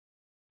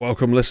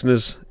Welcome,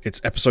 listeners.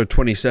 It's episode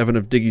 27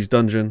 of Diggy's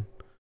Dungeon.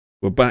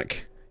 We're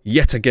back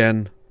yet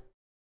again.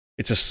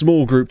 It's a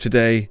small group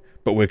today,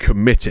 but we're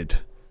committed.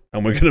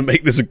 And we're going to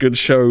make this a good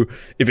show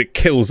if it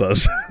kills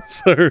us.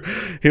 So,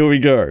 here we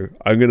go.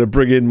 I'm going to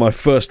bring in my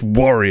first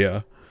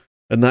warrior.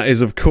 And that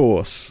is, of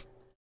course,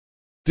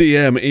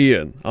 DM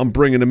Ian. I'm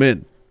bringing him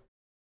in.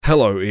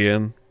 Hello,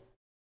 Ian.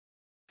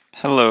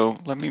 Hello.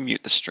 Let me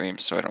mute the stream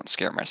so I don't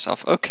scare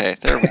myself. Okay,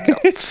 there we go.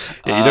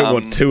 Yeah, you don't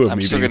want two of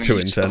me being too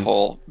intense. The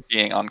whole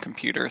being on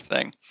computer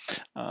thing.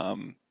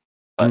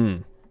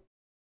 But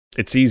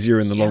it's easier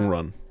in the long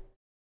run.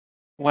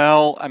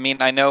 Well, I mean,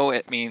 I know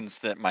it means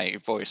that my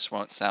voice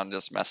won't sound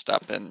as messed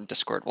up and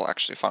Discord will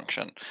actually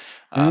function.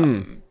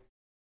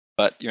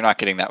 But you're not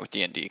getting that with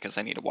D&D because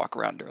I need to walk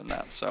around doing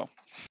that, so...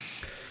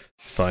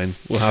 It's fine.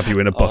 We'll have you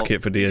in a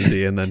bucket for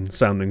D&D and then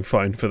sounding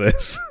fine for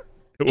this.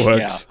 It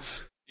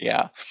works.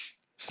 Yeah.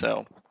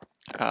 So,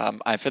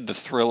 I've had the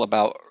thrill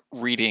about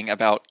reading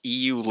about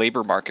EU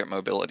labor market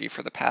mobility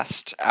for the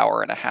past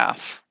hour and a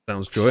half.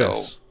 Sounds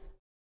joyous. So,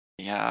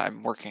 yeah,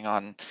 I'm working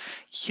on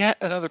yet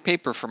another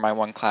paper for my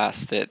one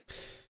class that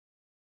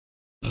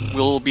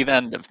will be the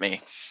end of me.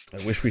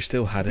 I wish we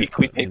still had it.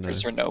 Weekly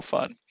papers are no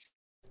fun.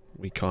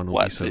 We can't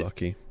all be so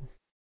lucky.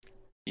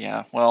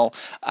 Yeah, well,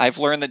 I've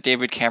learned that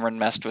David Cameron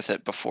messed with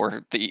it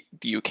before the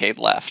UK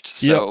left,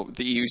 so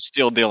the EU's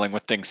still dealing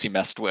with things he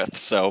messed with,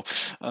 so,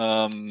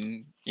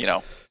 you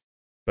know.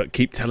 But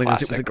keep telling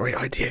us it was a great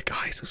idea,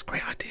 guys, it was a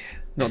great idea.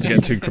 Not to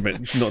get too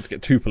not to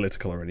get too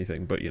political or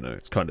anything, but, you know,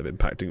 it's kind of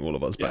impacting all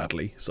of us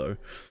badly, so...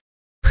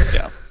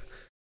 Yeah.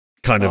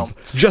 Kind of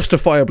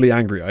justifiably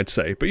angry, I'd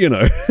say, but, you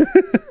know...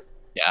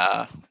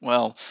 Yeah,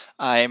 well,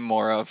 I'm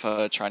more of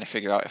trying to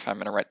figure out if I'm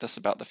going to write this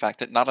about the fact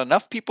that not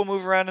enough people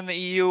move around in the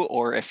EU,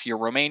 or if you're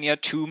Romania,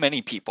 too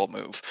many people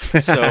move.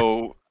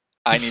 So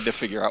I need to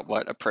figure out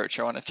what approach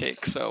I want to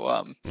take.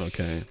 So,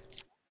 okay,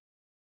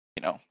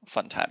 you know,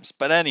 fun times.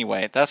 But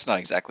anyway, that's not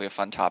exactly a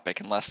fun topic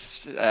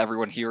unless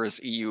everyone here is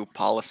EU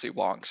policy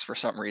wonks for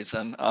some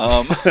reason.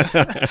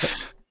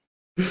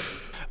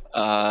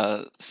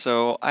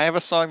 So I have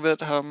a song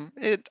that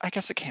I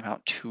guess it came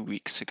out 2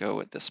 weeks ago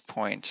at this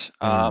point.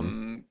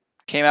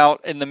 Came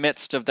out in the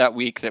midst of that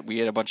week that we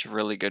had a bunch of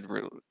really good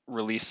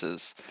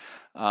releases.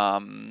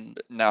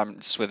 Now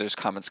Swither's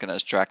comment's going to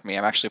distract me.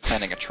 I'm actually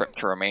planning a trip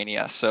to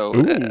Romania, so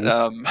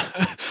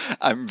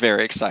I'm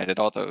very excited.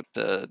 Although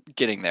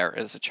getting there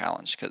is a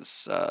challenge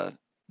because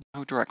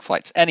no direct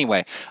flights.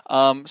 Anyway,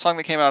 song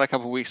that came out a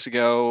couple weeks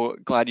ago.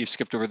 Glad you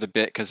skipped over the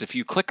bit because if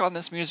you click on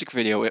this music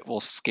video, it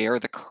will scare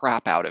the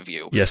crap out of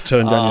you. Yes,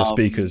 turn down your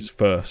speakers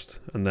first,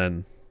 and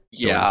then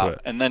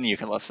and then you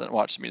can watch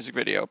the music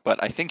video.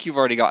 But I think you've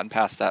already gotten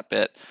past that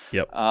bit.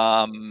 Yep.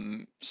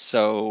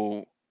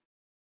 So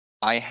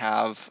I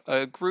have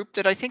a group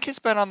that I think has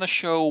been on the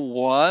show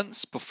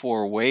once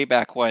before, way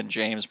back when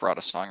James brought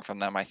a song from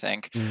them. I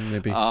think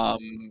maybe.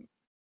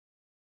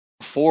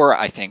 Before,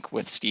 I think,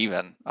 with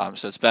Steven.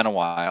 So it's been a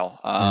while.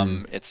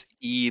 It's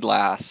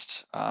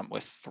Last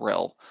with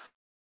Thrill.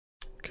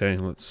 Okay,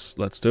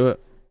 let's do it.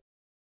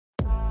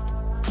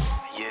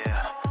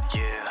 Yeah.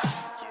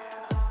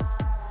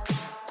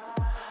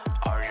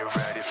 Are you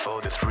ready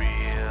for the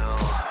thrill?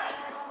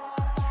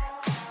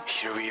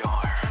 Here we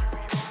are.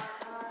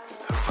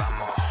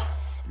 Vamos.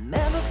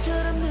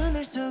 마법처럼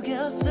눈을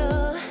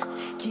속였어.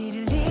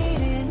 길을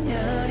잃은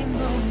여린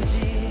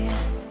몸짓.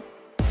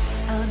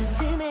 어느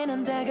틈에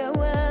넌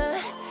다가와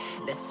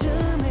내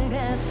숨을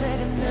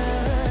앗아간 너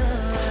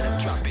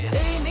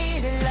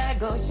의미를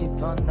알고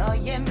싶어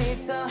너의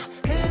미소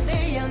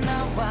그대여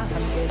나와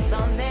함께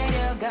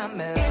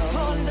써내려가며 It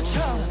falling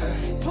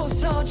것처럼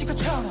부서진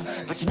것처럼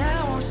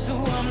빠져나올 수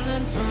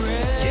없는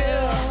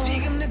thrill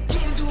지금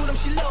느끼는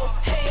두려움실로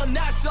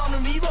헤어날 수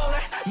없는 리본을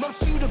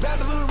멈추려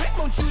발버를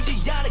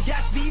멈추지 않아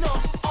다시 비노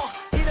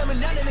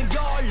이러면 안 되는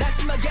걸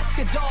하지만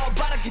계속해 더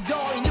바라게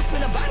더 이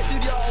눕히는 발을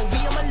들여 We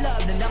are my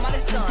love 난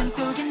나만의 선 세상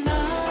속에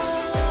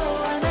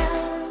너와 나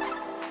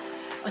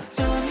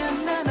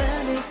어쩌면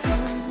나만의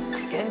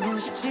꿈 깨고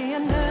싶지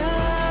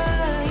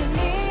않아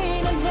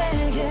이미 넌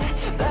내게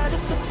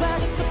빠졌어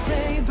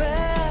baby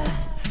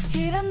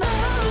이런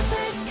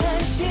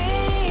어색한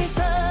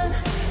시선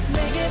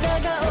내게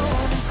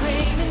다가오는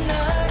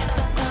criminal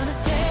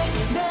어느새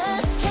난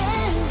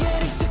can't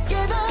get it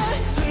together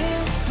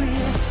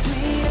thrill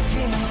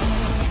again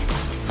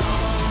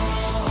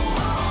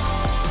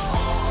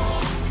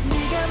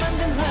네가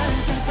만든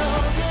환상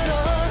속으로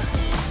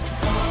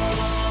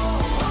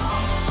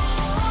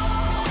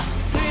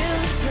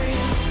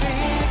thrill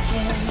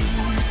again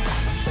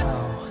So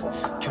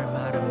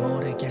결말은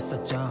모르겠어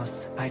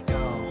just I go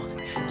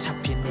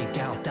잡힌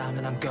네가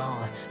없다면 I'm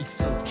gone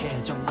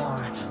익숙해져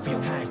뭘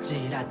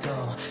위험할지라도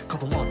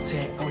거부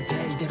못해 all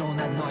day 이대로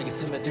난 너에게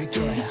스며들게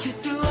돌이킬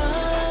수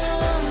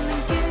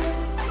없는 길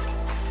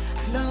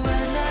너와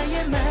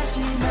나의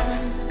마지막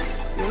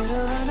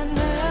끌어안은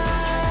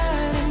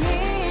나를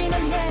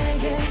넌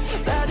내게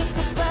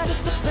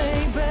빠졌어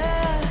baby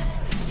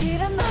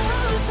이런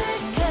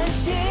어색한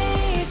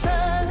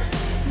시선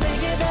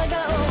내게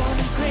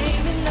다가오는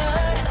criminal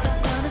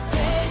어느새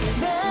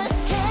난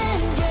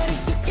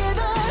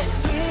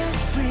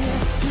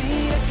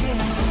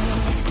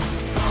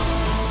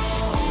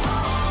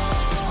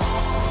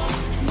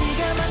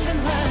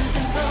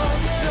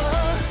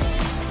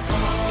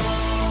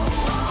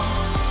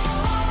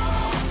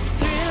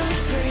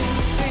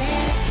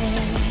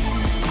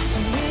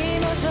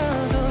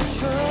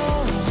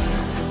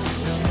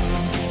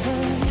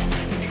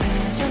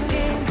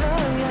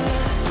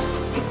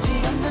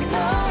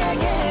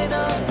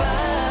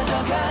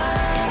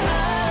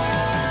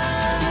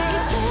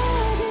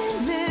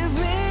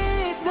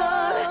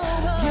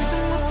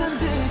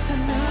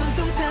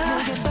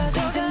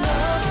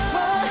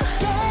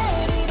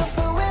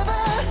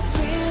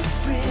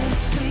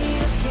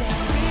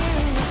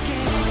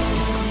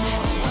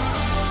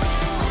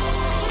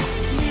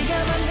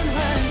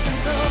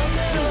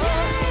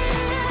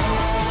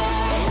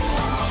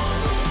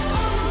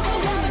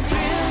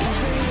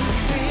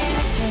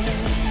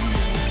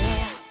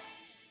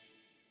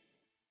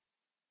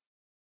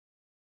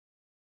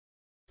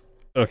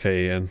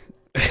Okay, Ian.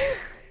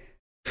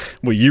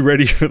 Were you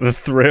ready for the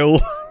thrill?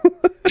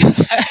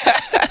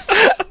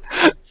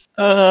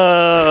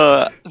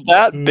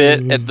 That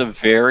bit at the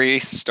very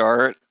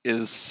start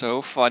is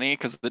so funny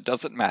because it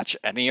doesn't match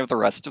any of the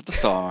rest of the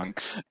song,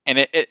 and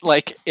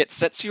it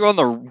sets you on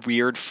the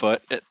weird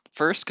foot at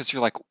first because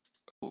you're like,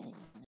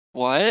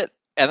 what?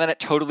 And then it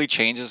totally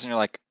changes, and you're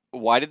like,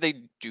 why did they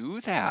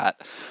do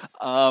that?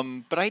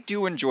 But I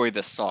do enjoy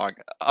this song,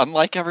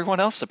 unlike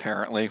everyone else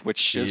apparently,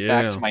 which is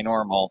back Yeah. to my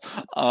normal.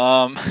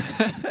 Um,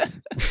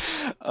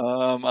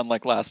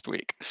 unlike last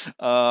week.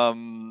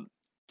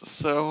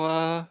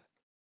 So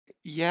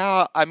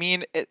yeah, I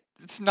mean,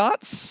 it's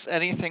not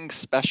anything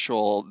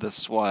special,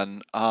 this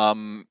one.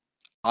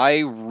 I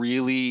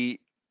really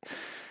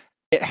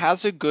it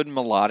has a good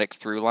melodic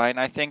through line,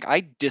 I think.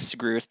 I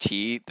disagree with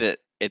T that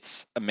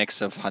it's a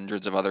mix of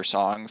hundreds of other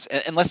songs,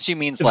 unless she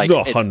means It's like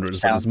not it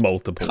hundreds, there's sounds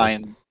multiple.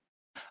 kind.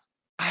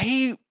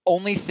 I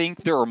only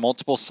think there are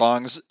multiple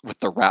songs with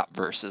the rap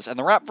verses, and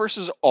the rap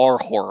verses are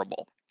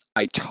horrible.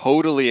 I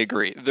totally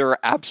agree. They're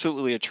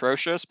absolutely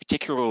atrocious,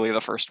 particularly the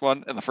first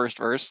one and the first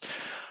verse.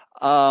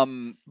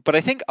 But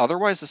I think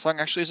otherwise the song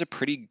actually has a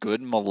pretty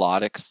good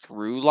melodic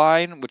through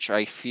line, which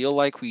I feel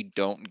like we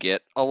don't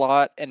get a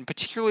lot, and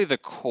particularly the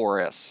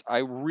chorus. I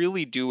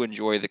really do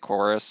enjoy the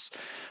chorus.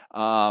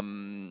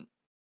 Um,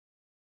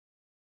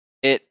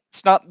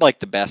 it's not like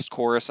the best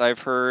chorus I've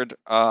heard.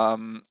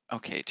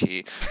 Okay,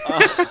 T.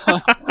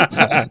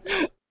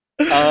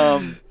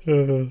 um,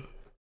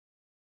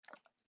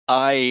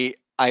 I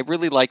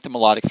really like the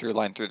melodic through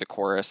line through the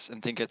chorus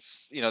and think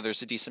it's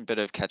there's a decent bit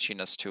of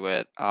catchiness to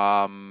it.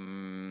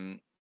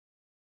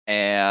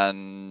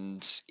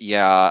 And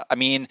yeah, I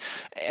mean,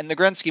 in the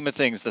grand scheme of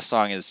things, the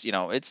song is,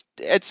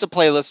 it's a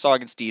playlist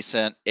song. It's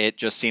decent. It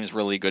just seems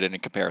really good in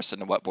comparison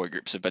to what boy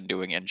groups have been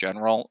doing in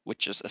general,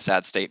 which is a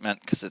sad statement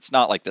because it's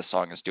not like this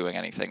song is doing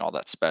anything all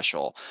that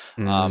special.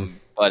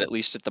 But at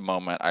least at the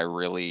moment, I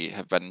really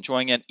have been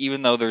enjoying it,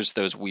 even though there's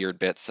those weird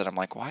bits that I'm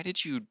like, why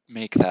did you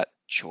make that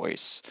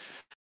choice?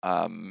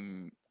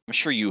 I'm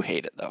sure you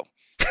hate it though.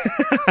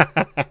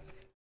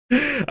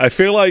 I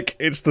feel like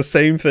it's the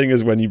same thing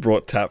as when you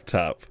brought Tap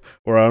Tap,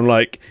 where I'm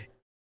like,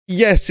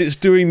 yes, it's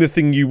doing the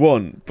thing you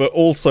want, but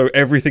also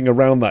everything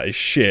around that is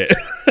shit.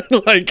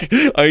 Like,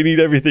 I need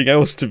everything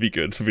else to be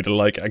good for me to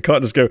like it. I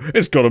can't just go,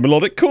 it's got a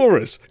melodic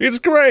chorus. It's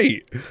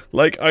great.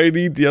 Like, I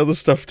need the other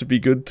stuff to be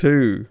good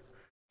too.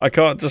 I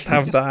can't just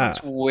have that.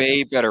 It's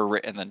way better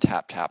written than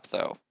Tap Tap,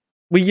 though.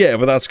 Well, yeah,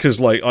 but that's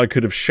because, like, I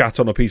could have shat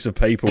on a piece of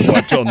paper or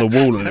wiped it on the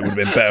wall and it would have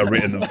been better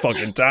written than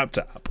fucking Tap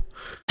Tap.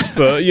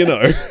 But,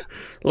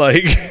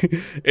 like,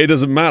 it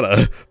doesn't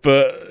matter.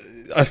 But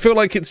I feel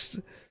like it's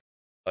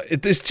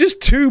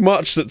just too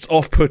much that's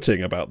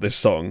off-putting about this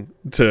song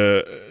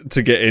to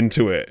get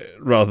into it,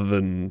 rather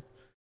than,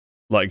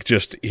 like,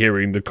 just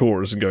hearing the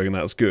chorus and going,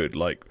 that's good.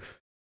 Like,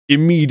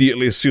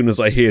 immediately as soon as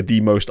I hear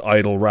the most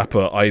idle rap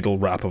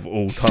of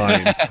all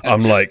time,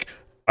 I'm like,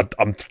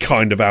 I'm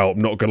kind of out,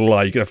 I'm not gonna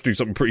lie, you're gonna have to do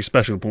something pretty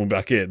special to pull me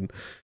back in.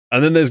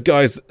 And then there's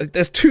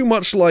too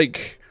much,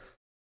 like,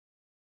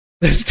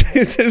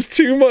 there's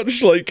too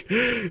much, like,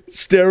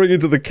 staring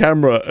into the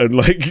camera and,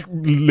 like,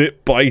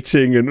 lip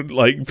biting and,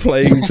 like,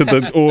 playing to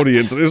the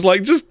audience, and it's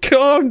like, just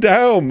calm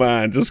down,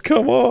 man, just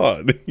come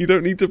on, you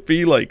don't need to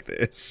be like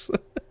this.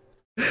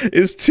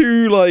 It's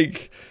too,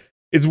 like,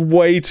 it's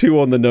way too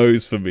on the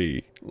nose for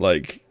me.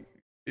 Like,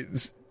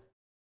 it's,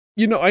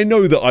 I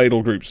know that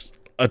idol groups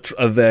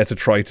are there to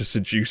try to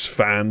seduce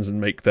fans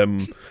and make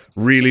them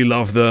really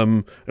love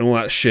them and all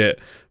that shit.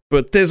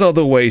 But there's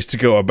other ways to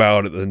go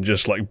about it than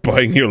just, like,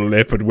 biting your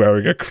lip and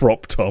wearing a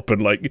crop top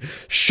and, like,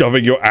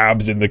 shoving your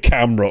abs in the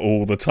camera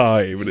all the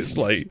time. And it's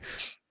like,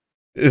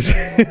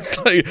 it's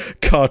like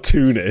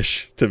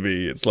cartoonish to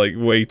me. It's, like,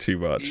 way too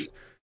much.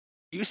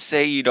 You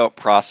say you don't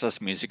process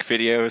music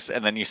videos,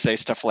 and then you say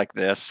stuff like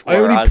this.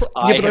 Whereas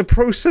I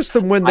process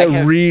them when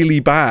they're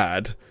really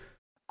bad.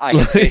 I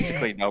have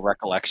basically no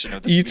recollection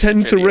of this. You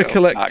tend to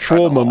recollect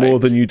trauma more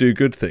than you do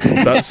good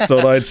things. That's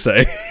what I'd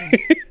say.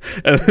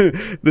 And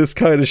this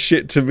kind of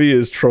shit to me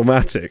is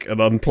traumatic and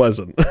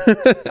unpleasant.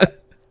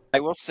 I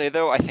will say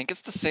though, I think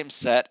it's the same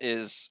set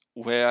as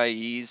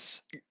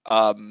Weai's.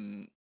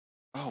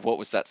 What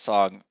was that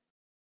song?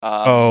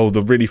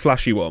 The really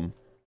flashy one.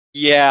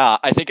 Yeah,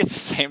 I think it's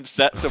the same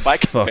set. So by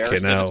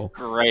comparison, it's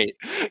great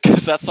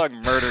because that song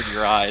murdered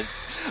your eyes.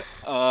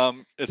 So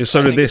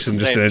did this, and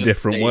just in a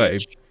different way.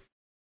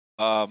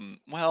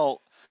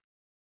 Well,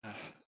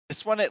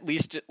 this one at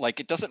least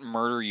it doesn't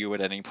murder you at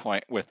any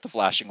point with the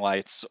flashing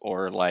lights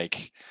or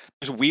like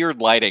there's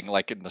weird lighting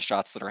like in the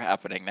shots that are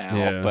happening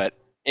now, but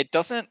it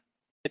doesn't.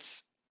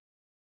 It's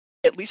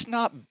at least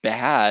not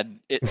bad.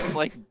 It's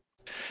like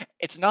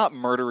it's not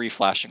murdery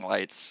flashing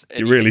lights.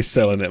 You're really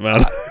selling it,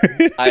 man.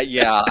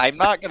 I'm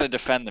not gonna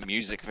defend the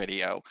music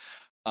video.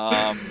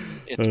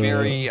 It's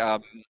very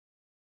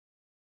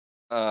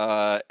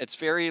it's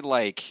very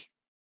like.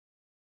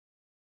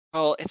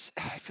 Well,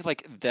 I feel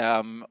like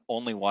them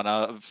only one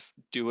of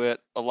do it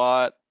a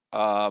lot.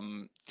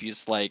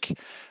 These like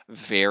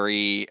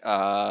very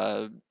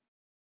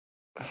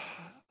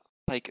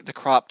like the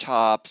crop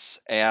tops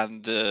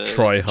and the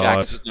Try hard.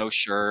 jackets with no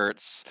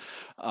shirts.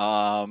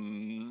 Like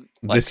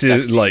This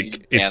is sexy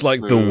like it's dance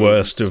like the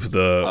worst moves. of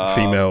the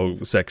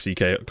female sexy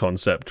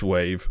concept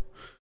wave.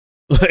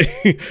 Like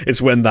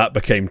it's when that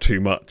became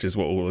too much, is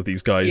what all of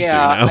these guys do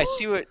now.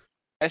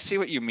 I see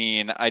what you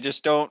mean. I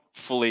just don't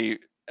fully.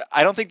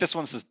 I don't think this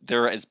one's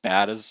they're as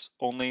bad as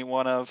only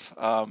one of.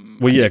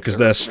 Well, yeah, because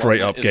they're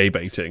straight up gay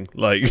baiting.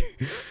 Like,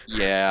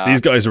 yeah,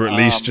 these guys are at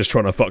least just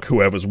trying to fuck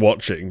whoever's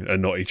watching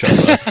and not each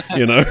other.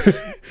 You know,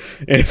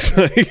 it's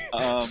like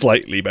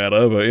slightly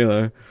better, but you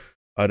know,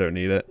 I don't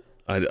need it.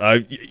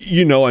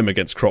 I'm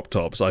against crop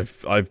tops. I've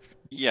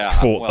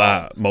fought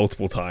that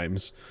multiple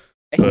times.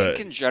 I think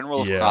in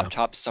general, crop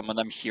tops, some of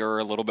them here are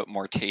a little bit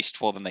more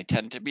tasteful than they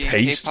tend to be in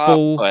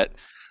K-pop, but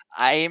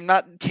I'm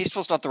not.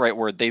 Tasteful's not the right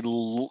word.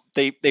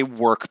 They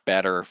work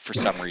better for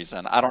some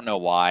reason. I don't know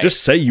why.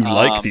 Just say you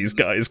like these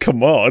guys.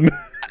 Come on.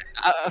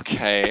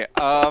 Okay.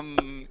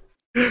 Anyway,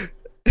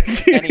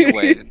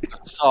 the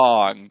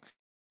song.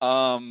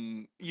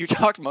 You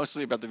talked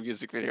mostly about the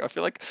music video. I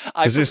feel like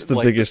is this the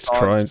biggest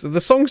crimes?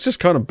 The song's just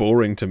kind of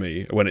boring to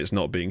me when it's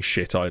not being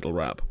shit idol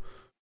rap.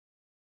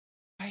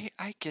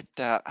 I get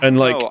that. And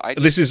like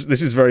this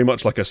is very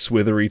much like a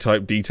Swithery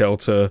type detail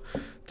to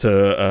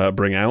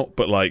bring out,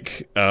 but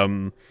like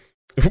when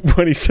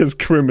he says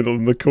criminal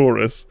in the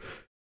chorus,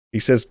 he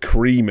says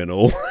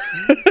creaminal.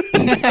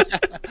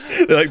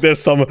 Like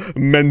there's some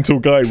mental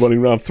guy running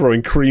around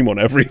throwing cream on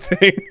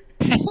everything.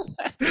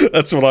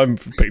 That's what I'm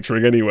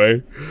picturing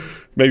anyway.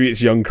 Maybe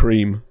it's Young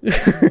Cream.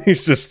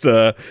 He's just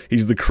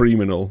he's the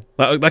criminal.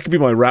 That could be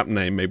my rap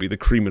name, maybe the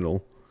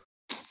criminal.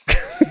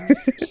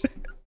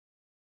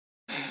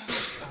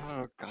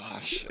 Oh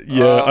gosh.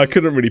 Yeah, I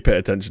couldn't really pay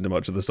attention to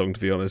much of the song, to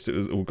be honest. It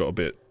was all got a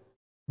bit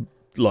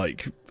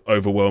like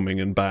overwhelming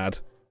and bad.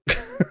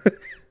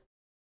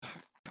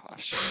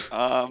 Gosh.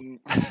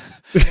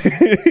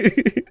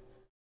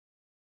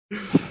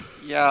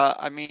 Yeah,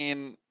 I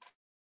mean,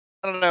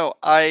 I don't know.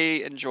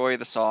 I enjoy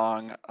the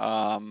song.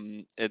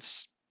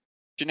 It's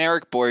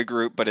generic boy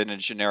group, but in a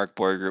generic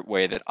boy group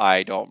way that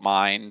I don't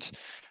mind.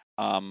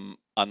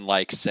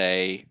 Unlike,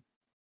 say,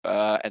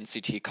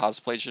 NCT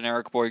cosplay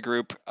generic boy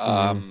group.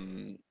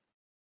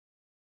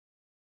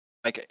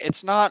 Like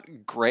it's not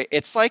great.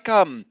 It's like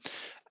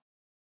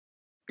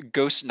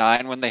Ghost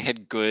 9 when they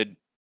had good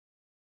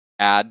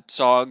ad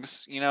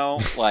songs, you know?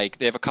 Like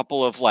they have a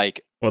couple of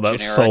like well, that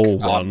generic, Soul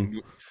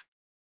one.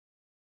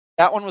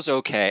 That one was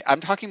okay.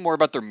 I'm talking more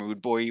about their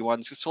Mood Boy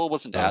ones, because Soul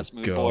wasn't as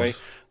Mood Boy.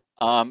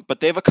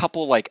 But they have a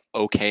couple like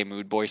okay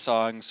Mood Boy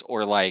songs,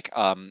 or like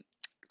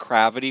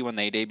Gravity when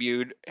they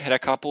debuted had a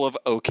couple of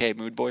okay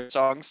Mood Boy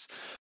songs.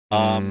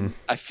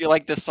 I feel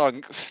like this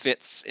song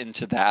fits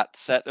into that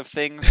set of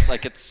things.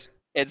 Like it's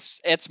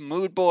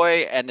Mood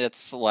Boy, and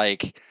it's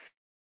like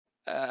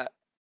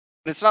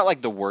it's not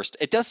like the worst.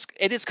 It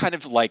is kind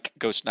of like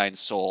Ghost 9's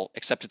Soul,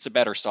 except it's a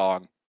better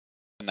song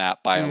than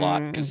that by a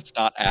lot, because it's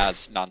not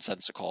as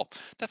nonsensical.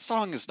 That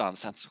song is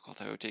nonsensical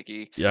though,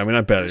 Diggy. Yeah, I mean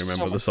I barely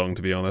remember the song,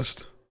 to be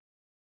honest.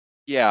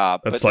 Yeah,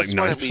 that's like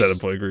 90%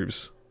 of boy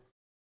groups.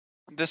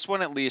 This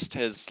one at least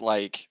has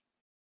like,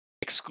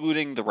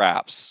 excluding the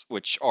raps,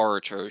 which are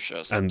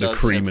atrocious, and the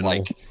criminal.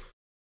 Like,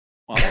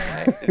 well,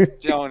 okay.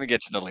 Don't want to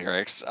get to the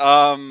lyrics.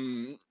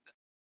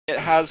 It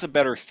has a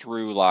better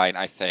through line,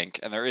 I think,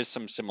 and there is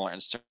some similar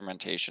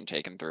instrumentation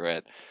taken through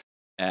it,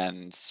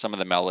 and some of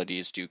the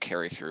melodies do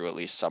carry through at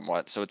least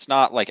somewhat. So it's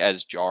not like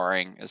as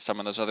jarring as some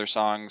of those other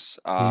songs.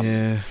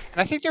 And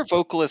I think their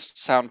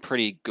vocalists sound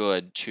pretty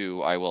good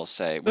too, I will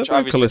say, which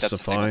obviously that's the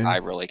thing that I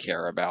really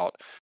care about.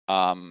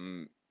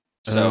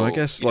 So I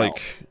guess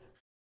like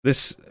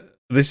this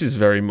is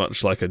very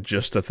much like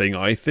just a thing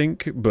I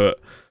think, but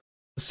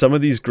some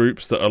of these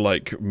groups that are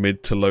like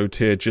mid to low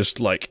tier just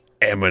like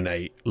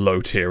emanate low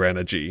tier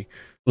energy,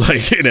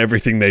 like in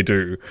everything they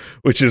do,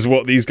 which is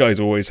what these guys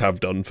always have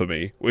done for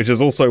me, which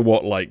is also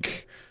what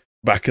like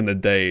back in the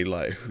day,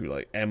 like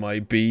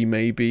MIB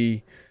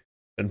maybe,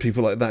 and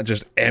people like that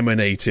just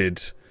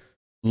emanated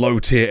low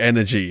tier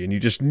energy, and you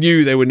just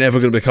knew they were never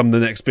going to become the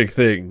next big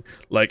thing.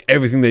 Like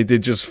everything they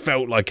did just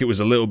felt like it was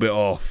a little bit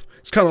off.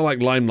 It's kind of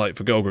like Limelight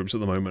for girl groups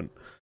at the moment.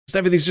 Just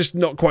everything's just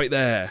not quite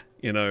there,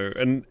 you know,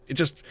 and it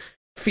just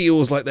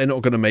feels like they're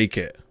not going to make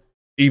it.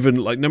 Even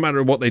like no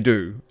matter what they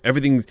do,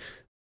 everything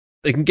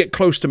they can get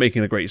close to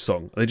making a great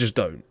song, they just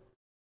don't.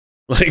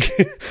 Like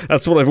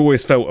that's what I've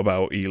always felt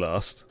about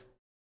Elast.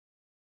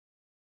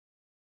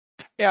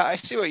 Yeah, I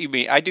see what you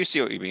mean. I do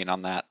see what you mean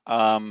on that.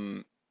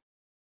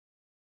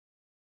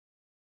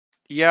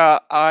 Yeah,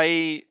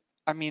 I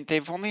mean,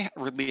 they've only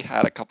really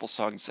had a couple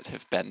songs that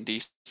have been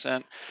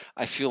decent.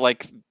 I feel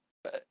like,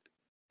 I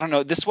don't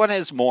know, this one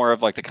is more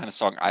of like the kind of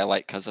song I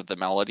like because of the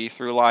melody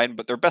through line,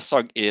 but their best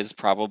song is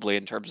probably,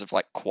 in terms of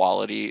like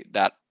quality,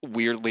 that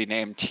weirdly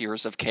named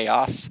Tears of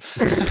Chaos.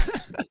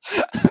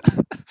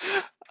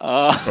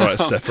 All right,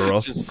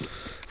 Sephiroth.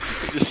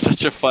 Just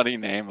such a funny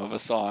name of a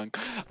song.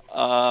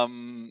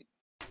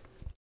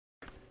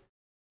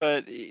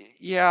 But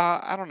yeah,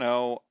 I don't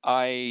know.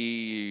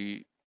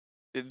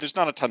 there's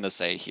not a ton to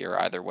say here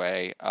either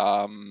way.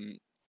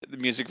 The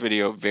music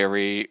video,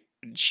 very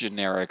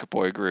generic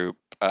boy group.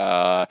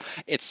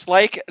 It's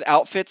like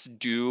outfits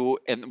do,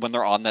 and when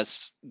they're on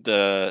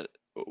the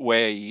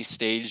way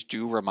stage,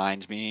 do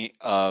remind me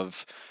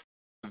of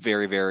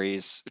Very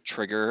Very's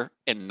Trigger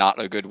in not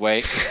a good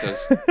way,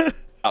 because those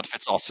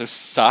outfits also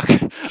suck.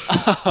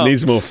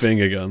 Needs more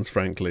finger guns,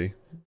 frankly.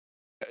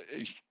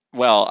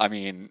 Well, I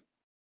mean,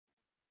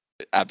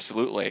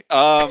 absolutely.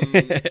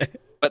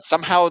 But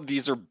somehow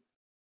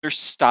they're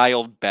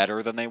styled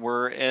better than they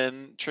were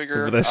in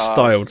Trigger. But they're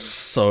styled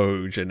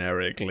so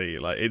generically.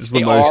 Like, it's the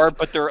They most are,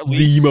 but they're at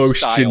least the most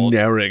styled.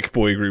 generic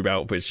boy group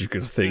outfits you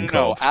could think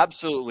No, of.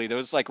 absolutely.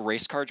 Those like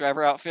race car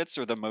driver outfits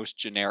are the most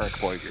generic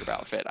boy group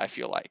outfit, I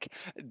feel like.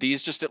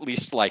 These just at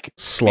least like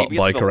Slut maybe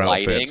it's the biker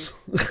lighting. outfits.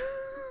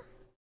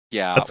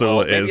 Yeah, That's well,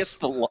 all it maybe is.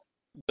 it's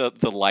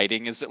the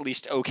lighting is at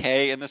least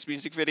okay in this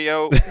music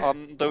video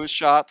on those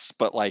shots,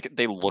 but like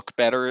they look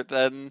better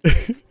than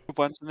the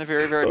ones in the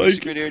Very Very music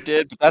Like- video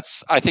did. But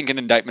that's, I think, an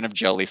indictment of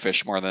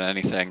Jellyfish more than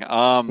anything.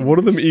 One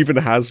of them even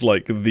has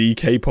like the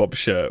K-pop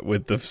shirt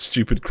with the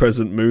stupid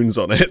crescent moons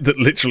on it that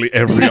literally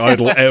every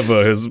idol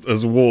ever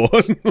has worn.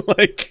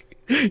 Like,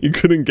 you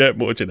couldn't get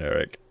more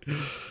generic.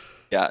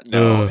 Yeah,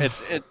 no, Ugh.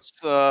 it's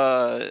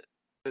the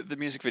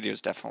music video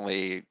is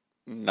definitely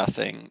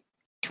nothing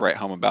to write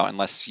home about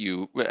unless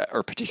you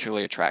are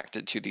particularly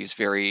attracted to these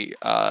very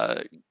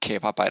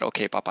K-pop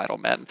idol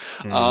men.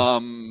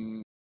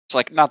 It's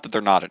like, not that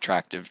they're not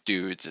attractive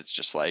dudes, it's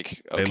just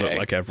like, okay. They look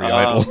like every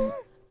idol.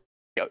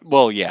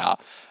 Well, yeah.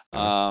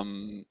 Yeah.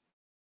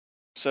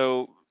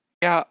 So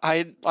yeah,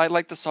 I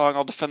like the song.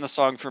 I'll defend the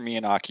song for me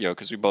and Akio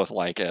because we both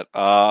like it.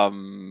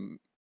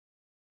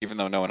 Even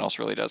though no one else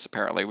really does,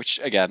 apparently, which,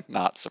 again,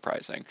 not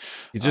surprising.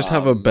 You just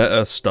have a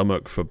better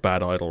stomach for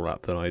bad idol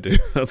rap than I do.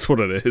 That's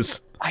what it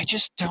is. I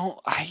just don't.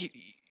 You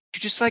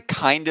just like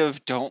kind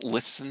of don't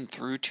listen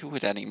through to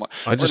it anymore.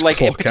 I just like,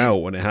 clock out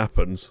when it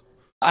happens.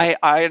 I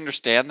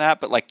understand that,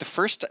 but like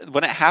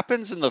when it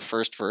happens in the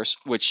first verse,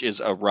 which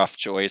is a rough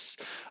choice,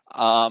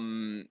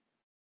 then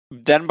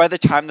by the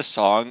time the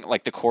song,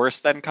 like the chorus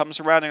then comes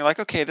around, and you're like,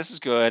 okay, this is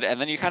good, and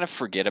then you kind of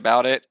forget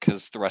about it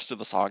because the rest of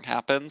the song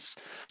happens.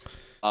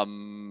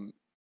 Even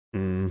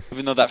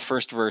though that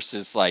first verse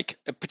is like,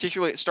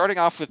 particularly starting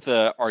off with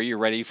the "Are you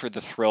ready for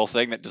the thrill"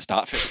 thing that does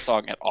not fit the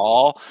song at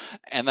all,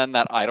 and then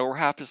that idol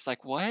rap is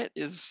like, what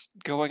is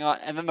going on?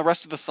 And then the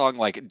rest of the song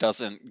like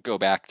doesn't go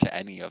back to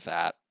any of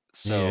that.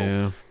 So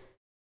Yeah.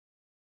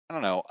 I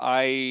don't know.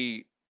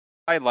 I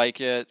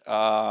like it.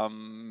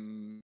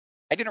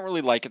 I didn't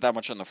really like it that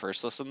much on the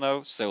first listen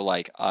though, so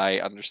like I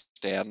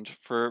understand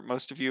for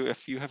most of you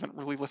if you haven't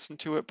really listened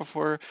to it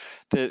before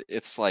that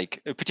it's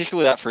like,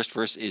 particularly that first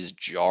verse is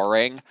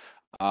jarring.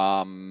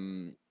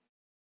 Yeah.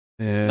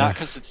 Not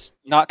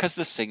because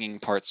the singing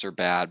parts are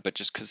bad, but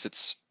just because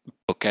it's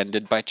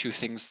bookended by two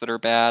things that are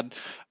bad.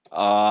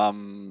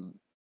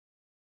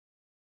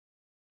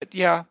 But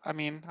yeah, I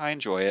mean, I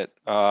enjoy it.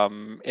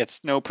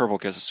 It's no Purple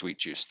Kiss of Sweet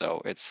Juice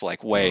though. It's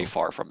like way No.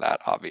 far from that,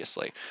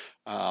 obviously.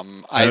 I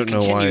I've don't know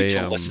continued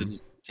why, to listen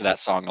to that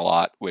song a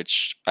lot,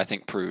 which I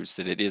think proves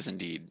that it is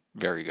indeed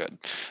very good.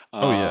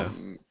 Oh, yeah.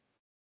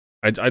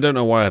 I don't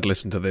know why I'd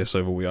listen to this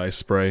over We Ice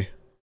Spray.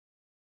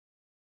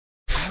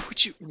 Why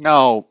would you?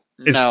 No,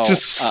 It's no,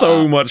 just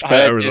so much I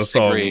better as a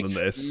song disagree. than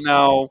this.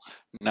 No.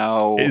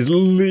 It's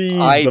leagues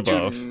I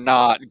above. do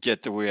not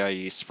get the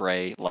Wii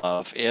Spray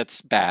love.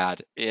 It's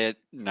bad.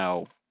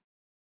 No.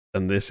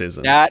 And this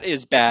isn't. That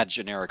is bad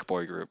generic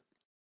boy group.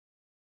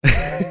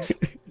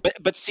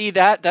 But see,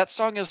 that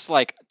song is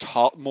like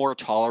more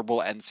tolerable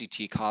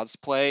NCT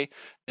cosplay.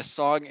 This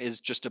song is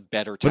just a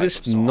better type But of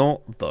it's song.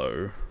 not,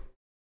 though.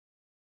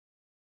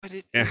 But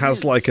it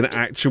has like an is.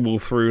 actual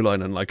through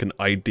line and like an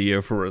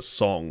idea for a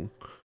song.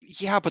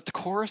 Yeah, but the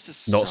chorus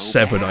is Not so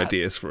 7 bad.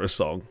 ideas for a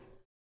song.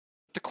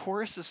 The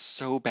chorus is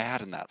so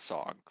bad in that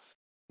song.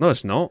 No,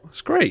 it's not.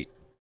 It's great.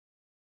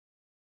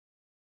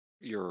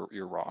 You're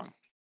wrong.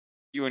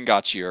 You and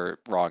Gachi are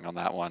wrong on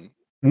that one.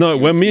 No,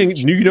 when me and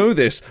you- you know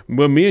this,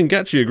 when me and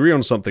Gachi agree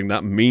on something,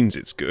 that means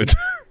it's good.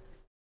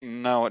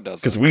 No, it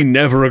doesn't. Because we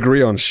never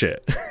agree on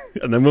shit.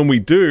 And then when we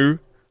do,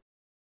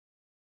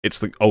 it's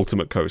the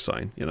ultimate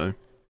cosign, you know?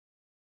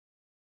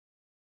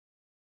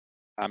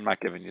 I'm not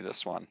giving you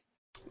this one.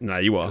 Nah,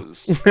 you are.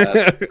 'Cause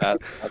that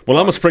Well,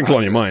 I'm a song's sprinkle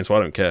on your fire. mind, so I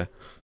don't care.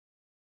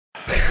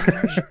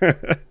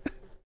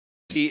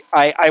 See,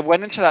 I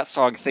went into that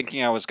song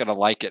thinking I was gonna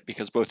like it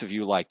because both of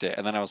you liked it,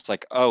 and then I was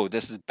like, "Oh,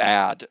 this is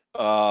bad."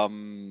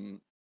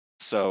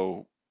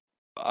 So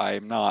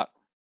I'm not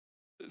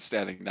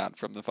standing down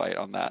from the fight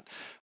on that.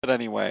 But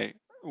anyway,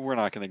 we're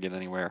not gonna get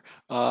anywhere.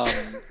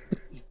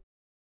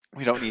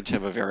 We don't need to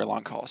have a very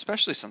long call,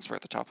 especially since we're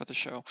at the top of the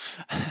show.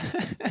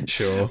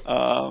 Sure.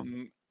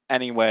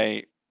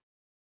 Anyway,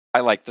 I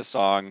like the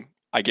song.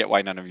 I get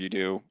why none of you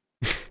do.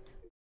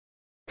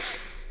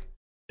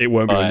 It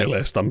won't be on your But-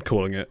 list, I'm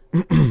calling it.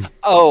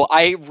 Oh,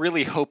 I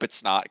really hope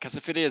it's not, because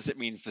if it is, it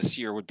means this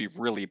year would be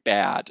really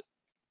bad.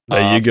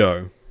 There you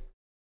go.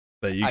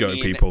 There you I go,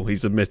 mean- people.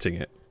 He's admitting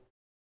it.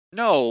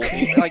 No,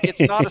 like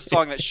it's not a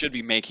song that should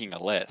be making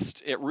a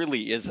list. It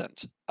really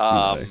isn't.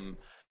 No.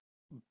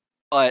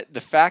 But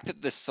the fact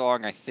that this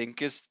song, I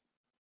think, is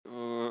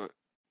uh,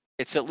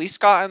 it's at least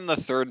gotten the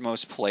third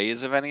most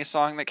plays of any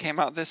song that came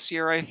out this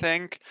year, I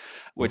think,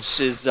 which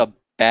is a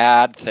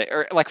bad thing.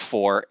 Or like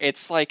four.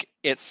 It's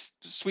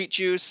Sweet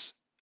Juice.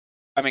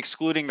 I'm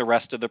excluding the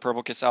rest of the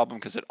Purple Kiss album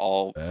because it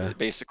all Fair.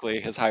 basically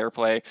has higher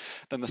play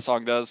than the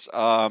song does.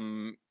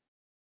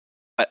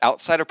 But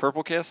outside of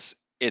Purple Kiss,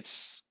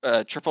 it's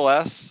Triple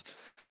S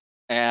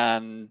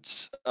and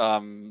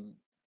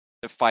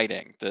the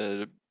Fighting,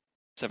 the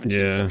 17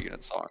 Yeah.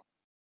 subunit song.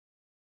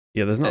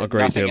 Yeah, there's not a And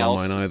great nothing deal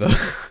on mine else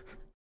either.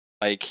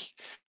 like,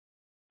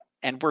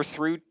 and we're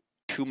through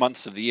 2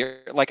 months of the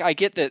year. Like, I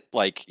get that,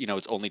 like,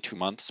 it's only 2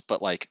 months,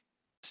 but like,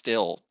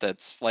 still,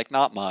 that's like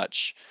not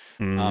much.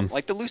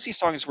 Like the Lucy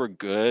songs were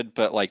good,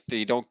 but like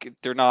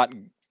they're not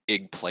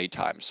big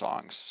playtime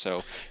songs.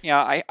 So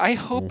yeah, I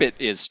hope it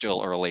is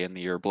still early in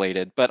the year,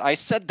 Bladed. But I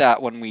said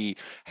that when we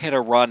hit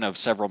a run of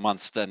several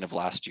months at the end of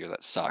last year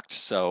that sucked.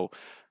 So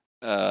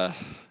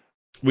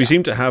We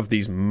seem to have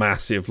these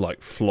massive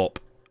like flop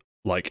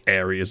like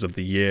areas of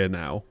the year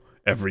now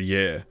every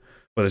year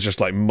where there's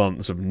just like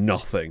months of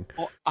nothing,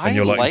 and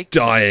you're like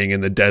dying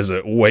in the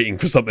desert waiting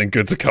for something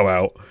good to come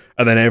out,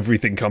 and then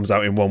everything comes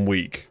out in 1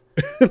 week.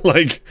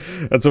 Like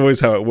that's always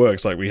how it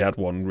works. Like we had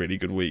one really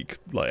good week,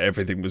 like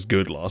everything was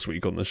good last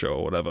week on the show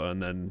or whatever,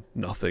 and then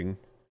nothing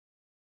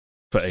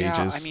for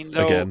ages. I mean,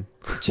 though, again.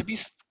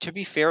 to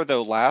be fair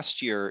though,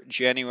 last year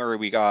January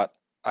we got.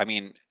 I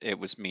mean, it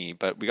was me,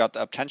 but we got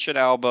the Obtention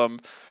album,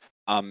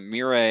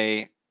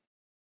 Mireille,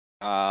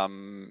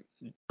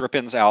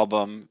 Drippin's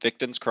album,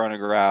 Victon's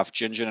Chronograph,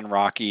 Jinjin and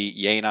Rocky,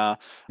 Yena,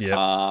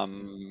 Yeah,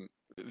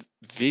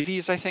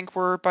 Vivi's, I think,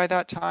 were by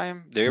that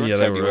time. They were in yeah,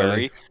 they were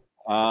early.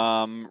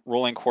 February.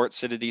 Rolling Quartz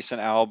did a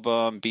decent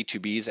album.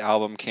 B2B's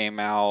album came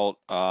out.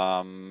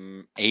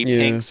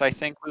 Pink's, I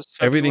think, was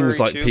February Everything's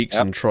like too. peaks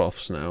Yep. and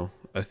troughs now,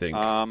 I think.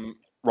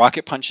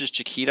 Rocket Punch's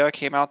Chiquita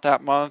came out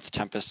that month.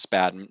 Tempest's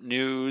Bad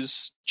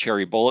News.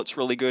 Cherry Bullet's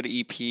really good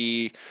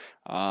EP.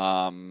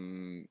 I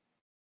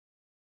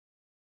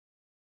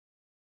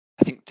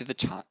think, did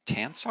the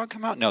Tan song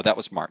come out? No, that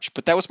was March,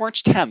 but that was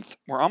March 10th.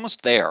 We're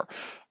almost there.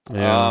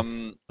 Yeah.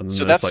 And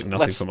So there's, that's like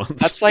nothing for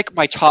months. that's like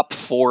my top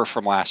 4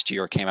 from last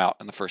year came out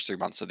in the first 3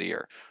 months of the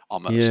year,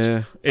 almost.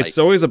 Yeah, it's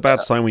always a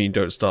bad sign when you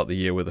don't start the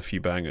year with a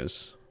few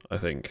bangers, I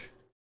think.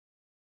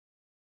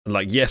 And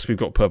like, yes, we've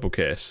got Purple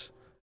Kiss,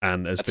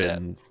 and there's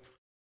been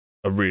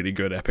a really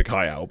good Epic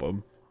High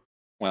album.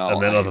 Well,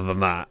 and then other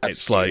than that,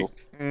 it's like,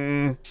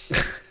 yeah,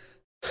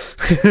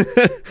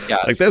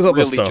 like there's other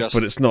really stuff,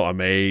 but it's not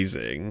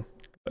amazing.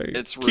 Like,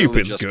 it's really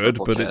Cupid's just good,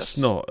 Purple but Kiss.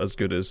 it's not as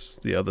good as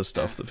the other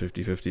stuff that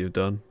 50/50 have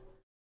done.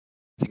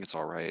 I think it's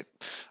all right.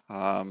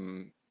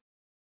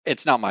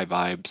 It's not my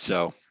vibe,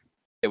 so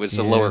it was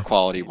a lower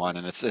quality one,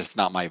 and it's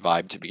not my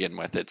vibe to begin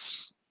with.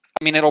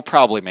 I mean, it'll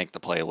probably make the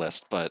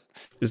playlist, but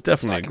it's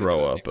definitely a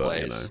grower,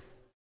 but you know,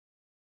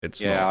 it's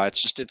not.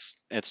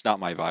 it's not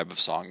my vibe of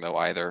song though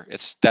either.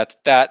 It's that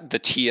the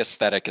T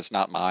aesthetic is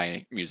not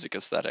my music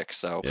aesthetic.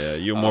 So yeah,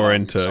 you're more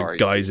into sorry.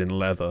 guys in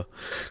leather,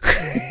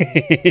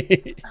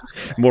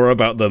 more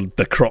about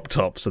the crop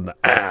tops and the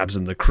abs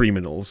and the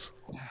criminals.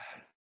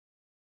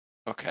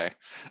 Okay.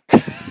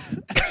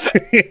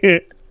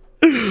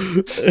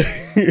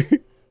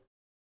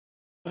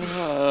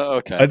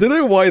 Okay. I don't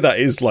know why that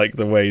is like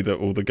the way that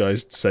all the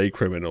guys say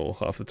criminal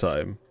half the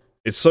time.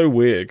 It's so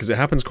weird because it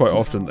happens quite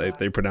often.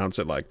 They pronounce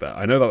it like that.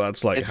 I know that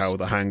that's like how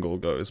the Hangul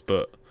goes,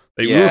 but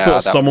they would have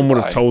thought someone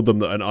would have told them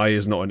that an I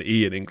is not an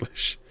E in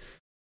English.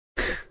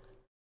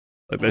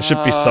 Like there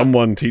should be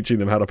someone teaching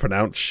them how to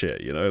pronounce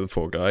shit. You know, the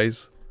poor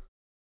guys.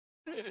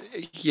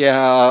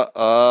 Yeah.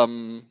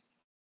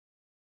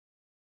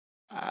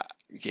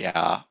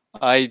 Yeah.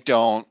 I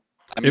don't.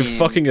 I mean, if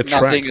fucking a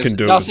track can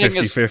do it with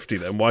 50/50,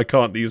 then why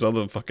can't these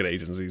other fucking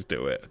agencies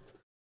do it?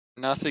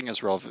 Nothing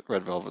is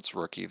Red Velvet's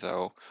Rookie,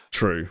 though.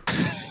 True.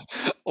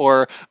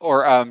 or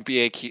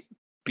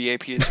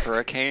BAP's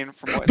Hurricane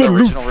from what the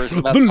original version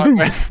of that song.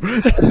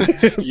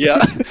 Yeah.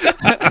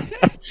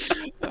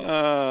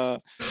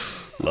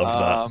 Love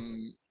that.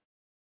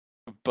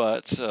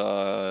 But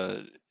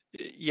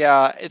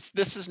yeah,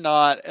 this is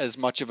not as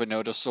much of a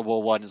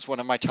noticeable one as one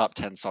of my top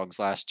 10 songs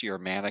last year,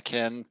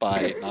 Mannequin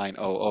by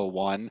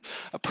 9001.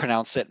 I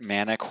pronounce it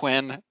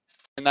Mannequin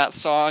in that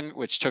song,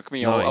 which took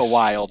me a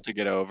while to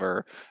get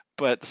over,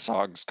 but the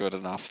song's good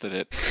enough that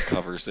it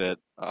covers it.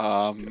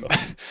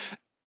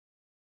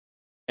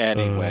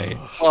 Anyway,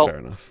 well, fair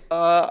enough.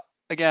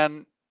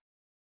 Again,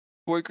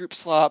 boy group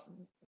slop.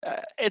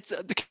 It's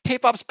the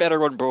K-pop's better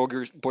when boy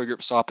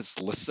group slop is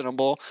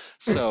listenable.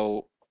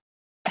 So,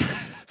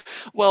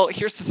 well,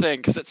 here's the thing: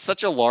 because it's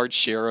such a large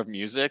share of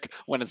music,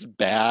 when it's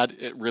bad,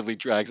 it really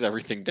drags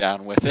everything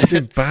down with it. It's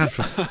been bad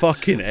for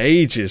fucking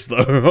ages, though.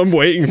 I'm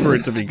waiting for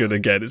it to be good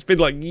again. It's been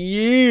like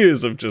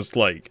years of just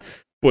like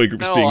boy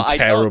groups being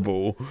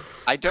terrible.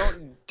 I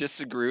don't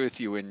disagree with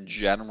you in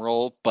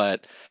general,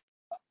 but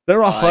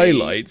there are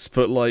highlights,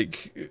 but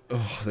like,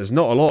 there's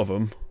not a lot of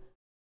them.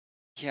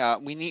 Yeah,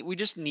 we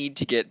just need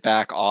to get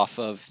back off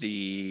of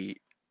the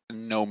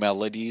no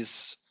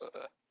melodies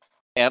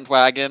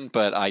bandwagon,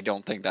 but I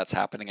don't think that's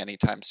happening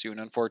anytime soon,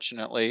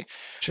 unfortunately.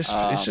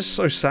 It's just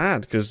so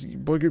sad because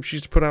boy groups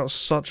used to put out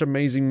such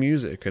amazing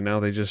music, and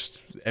now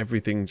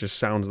everything just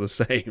sounds the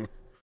same.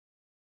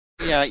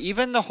 Yeah,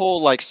 even the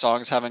whole like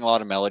songs having a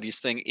lot of melodies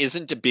thing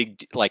isn't a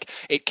like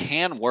it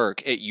can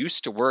work. It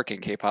used to work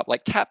in K-pop.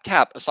 Like Tap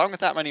Tap, a song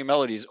with that many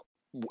melodies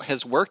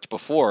has worked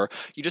before.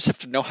 You just have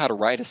to know how to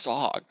write a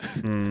song.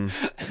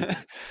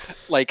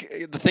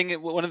 Like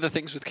one of the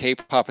things with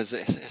K-pop is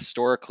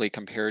historically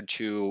compared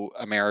to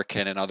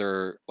American and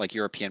other like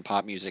European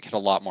pop music had a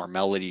lot more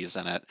melodies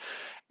in it,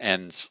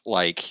 and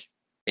like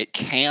it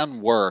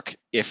can work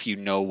if you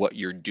know what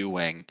you're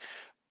doing,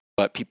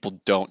 but people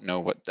don't know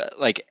what that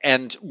like.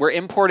 And we're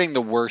importing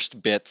the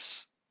worst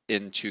bits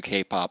into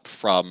K-pop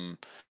from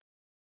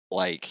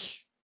like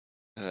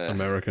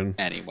American.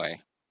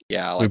 Anyway,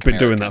 yeah, like we've been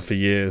doing American. that for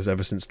years,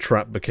 ever since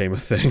trap became a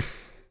thing.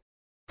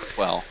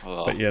 Well,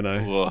 but you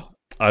know,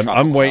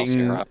 I'm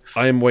waiting.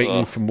 I am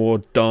waiting for more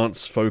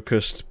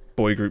dance-focused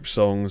boy group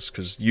songs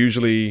because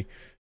usually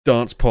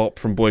dance pop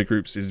from boy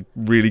groups is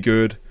really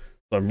good.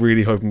 So I'm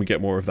really hoping we get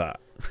more of that.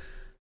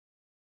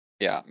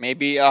 Yeah,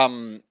 maybe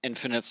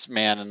Infinite's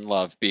Man in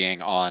Love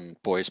being on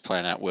Boys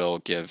Planet will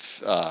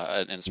give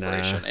an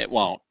inspiration. Nah. It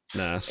won't.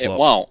 Nah, slop. It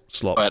won't.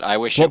 Slop. But I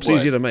wish Slop's it would.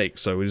 easier to make,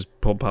 so we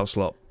just pump out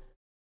slop.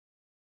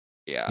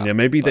 Yeah. Yeah,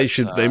 maybe they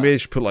should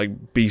put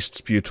like Beast's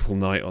Beautiful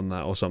Night on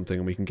that or something,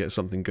 and we can get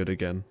something good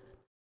again.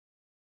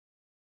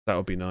 That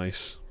would be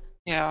nice.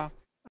 Yeah,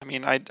 I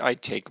mean,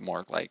 I'd take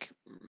more like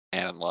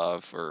Man in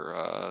Love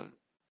or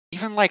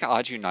even like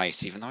Aju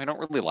Nice, even though I don't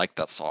really like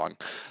that song.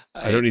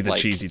 I don't need the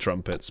cheesy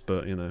trumpets,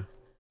 but you know.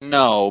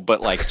 No,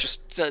 but like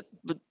just the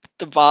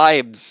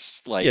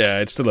vibes. Like yeah,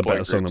 it's still a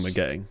better song than we're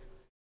getting.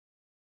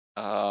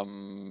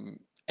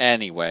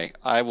 Anyway,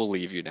 I will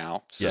leave you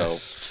now. So,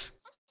 yes.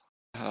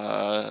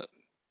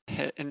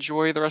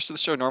 Enjoy the rest of the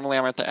show. Normally,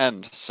 I'm at the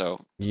end,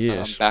 so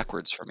yes,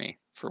 backwards for me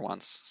for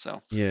once.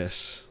 So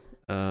yes.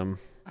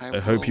 I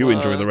hope you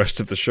enjoy the rest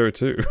of the show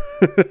too.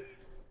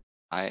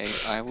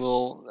 I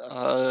will.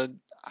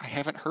 I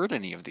haven't heard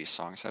any of these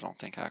songs. I don't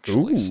think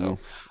actually. Ooh, so,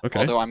 okay.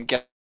 Although I'm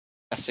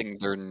guessing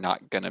they're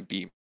not gonna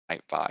be my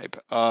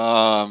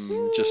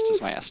vibe. Just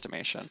as my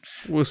estimation.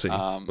 We'll see.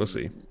 We'll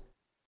see.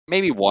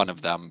 Maybe one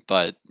of them,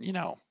 but you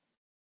know.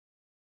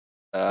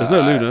 There's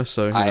no Luna,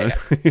 so you know,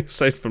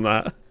 safe from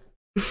that.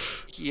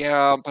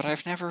 Yeah, but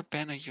I've never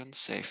been a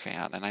Yonsei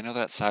fan, and I know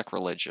that's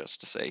sacrilegious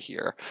to say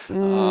here.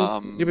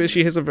 Yeah, but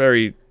she has a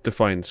very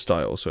defined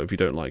style, so if you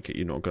don't like it,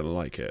 you're not going to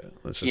like it.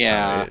 That's just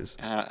how it is.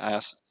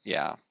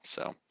 Yeah,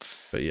 so.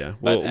 But yeah,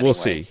 we'll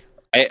see.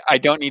 I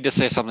don't need to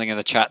say something in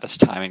the chat this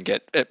time and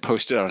get it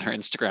posted on her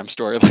Instagram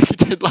story like you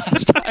did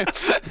last time.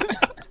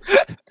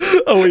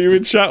 Oh, were you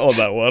in chat on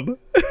that one?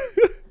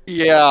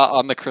 Yeah,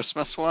 on the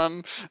Christmas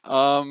one.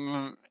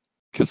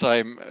 Because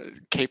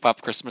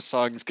K-pop Christmas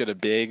songs get a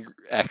big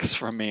X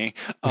from me,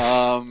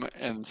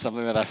 and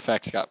something that I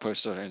fact got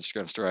posted on her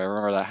Instagram story. I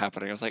remember that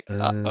happening. I was like,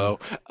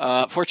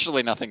 uh-oh.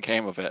 Fortunately, nothing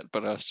came of it,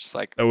 but I was just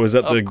like, oh, was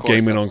that the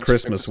Gaming on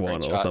Christmas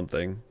one or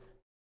something?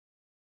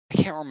 I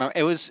can't remember.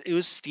 It was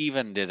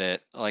Steven did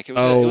it. Like it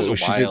was a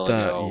she while did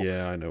that. ago.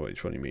 Yeah, I know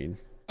which one you mean.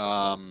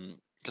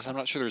 Because I'm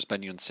not sure there's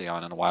been Yonsei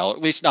on in a while. At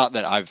least not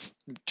that I've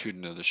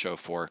tuned into the show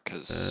for,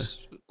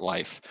 because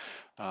life.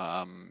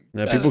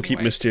 People keep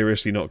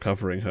mysteriously not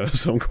covering her,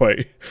 so I'm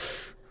quite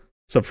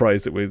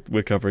surprised that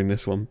we're covering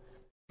this one.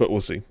 But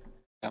we'll see.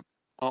 Yeah,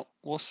 well,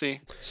 we'll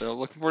see. So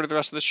looking forward to the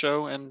rest of the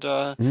show, and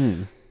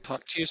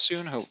talk to you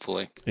soon,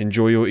 hopefully.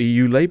 Enjoy your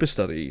EU Labour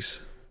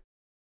studies.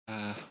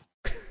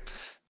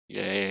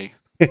 Yay.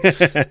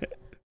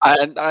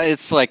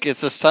 It's like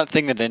it's a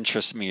thing that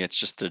interests me. It's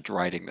just that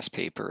writing this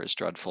paper is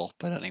dreadful.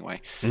 But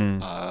anyway,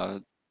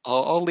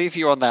 I'll leave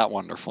you on that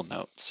wonderful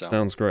note. So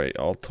sounds great.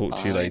 I'll talk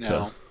to you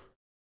later.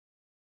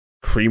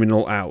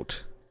 Criminal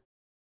out.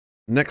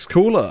 Next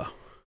caller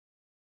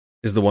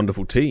is the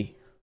wonderful T.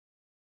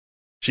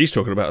 She's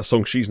talking about a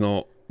song she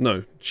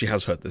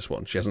has heard this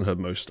one. She hasn't heard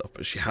most stuff,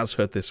 but she has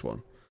heard this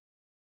one.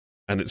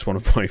 And it's one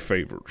of my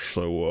favourites,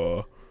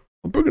 so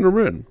I'm bringing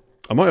her in.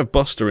 I might have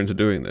bust her into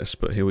doing this,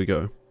 but here we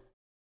go.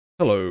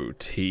 Hello,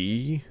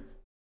 T.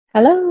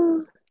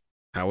 Hello.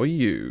 How are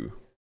you?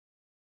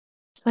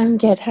 I'm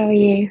good, how are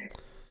you?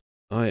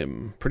 I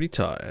am pretty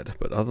tired,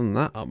 but other than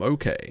that, I'm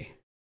okay.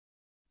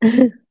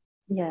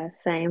 Yeah,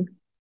 same.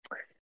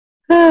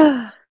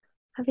 Have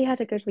you had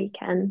a good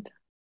weekend?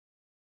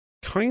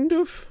 Kind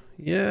of,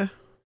 yeah.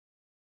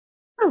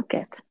 Oh,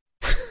 good.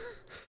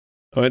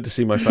 I went to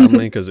see my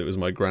family because it was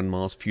my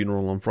grandma's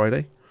funeral on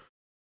Friday.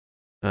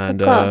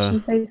 And, oh gosh,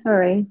 I'm so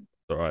sorry.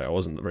 Alright, I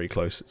wasn't very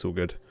close, it's all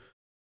good.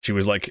 She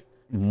was like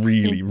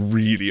really,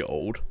 really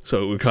old,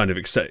 so we kind of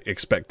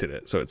expected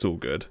it, so it's all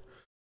good.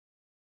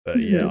 But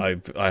yeah,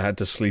 I had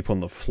to sleep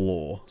on the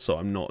floor, so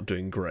I'm not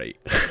doing great.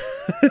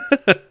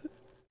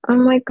 Oh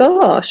my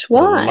gosh,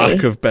 why?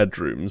 Lack of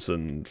bedrooms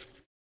and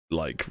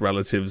like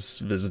relatives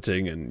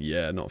visiting, and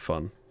yeah, not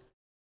fun.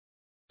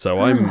 So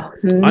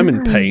I'm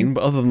in pain,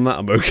 but other than that,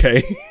 I'm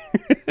okay.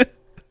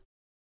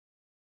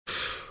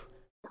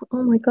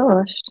 Oh my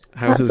gosh.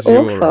 How's That's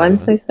your, awful. I'm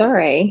so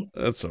sorry.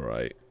 That's all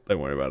right. Don't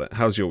worry about it.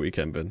 How's your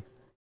weekend been?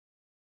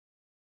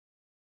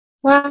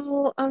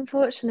 Well,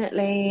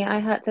 unfortunately, I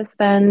had to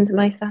spend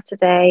my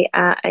Saturday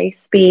at a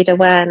speed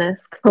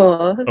awareness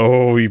course.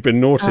 Oh, you've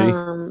been naughty.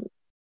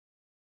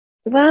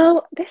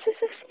 Well, this is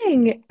the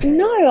thing.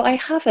 No, I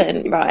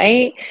haven't,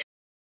 right?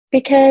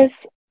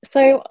 Because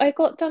so I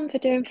got done for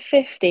doing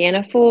 50 and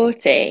a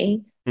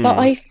 40, but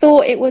I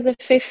thought it was a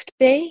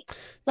 50.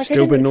 Like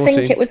Still I been didn't naughty.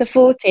 think it was a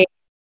 40.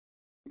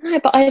 No,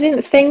 but I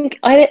didn't think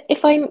I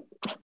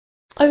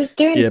was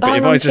doing Yeah, but bang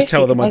if on I just 50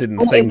 tell them I because didn't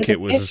thought think it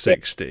was a 50.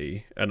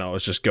 60 and I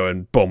was just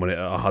going bombing it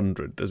at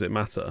 100, does it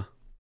matter?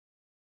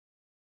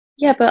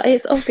 Yeah, but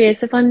it's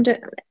obvious if I'm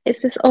doing.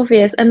 It's just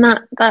obvious, and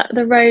that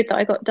the road that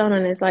I got done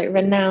on is like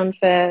renowned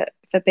for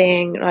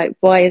being like,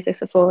 why is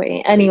this a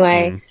 40?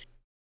 Anyway,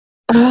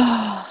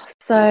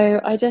 so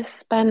I just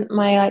spent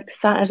my like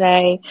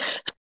Saturday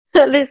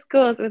at this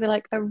course with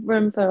like a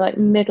room for like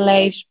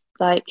middle-aged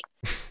like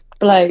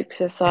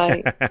blokes. It's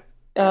like,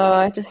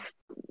 Class.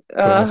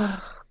 oh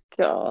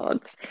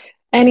God.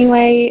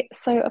 Anyway,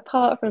 so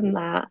apart from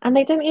that, and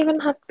they didn't even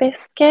have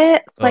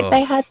biscuits. Like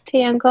they had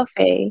tea and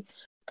coffee,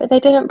 but they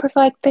didn't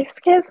provide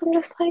biscuits. I'm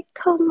just like,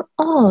 come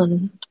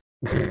on,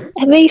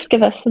 at least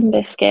give us some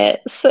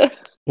biscuits,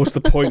 What's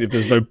the point if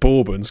there's no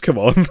bourbons? Come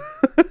on.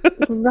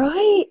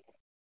 right?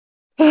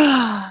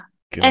 Gosh.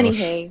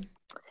 Anywho.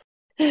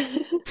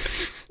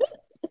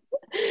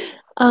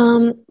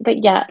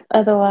 But yeah,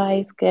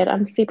 otherwise good.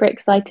 I'm super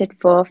excited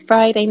for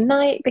Friday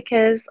night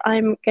because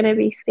I'm gonna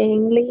be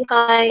seeing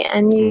Lehigh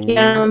and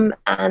Yum,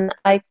 and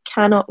I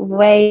cannot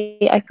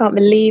wait. I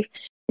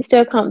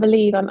still can't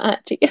believe I'm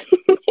actually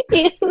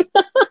in.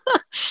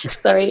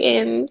 Sorry,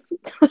 Ian.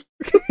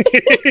 It's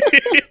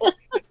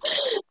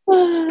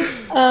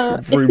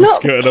not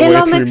skirting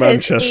away through kilometers,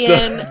 Manchester.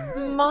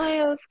 Ian.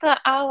 Miles per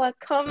hour.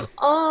 Come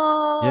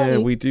on. Yeah,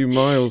 we do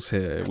miles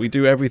here. We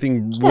do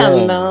everything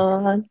Come wrong.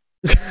 on.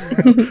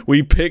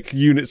 We pick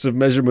units of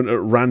measurement at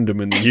random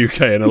in the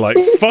UK and are like,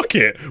 fuck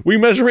it, we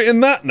measure it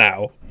in that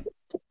now.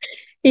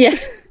 Yeah.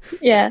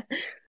 Yeah,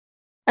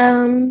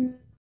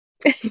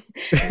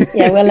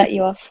 we'll let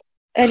you off.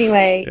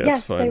 Anyway,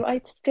 It's fine. So I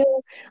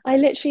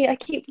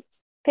keep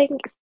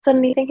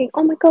suddenly thinking,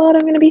 oh my God,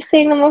 I'm going to be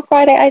seeing them on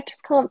Friday. I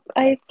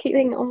keep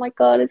thinking, oh my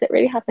God, is it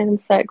really happening? I'm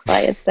so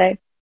excited. So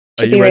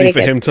are you ready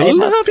for him to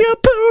love your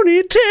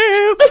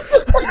ponytail?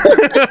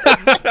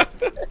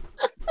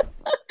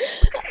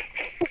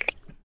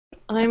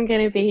 I'm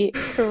going to be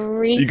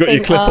freaking. You got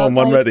your clip-on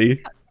one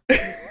ready?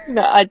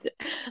 No,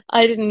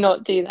 I did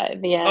not do that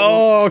in the end.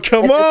 Oh,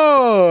 come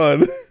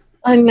on!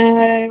 I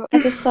know. I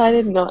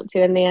decided not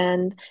to in the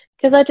end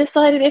because I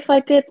decided if I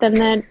did,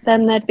 then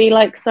there'd be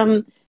like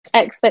some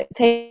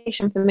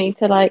expectation for me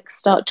to like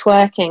start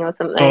twerking or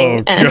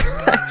something, and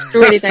I just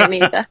really don't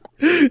need that.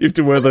 You have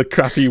to wear the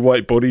crappy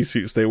white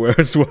bodysuits they wear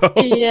as well.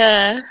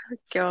 Yeah,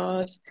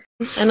 God.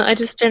 And I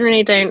just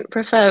generally would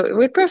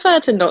prefer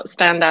to not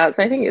stand out.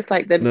 So I think it's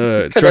like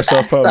dress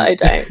up that I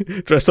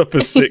don't. Dress up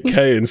as Sick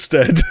K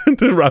instead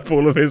to rap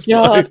all of his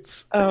God.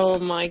 lines. Oh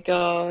my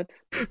God.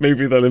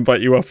 Maybe they'll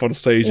invite you up on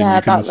stage and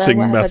you can sing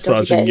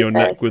massaging your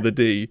neck with a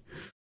D.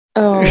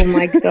 Oh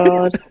my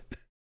God.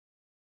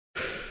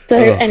 So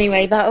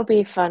anyway, that'll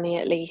be funny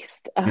at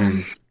least.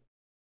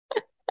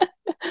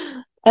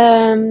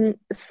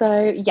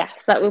 So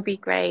yes, that will be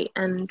great,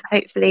 and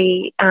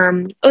hopefully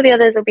all the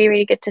others will be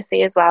really good to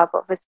see as well, but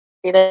obviously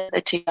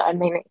the two that I'm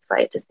mainly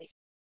excited to see.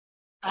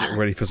 Getting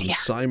ready for some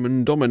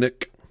Simon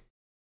Dominic.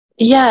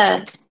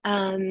 Yeah,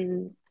 I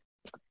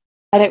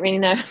don't really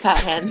know about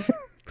him.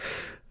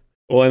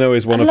 All I know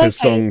is one of his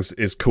songs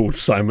is called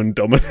Simon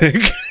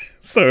Dominic,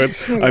 so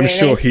I'm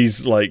sure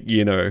he's like,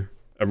 a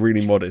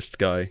really modest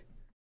guy.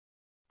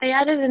 They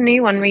added a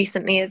new one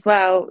recently as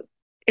well.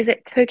 Is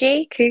it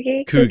Coogie,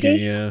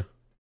 yeah.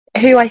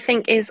 Who I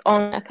think is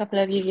on a couple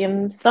of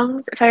Yum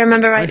songs, if I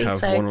remember rightly. I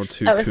have one or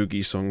two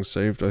Coogie songs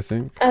saved, I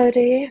think. Oh, do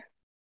you?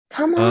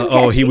 Come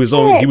on. He was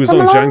on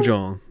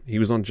Jangjon. He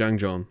was on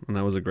Jangjon, and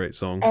that was a great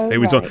song. Oh, he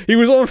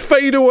was on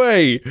Fade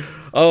Away.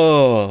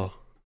 Oh,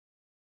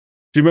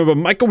 do you remember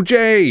Michael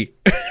J?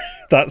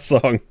 That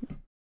song.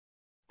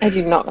 I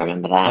do not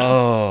remember that.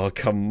 Oh,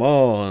 come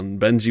on.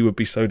 Benji would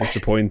be so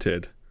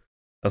disappointed.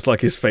 That's like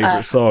his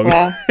favourite song.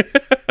 Well.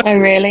 Oh,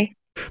 really?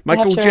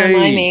 Michael J. J.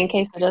 Remind me in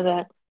case it does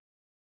it.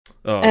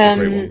 Oh, that's a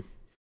great one.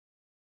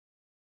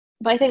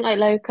 But I think like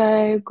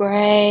Loco,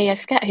 Gray, I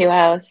forget who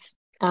else.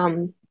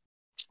 But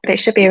it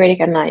should be a really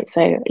good night.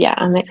 So yeah,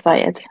 I'm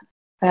excited.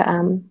 But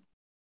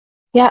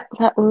yeah,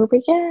 that will be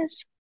good.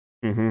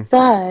 Mm-hmm.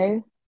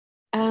 So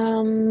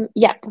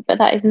yeah, but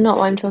that is not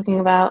what I'm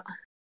talking about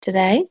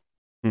today.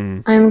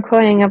 I'm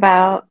calling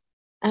about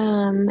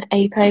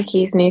A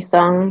Pokey's new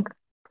song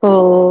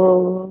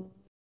called.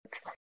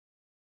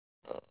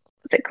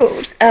 What's it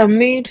called?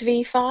 Mood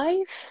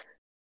V5?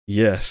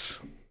 Yes.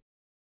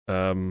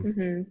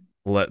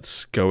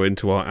 Let's go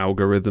into our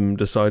algorithm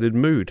decided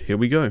mood. Here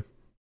we go.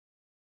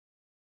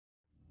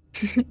 I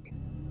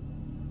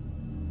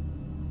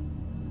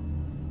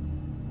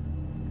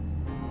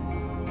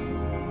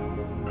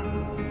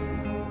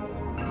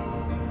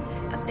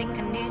think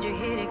I need you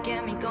here to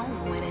get me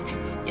going with it.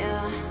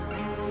 Yeah,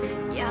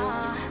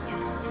 yeah.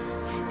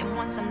 And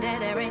once I'm there,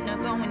 there ain't no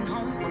going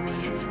home for me.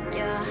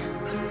 Yeah,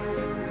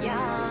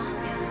 yeah.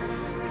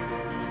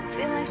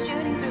 Feel like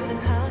shooting through the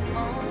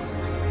cosmos.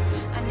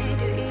 I need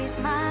to ease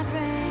my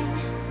brain.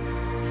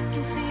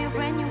 Can see your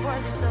brand new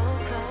world is so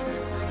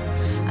close.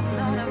 I'm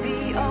gonna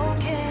be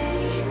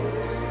okay.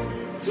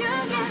 You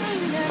get me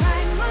in the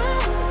right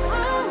mood.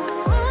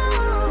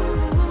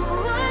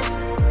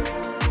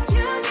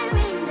 You get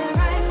me in the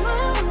right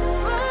mood.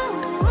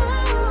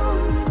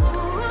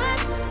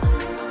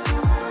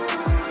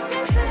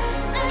 This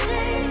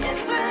energy is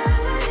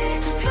gravity.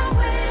 So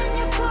when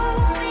you pull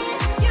me in,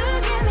 you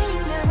get me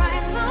in the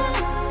right mood.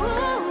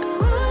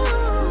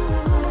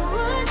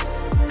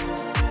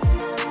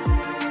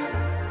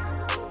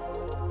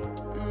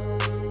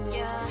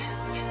 Yeah.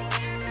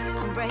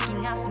 I'm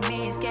breaking out some me,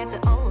 escape to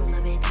all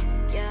of it.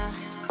 Yeah,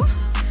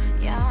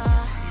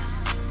 yeah.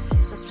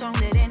 So strong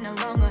that it no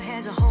longer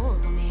has a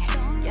hold on me.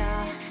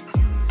 Yeah,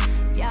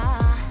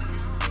 yeah.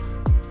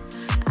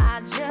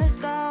 I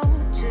just go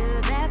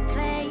to that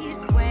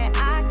place where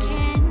I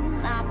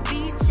cannot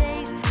be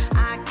chased.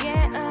 I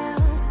get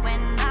up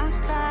when I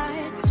start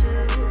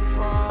to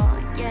fall.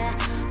 Yeah,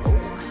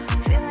 ooh,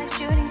 feel like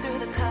shooting through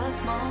the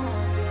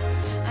cosmos.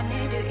 I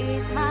need to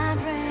ease my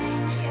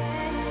brain.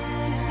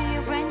 Can see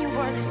your brand new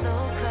world is so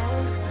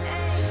close.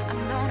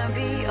 I'm gonna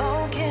be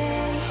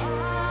okay.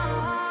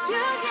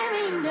 You get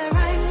me in the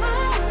right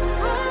mood.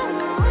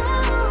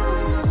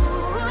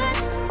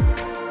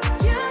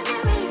 You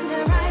get me in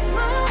the right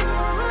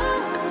mood.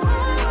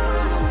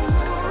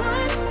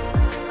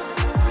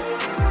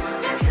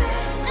 This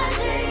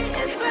energy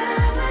is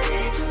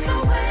gravity. So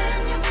when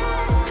you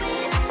pull me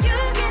in, you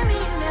get me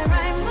in the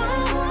right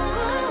mood.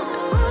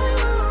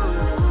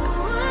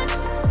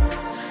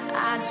 I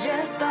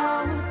just go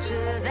to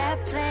that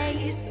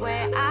place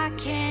where I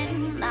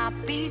cannot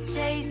be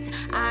chased.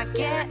 I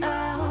get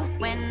up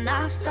when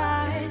I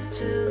start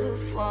to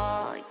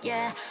fall.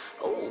 Yeah,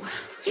 ooh,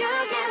 you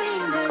get me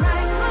in the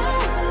right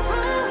mood.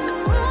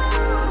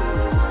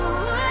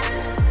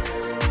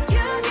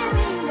 You get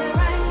me in the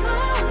right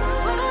mood.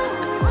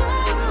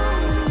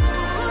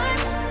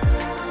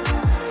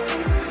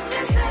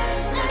 This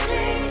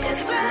energy is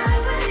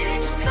gravity.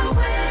 So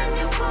when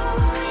you pull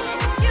me in,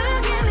 you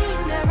get me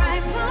in the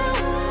right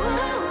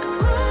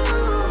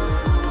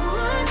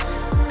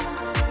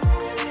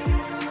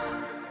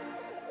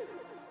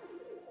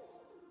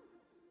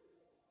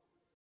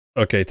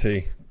Okay,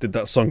 T, did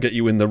that song get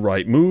you in the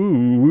right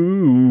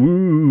mood?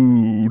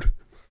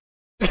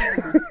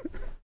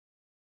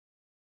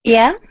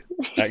 Yeah.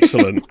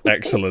 Excellent,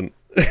 excellent.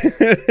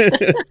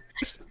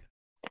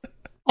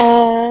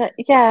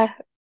 Yeah,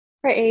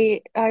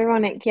 pretty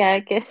ironic, yeah,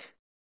 to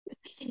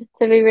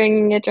be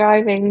ringing a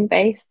driving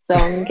based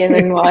song,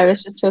 given what I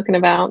was just talking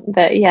about.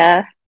 But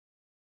yeah,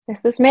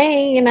 this was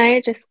me,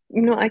 just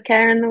not a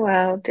care in the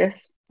world,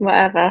 just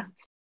whatever.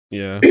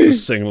 Yeah,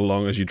 just sing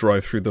along as you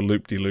drive through the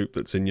loop-de-loop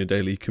that's in your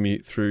daily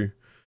commute through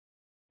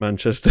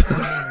Manchester.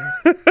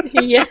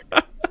 Yeah.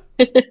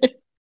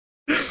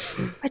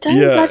 I don't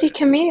bloody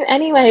commute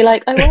anyway.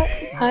 Like, I work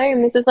from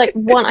home. This was like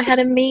I had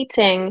a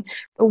meeting.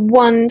 The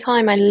one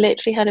time I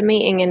literally had a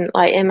meeting in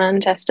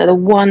Manchester, the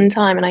one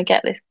time, and I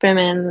get this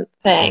brimming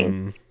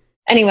thing.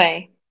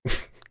 Anyway.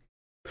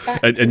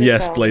 And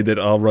yes, Bladed,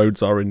 our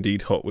roads are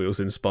indeed Hot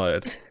Wheels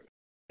inspired.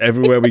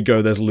 Everywhere we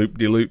go, there's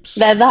loop-de-loops.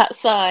 They're that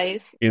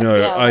size.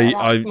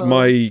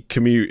 My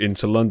commute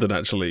into London,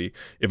 actually,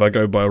 if I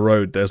go by a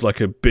road, there's like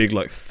a big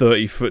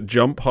 30-foot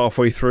jump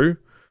halfway through.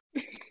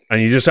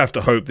 And you just have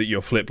to hope that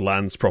your flip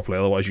lands properly,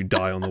 otherwise you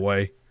die on the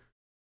way.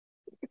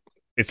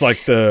 It's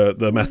like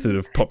the method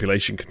of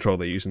population control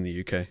they use in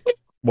the UK.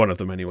 One of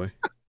them, anyway.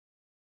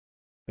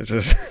 It's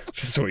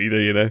just what you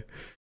do,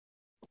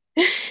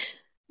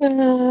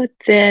 Oh,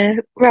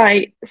 dear.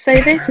 Right, so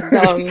this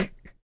song...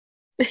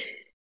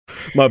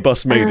 My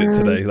bus made it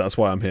today, that's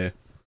why I'm here.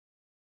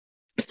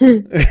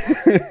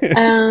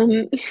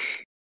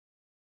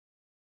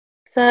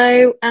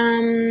 So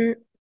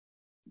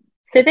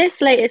this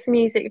latest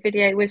music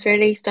video was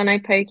released on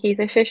Opoki's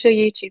official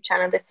YouTube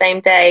channel the same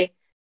day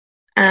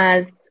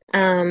as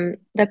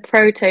the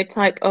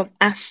prototype of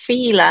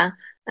Afila,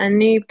 a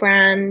new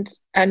brand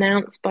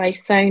announced by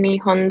Sony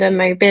Honda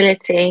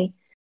Mobility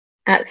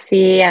at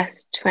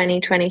CES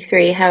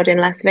 2023 held in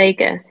Las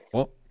Vegas.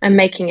 What? And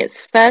making its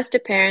first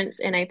appearance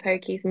in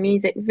Opoki's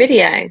music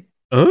video.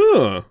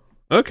 Oh,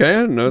 okay,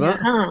 I didn't know that.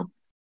 Yeah.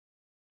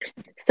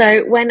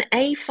 So when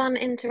A-Fun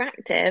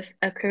Interactive,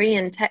 a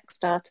Korean tech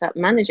startup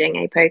managing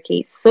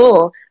Apoki,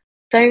 saw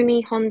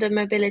Sony Honda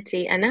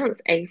Mobility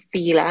announce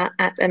Afila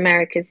at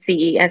America's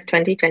CES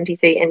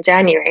 2023 in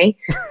January,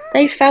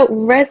 they felt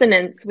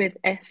resonance with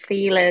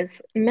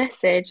Afila's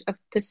message of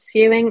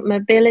pursuing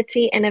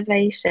mobility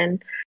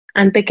innovation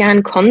and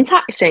began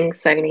contacting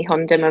Sony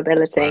Honda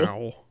Mobility.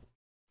 Wow.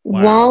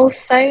 While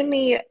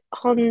Sony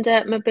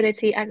Honda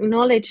Mobility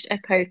acknowledged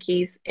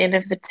Apoki's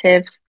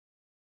innovative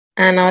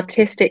and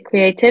artistic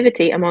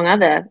creativity among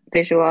other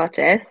visual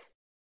artists,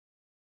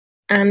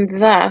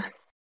 and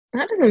thus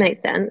that doesn't make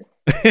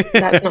sense.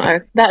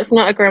 That's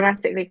not a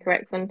grammatically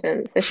correct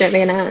sentence. There shouldn't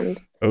be an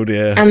and. Oh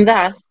dear. And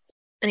thus,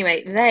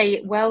 anyway,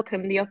 they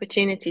welcome the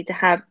opportunity to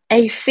have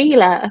a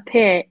feeler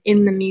appear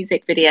in the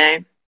music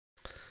video.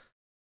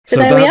 So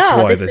there we that's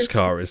are. why this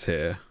car is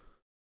here.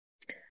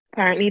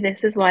 Apparently,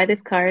 this is why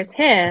this car is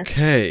here.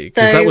 Okay,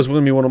 because that was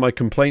going to be one of my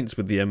complaints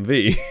with the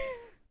MV.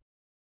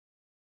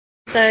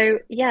 So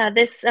yeah,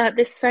 this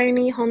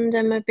Sony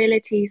Honda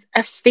Mobility's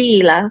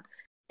Afeela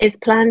is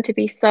planned to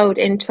be sold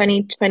in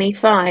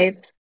 2025,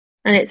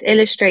 and it's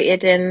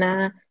illustrated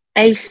in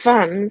A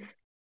Fun's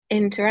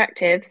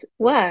Interactive's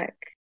work.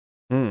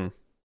 So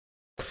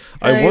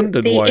I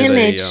wondered why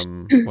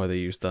they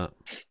used that.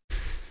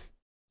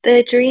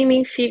 The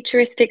dreamy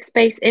futuristic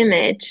space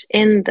image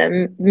in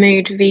the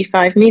Mood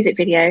V5 music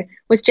video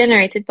was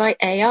generated by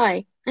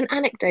AI, an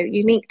anecdote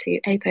unique to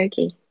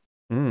Apoki.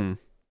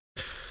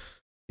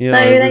 Yeah, so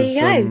there you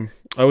go.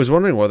 I was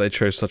wondering why they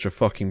chose such a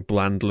fucking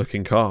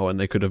bland-looking car when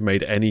they could have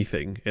made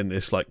anything in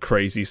this like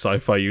crazy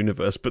sci-fi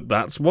universe, but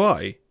that's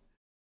why.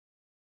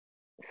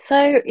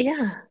 So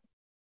yeah,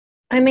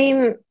 I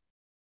mean,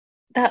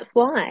 that's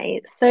why.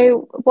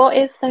 So what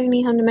is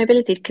Sony Honda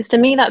Mobility? Because to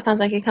me, that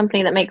sounds like a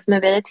company that makes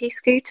mobility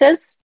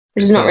scooters,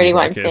 which is not really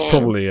what I'm saying. It's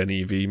probably an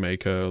EV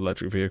maker,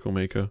 electric vehicle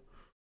maker.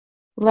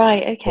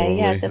 Right. Okay. Probably,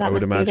 yeah. So that I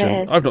would must be imagine. what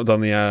it is.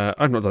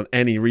 I've not done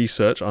any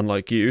research,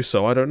 unlike you,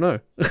 so I don't know.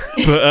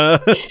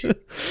 But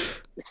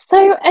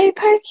so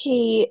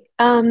Apoki,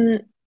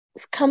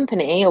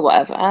 company or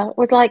whatever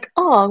was like,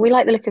 "Oh, we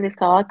like the look of this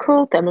car." I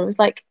called them and was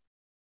like,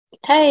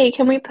 "Hey,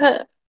 can we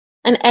put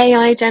an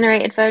AI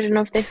generated version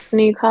of this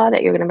new car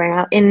that you're going to bring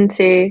out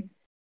into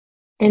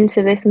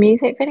this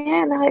music video?"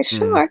 And they're like,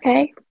 "Sure,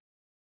 okay."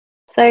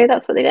 So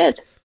that's what they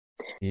did.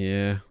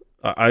 Yeah.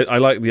 I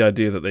like the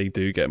idea that they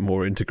do get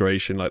more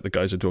integration, like the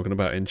guys are talking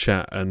about in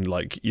chat, and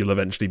like you'll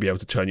eventually be able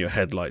to turn your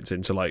headlights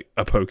into like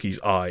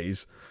Apoki's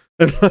eyes,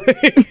 and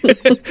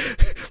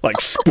like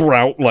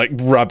sprout like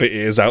rabbit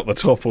ears out the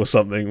top or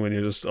something when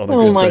you're just on a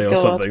good day or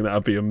something.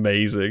 That'd be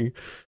amazing.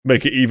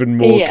 Make it even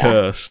more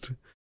cursed.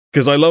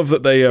 Because I love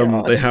that they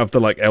have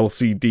the like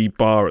LCD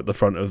bar at the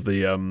front of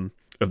the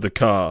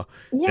car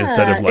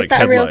instead of like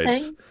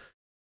headlights.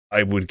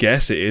 I would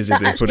guess it is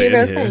if they put it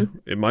in here.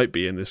 It might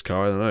be in this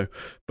car, I don't know.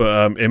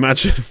 But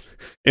imagine...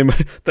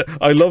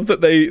 I love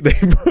that they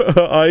put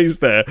her eyes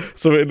there,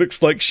 so it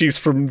looks like she's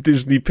from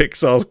Disney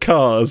Pixar's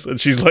Cars,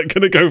 and she's like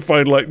going to go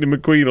find Lightning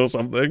McQueen or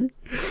something.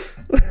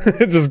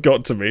 It just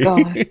got to me.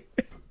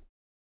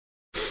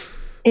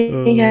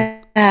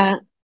 Yeah.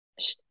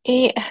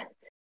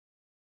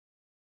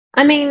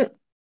 I mean,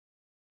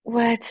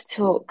 where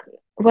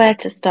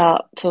to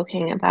start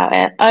talking about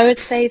it? I would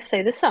say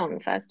the song,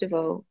 first of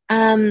all.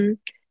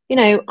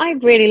 I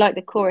really like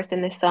the chorus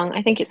in this song.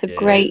 I think it's a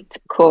great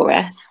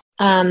chorus.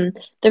 The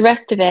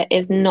rest of it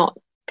is not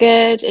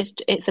good.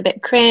 It's a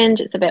bit cringe,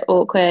 it's a bit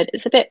awkward,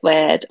 it's a bit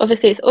weird.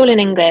 Obviously it's all in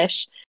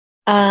English.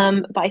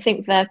 But I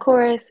think the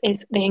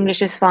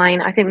English is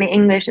fine. I think the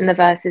English in the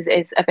verses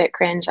is a bit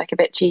cringe, like a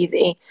bit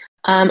cheesy.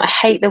 I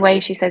hate the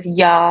way she says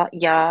yeah.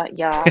 Yeah.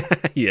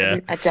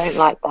 I don't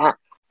like that.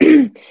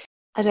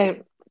 I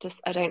don't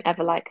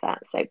ever like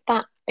that. So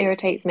that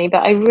irritates me.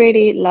 But I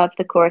really love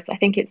the chorus. I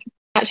think it's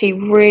actually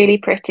really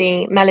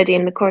pretty melody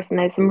in the chorus, and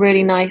there's some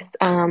really nice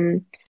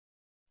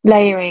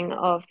layering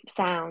of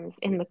sounds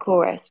in the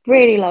chorus.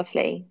 Really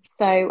lovely.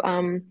 So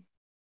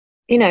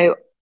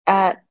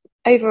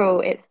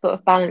overall it sort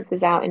of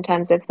balances out in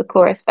terms of the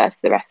chorus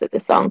versus the rest of the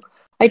song.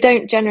 I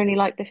don't generally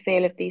like the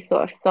feel of these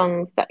sort of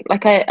songs that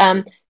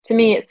to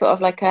me it's sort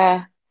of like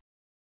I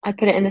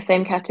put it in the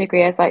same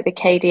category as like the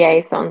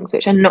KDA songs,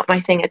 which are not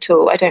my thing at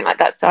all. I don't like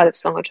that style of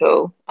song at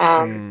all.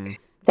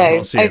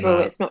 So overall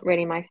it's not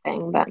really my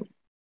thing, but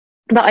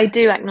I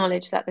do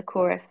acknowledge that the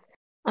chorus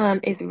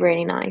is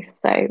really nice.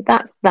 So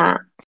that's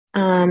that.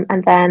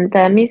 And then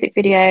the music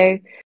video,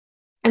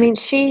 I mean,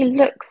 she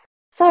looks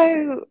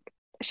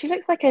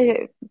like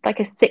a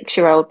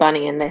 6-year-old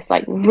bunny in this,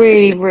 like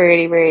really,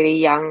 really, really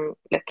young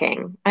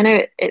looking. I know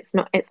it's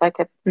not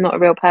a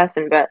real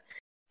person, but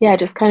yeah,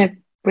 just kind of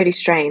really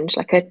strange,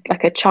 like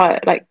a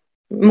child, like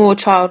more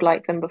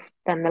childlike than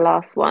the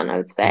last one, I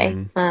would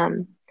say.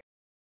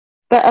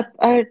 But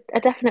a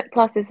definite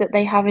plus is that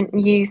they haven't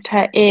used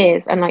her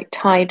ears and like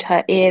tied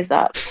her ears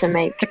up to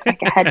make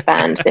like a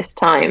headband this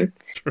time,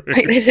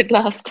 like they did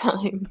last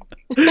time.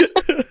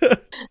 The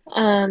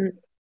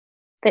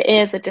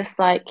ears are just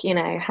like,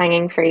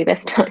 hanging free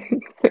this time,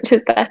 which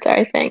is better,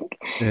 I think.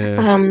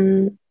 Yeah.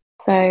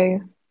 So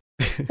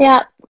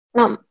yeah,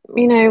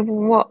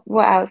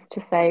 what else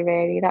to say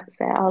really? That's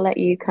it. I'll let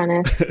you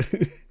kind of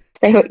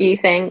say what you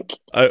think.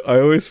 I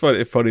always find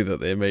it funny that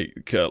they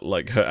make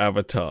like her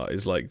avatar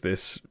is like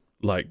this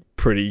like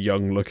pretty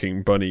young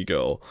looking bunny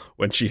girl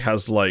when she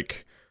has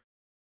like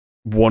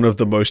one of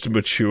the most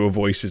mature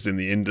voices in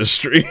the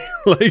industry.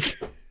 Like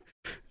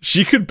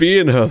she could be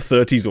in her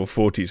 30s or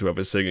 40s,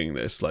 whoever's singing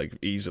this, like,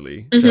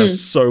 easily. She has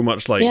so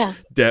much, like,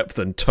 depth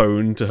and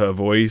tone to her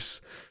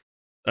voice.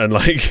 And,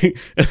 like,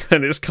 and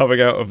then it's coming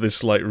out of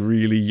this, like,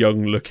 really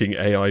young-looking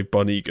AI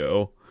bunny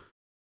girl.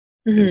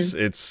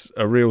 It's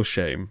a real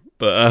shame.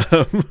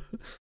 But,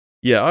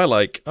 yeah, I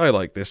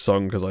like this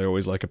song because I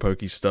always like a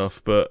pokey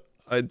stuff, but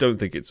I don't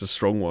think it's a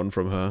strong one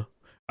from her.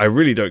 I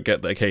really don't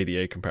get the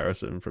KDA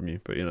comparison from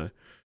you, but, you know.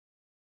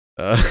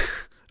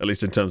 At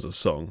least in terms of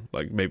song,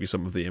 like maybe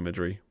some of the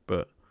imagery,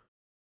 but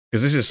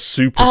because this is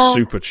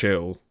super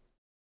chill,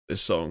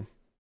 this song.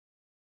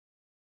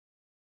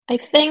 I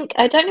think,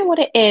 I don't know what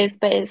it is,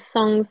 but it's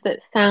songs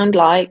that sound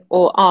like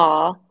or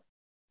are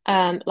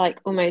like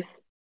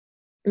almost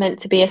meant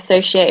to be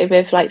associated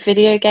with like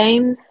video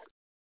games,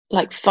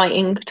 like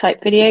fighting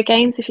type video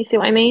games, if you see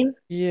what I mean.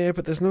 Yeah,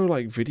 but there's no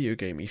like video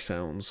gamey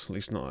sounds, at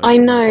least not. I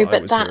know,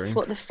 but that's hearing.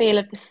 What the feel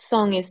of the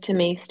song is to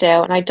me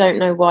still, and I don't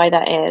know why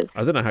that is.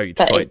 I don't know how you'd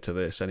fight to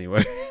this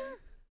anyway.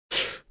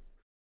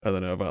 I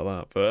don't know about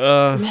that,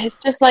 but it's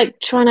just like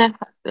trying to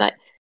like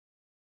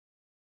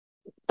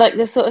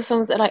the sort of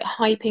songs that are like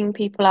hyping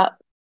people up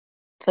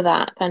for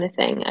that kind of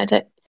thing.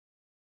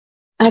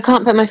 I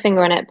can't put my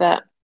finger on it,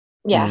 but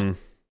yeah.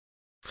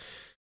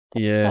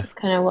 Yeah, that's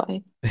kind of what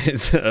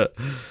it's. I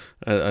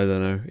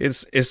don't know.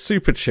 It's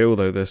super chill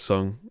though, this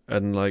song,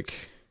 and like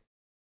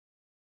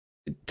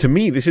to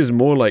me, this is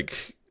more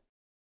like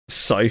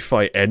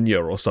sci-fi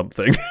Enya or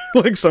something.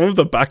 Like some of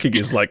the backing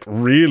is like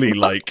really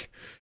like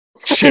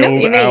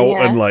chilled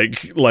out and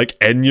like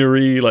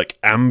Enya-y, like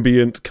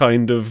ambient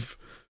kind of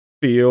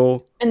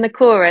feel. In the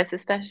chorus,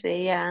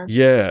 especially,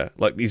 yeah,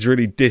 like these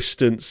really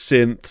distant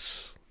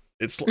synths.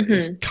 It's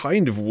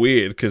kind of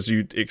weird because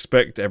you'd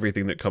expect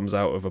everything that comes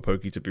out of a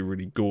Pokey to be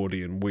really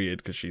gaudy and weird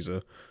because she's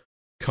a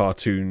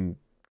cartoon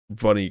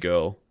bunny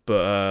girl.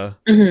 But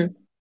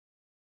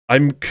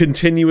I'm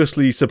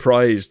continuously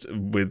surprised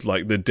with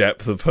like the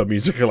depth of her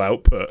musical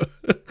output.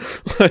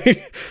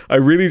 Like, I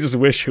really just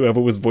wish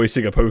whoever was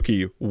voicing a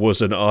Pokey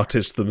was an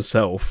artist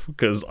themselves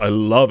because I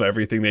love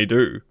everything they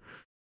do.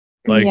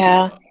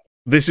 Like,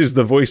 this is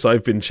the voice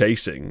I've been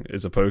chasing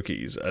as a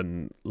Pokeys,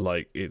 and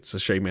like it's a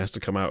shame it has to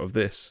come out of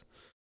this.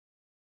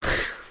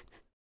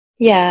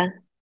 Yeah.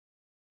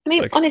 I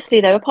mean, like,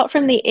 honestly though, apart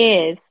from the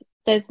ears,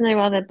 there's no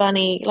other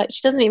bunny. Like,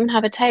 she doesn't even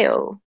have a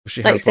tail.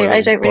 She has like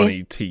I don't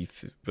bunny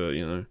teeth, but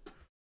you know.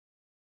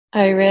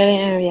 Oh really?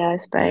 Oh yeah, I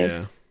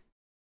suppose. Yeah.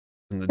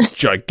 And the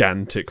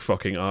gigantic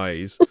fucking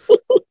eyes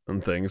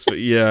and things. But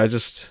yeah,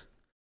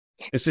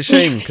 it's a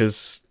shame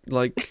because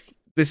like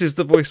this is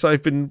the voice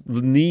I've been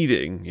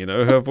needing. You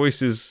know, her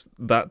voice is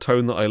that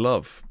tone that I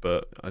love,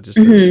 but I just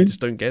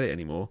don't get it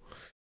anymore.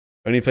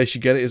 Only place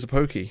you get it is a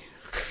Pokey.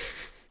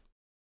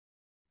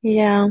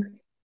 Yeah.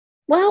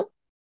 Well,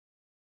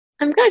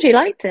 I'm glad you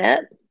liked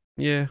it.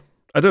 Yeah.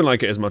 I don't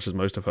like it as much as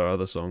most of her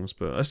other songs,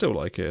 but I still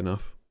like it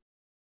enough.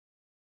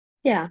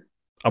 Yeah.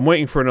 I'm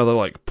waiting for another,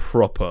 like,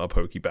 proper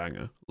Pokey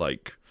banger.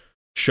 Like,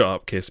 Shut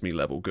Up, Kiss Me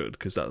level good,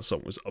 because that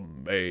song was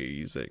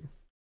amazing.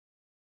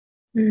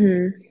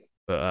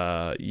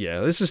 But, yeah,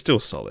 this is still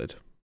solid.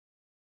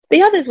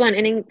 The others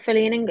weren't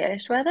fully in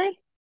English, were they?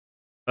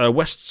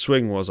 West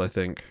Swing was, I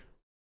think.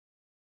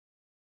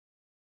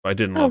 I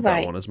didn't love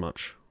that one as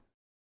much.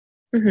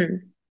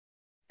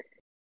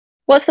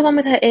 What's the one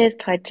with her ears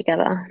tied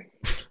together?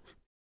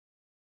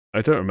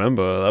 I don't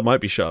remember. That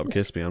might be Shut Up,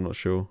 Kiss Me. I'm not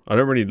sure. I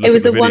don't really look It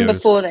was at the one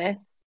before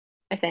this,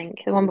 I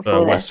think. The one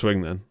before this. West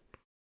Swing, then.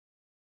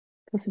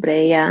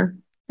 Possibly, yeah.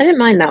 I didn't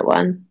mind that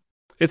one.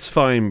 It's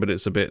fine, but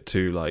it's a bit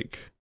too, like,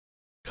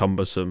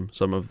 cumbersome,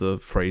 some of the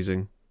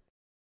phrasing.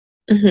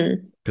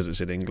 Because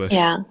it's in English.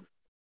 Yeah.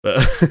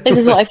 But this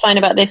is what I find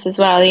about this as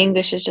well. The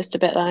English is just a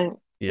bit like...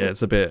 Yeah,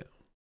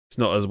 it's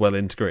not as well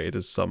integrated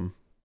as some,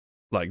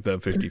 like the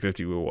 50-50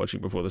 we were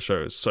watching before the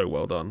show. It's so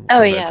well done.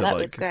 Oh yeah, that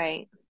was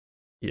great.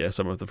 Yeah,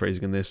 some of the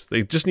phrasing in this.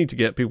 They just need to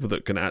get people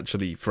that can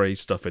actually phrase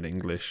stuff in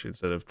English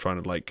instead of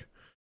trying to like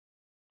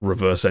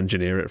reverse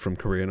engineer it from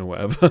Korean or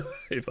whatever,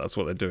 if that's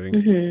what they're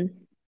doing.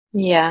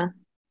 Yeah.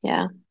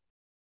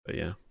 But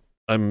yeah,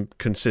 I'm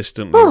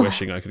consistently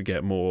wishing I could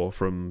get more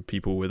from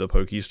people with a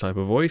Pokies type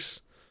of voice.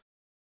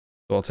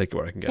 So I'll take it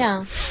where I can get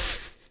it.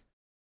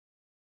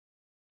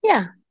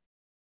 Yeah.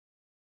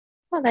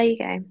 Well, there you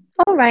go.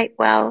 All right.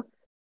 Well,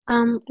 I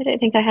don't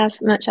think I have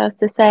much else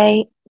to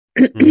say.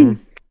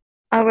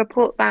 I'll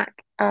report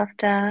back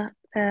after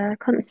the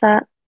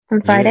concert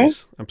on Friday.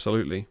 Yes,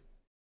 absolutely.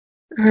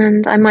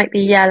 And I might be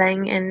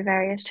yelling in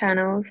various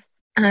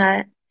channels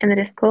in the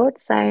Discord.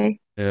 So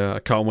yeah, I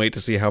can't wait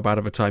to see how bad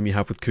of a time you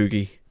have with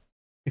Coogie.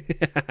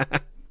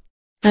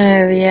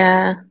 Oh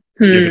yeah,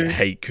 you're gonna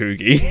hate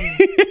Coogie.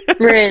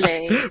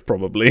 Really?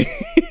 Probably.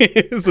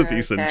 It's a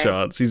decent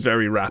chance. He's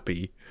very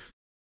rappy.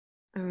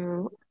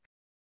 Oh.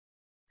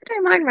 I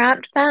don't mind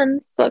rap.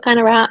 Depends what kind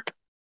of rap.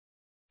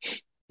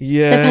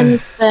 Yeah.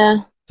 Depends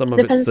some of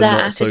it's the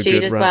not so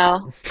good as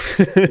rap.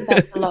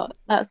 Well.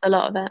 That's a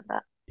lot of it.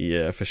 But...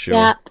 Yeah, for sure.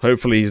 Yeah.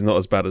 Hopefully he's not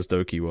as bad as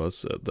Doki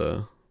was at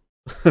the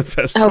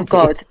festival. Oh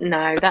God,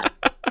 no. That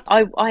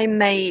I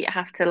may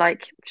have to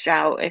like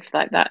shout if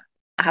like that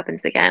that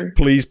happens again.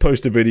 Please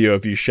post a video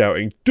of you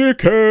shouting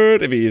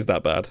 "dickhead" if he is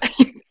that bad.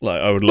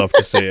 Like, I would love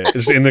to see it.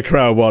 Just in the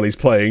crowd while he's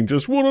playing.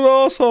 Just, what an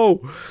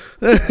asshole!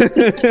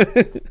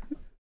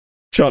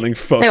 Chanting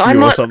 "fuck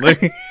you" or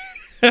something.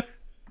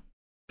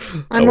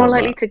 I'm more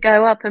likely to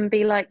go up and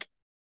be like,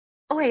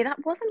 "Oi,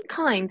 that wasn't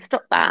kind.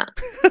 Stop that."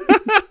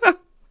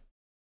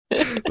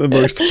 The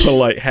most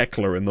polite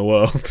heckler in the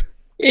world.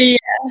 Yeah,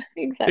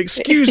 exactly.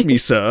 Excuse me,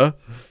 sir.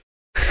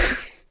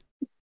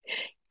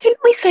 Couldn't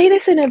we say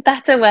this in a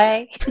better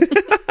way?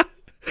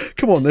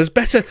 Come on,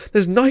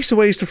 there's nicer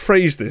ways to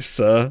phrase this,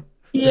 sir.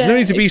 There's Yeah, no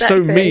need to be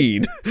so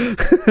mean.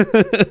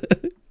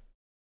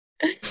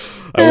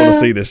 I want to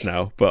see this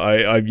now, but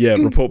I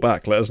report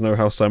back. Let us know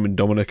how Simon,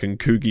 Dominic, and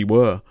Coogie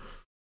were.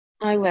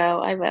 I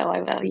will.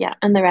 Yeah,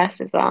 and the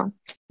rest as well.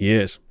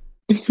 Yes.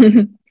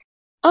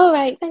 All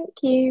right, thank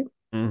you.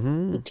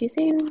 Mm-hmm. See you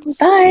soon.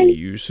 Bye. See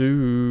you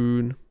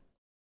soon.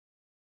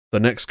 The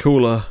next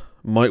caller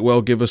might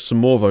well give us some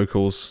more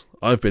vocals.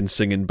 I've been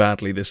singing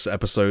badly this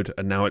episode,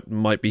 and now it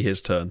might be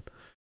his turn.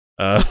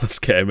 Let's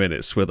get him in.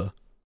 It's Swither.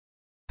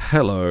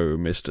 Hello,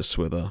 Mr.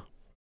 Swither.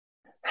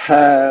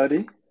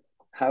 Howdy.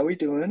 How we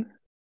doing?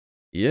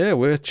 Yeah,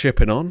 we're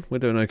chipping on. We're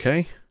doing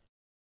okay.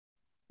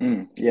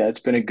 Yeah, it's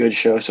been a good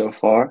show so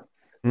far.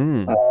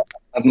 Mm.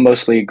 I've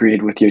mostly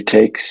agreed with your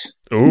takes.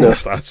 Oh,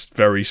 that's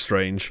very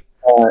strange.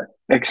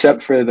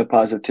 Except for the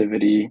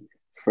positivity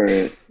for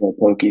the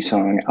Pokey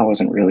song. I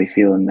wasn't really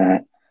feeling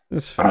that.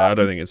 That's fair. I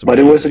don't think it's but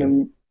amazing. it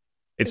wasn't.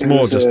 It's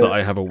more just that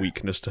I have a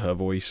weakness to her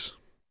voice.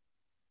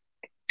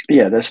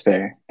 Yeah, that's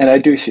fair. And I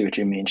do see what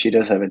you mean. She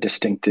does have a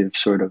distinctive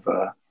sort of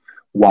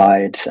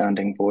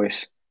wide-sounding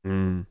voice.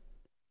 Mm.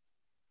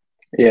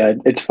 Yeah,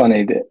 it's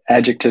funny. The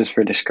adjectives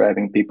for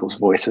describing people's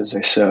voices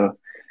are so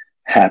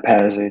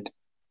haphazard.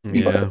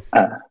 Yeah.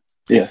 But,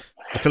 yeah.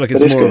 I feel like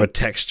it's more of a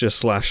texture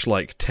 /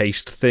 like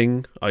taste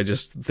thing. I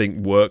just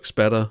think works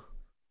better.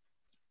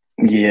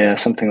 Yeah,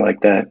 something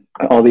like that.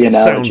 All the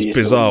analogies. Sounds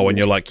bizarre when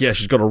you're like, yeah,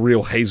 she's got a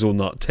real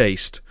hazelnut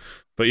taste.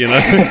 But, you know,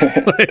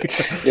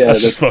 yeah,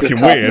 that's just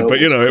fucking weird, but,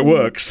 you know, it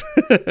works.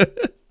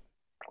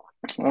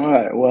 All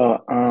right,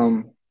 well,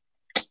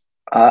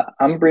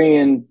 I'm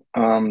bringing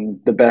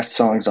the best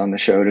songs on the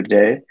show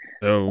today.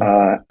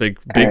 Oh, big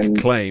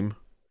claim.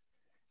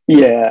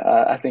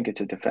 Yeah, I think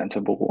it's a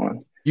defensible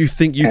one. You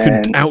think you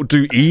can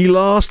outdo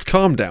E-Last?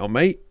 Calm down,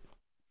 mate.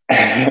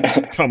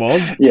 Come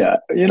on. Yeah,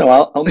 you know,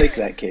 I'll make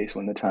that case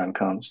when the time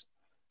comes.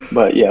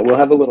 But yeah, we'll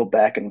have a little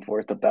back and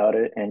forth about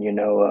it. And, you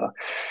know,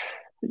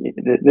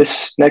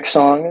 this next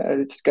song,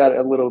 it's got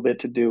a little bit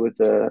to do with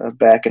a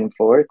back and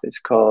forth. It's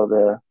called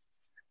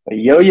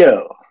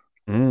Yo-Yo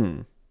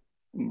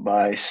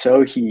by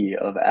Sohee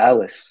of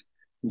Alice,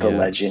 the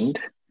legend.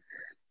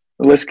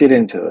 Let's get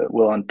into it.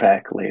 We'll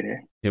unpack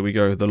later. Here we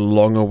go. The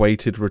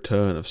long-awaited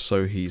return of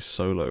Sohee's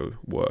solo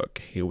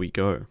work. Here we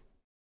go.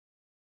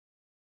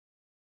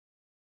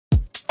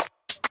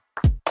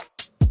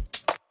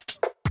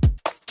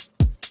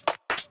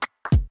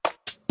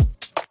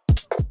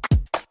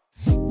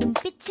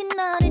 눈빛이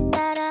너를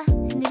따라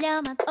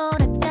흔들려 막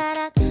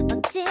오락가락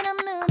어지럼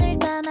눈을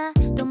감아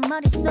또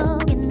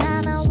머릿속에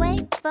남아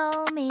Wait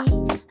for me,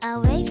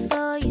 I'll wait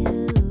for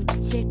you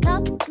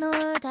실컷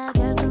놀다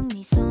결국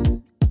네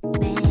손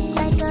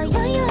Like a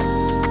yo-yo,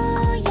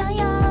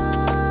 yo-yo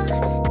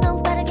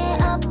너무 빠르게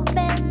up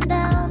and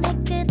down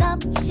할 끝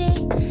없이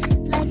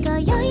Like a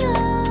yo-yo,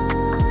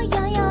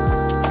 yo-yo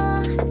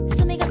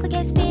숨이 가쁘게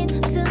spin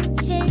숨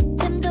쉴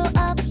틈도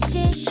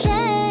없이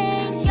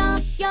Change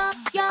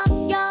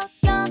yo-yo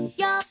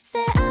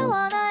Say I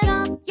wanna yo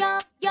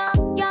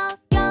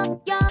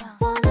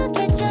wanna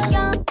get you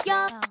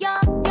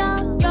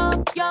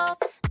yo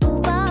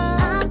Ooh,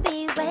 I'll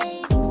be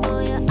waiting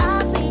for you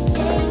I'll be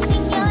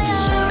chasing you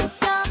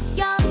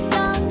yo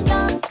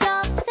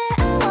Say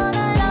I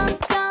wanna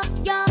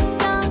yo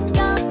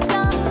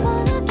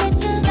wanna get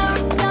you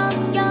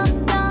yo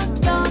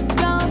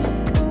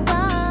Ooh,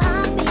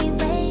 I'll be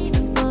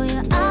waiting for you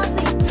I'll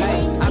be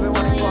chasing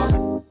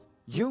you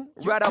You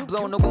right up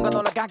blow 누군가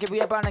놀아가기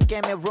위해 버는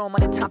게임의 room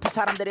어디 탑에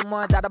사람들이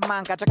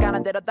모여다라만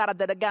가져가는 대로 따라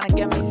들어가는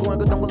게임의 꿀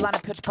그 동굴 안에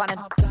표지판엔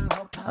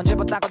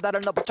언제부터 다른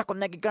너부 자꾸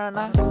내게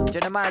걸나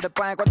쟤네 말들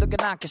바에 관두게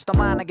낫겠어 더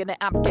많아게 내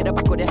앞길을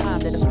바꾸려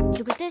하대로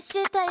죽을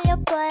듯이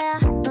달려봐야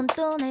넌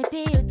또 날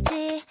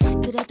비웃지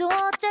그래도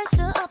어쩔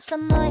수 없어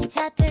너의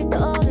차트를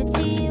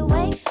떠오르지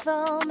Wait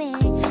for me,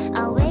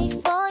 I'll wait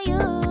for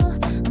you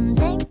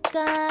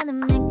언젠가는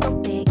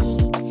맹꽁대기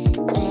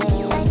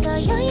Like a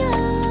yo-yo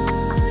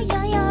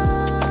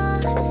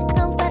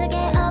너무 빠르게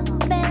up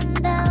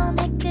and down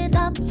할 끝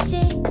없이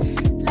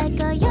Like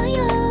a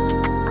yo-yo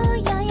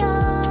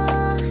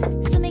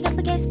숨이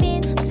가쁘게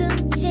spin 숨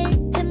쉴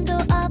틈도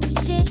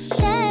없이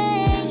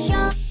Change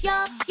yo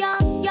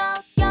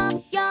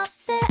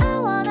Say I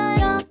wanna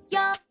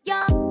yo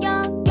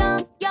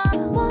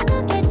wanna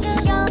get you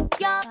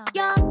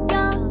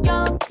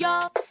yo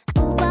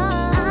Ooh,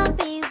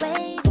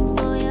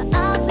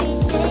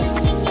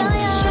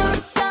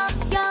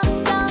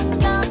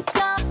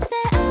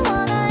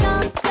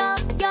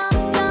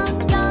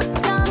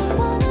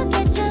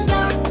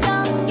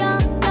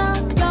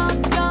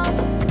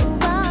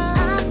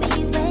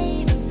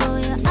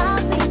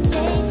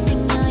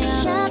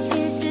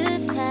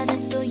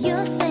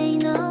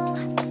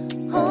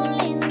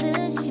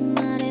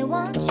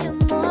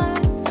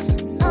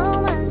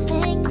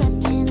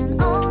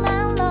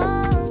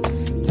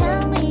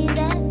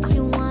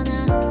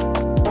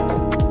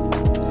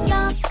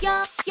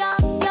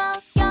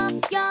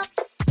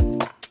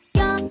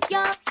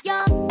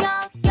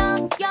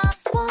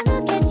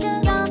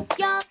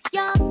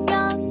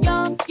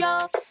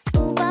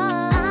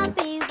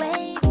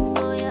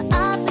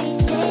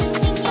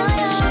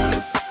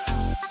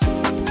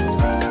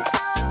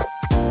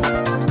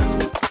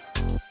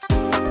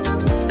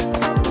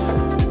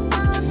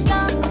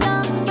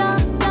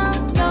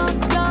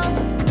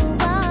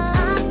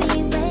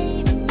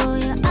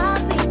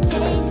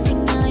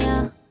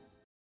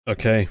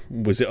 Okay,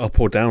 was it up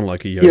or down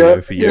like a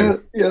yo-yo for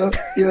you? Yeah.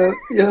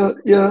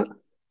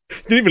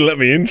 Didn't even let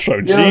me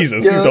intro.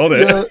 Jesus, he's on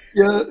it.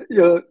 Yeah.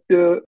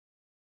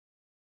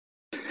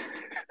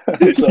 I'm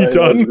You sorry,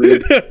 done?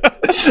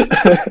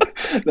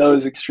 that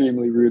was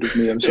extremely rude of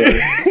me. I'm sorry.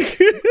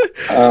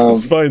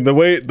 It's fine. The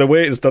way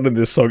it's done in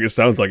this song, it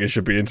sounds like it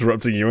should be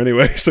interrupting you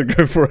anyway. So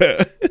go for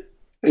it.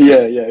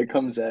 Yeah, it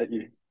comes at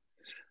you.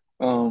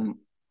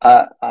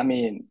 I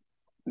mean,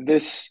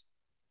 this,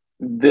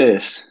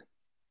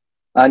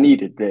 I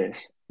needed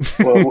this.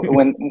 Well,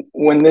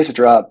 when this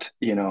dropped,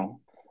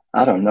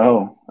 I don't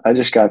know. I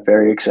just got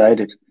very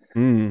excited.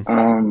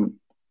 The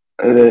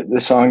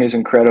song is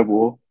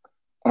incredible.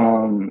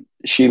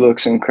 She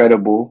looks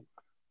incredible.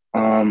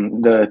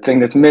 The thing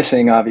that's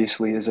missing,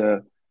 obviously, is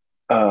a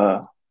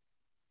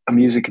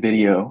music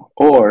video,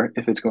 or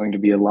if it's going to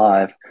be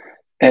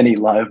any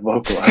live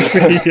vocal.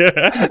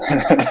 Yeah,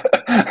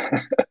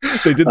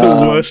 they did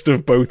the worst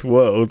of both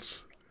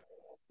worlds.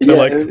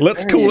 They're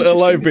let's call it a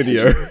live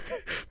video,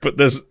 but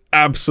there's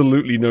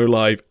absolutely no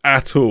live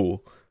at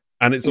all,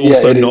 and it's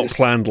also not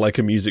planned like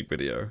a music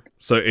video.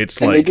 So it's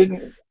like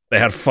they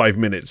had 5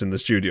 minutes in the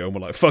studio and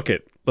were like, "Fuck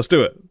it, let's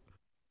do it."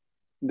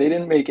 They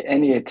didn't make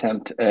any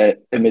attempt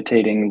at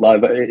imitating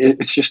live.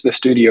 It's just the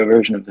studio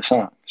version of the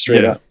song,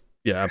 straight up.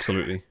 Yeah,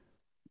 absolutely.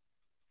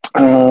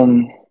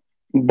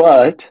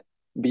 But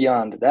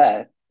beyond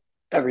that,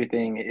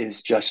 everything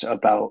is just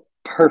about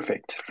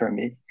perfect for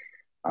me.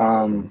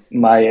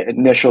 My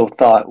initial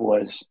thought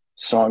was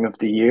 "Song of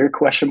the Year?"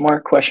 Question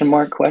mark.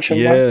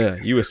 Yeah,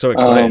 you were so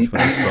excited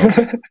when it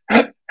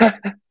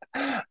stopped.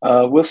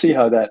 We'll see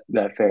how that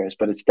fares,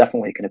 but it's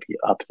definitely going to be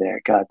up there.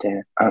 God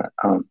damn.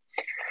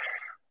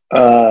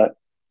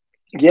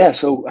 Yeah.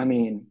 So I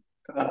mean,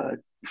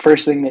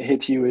 first thing that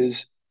hits you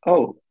is,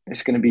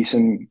 it's going to be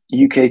some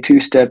UK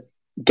two-step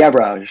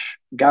garage.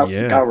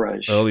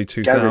 Garage. Early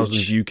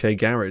 2000s UK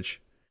garage.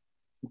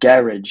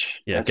 Garage.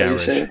 Yeah, that's how you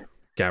say it?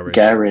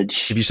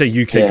 Garage. If you say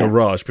UK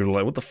garage, people are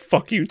like, "What the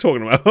fuck are you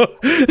talking about?"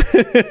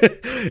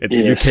 It's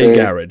a UK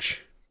garage.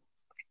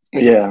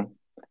 Yeah.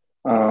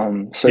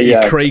 So get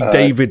your Craig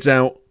Davids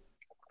out.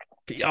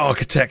 Get your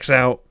architects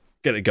out.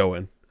 Get it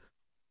going.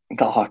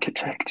 The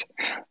architect.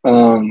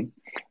 Get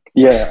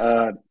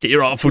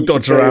your Artful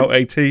Dodger out,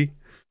 AT.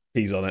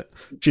 He's on it.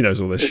 She knows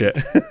all this shit.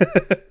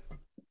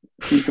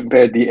 He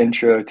compared the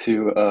intro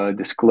to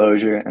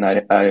Disclosure,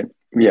 and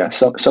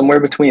somewhere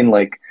between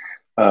like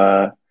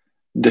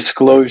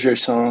Disclosure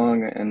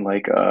song and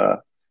like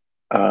a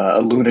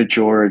Luna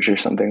George or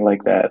something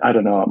like that. I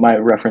don't know. My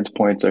reference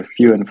points are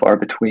few and far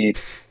between.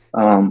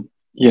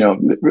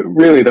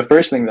 Really, the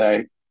first thing that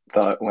I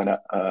thought when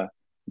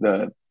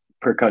the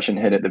percussion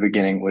hit at the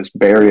beginning was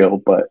Burial,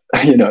 but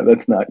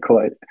that's not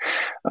quite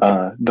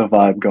the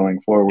vibe going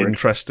forward.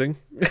 Interesting.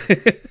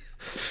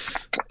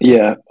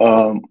 Yeah.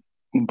 So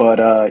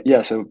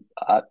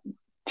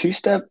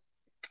two-step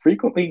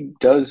frequently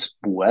does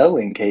well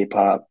in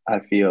K-pop, I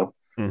feel.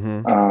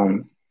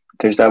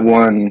 There's that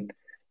one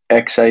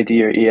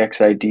XID or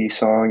EXID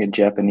song in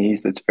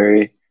Japanese that's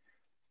very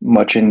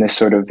much in this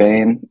sort of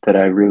vein that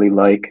I really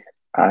like.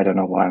 I don't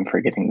know why I'm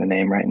forgetting the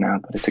name right now,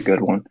 but it's a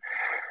good one.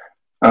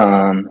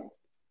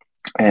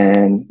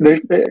 And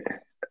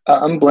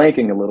I'm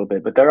blanking a little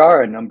bit, but there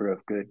are a number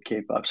of good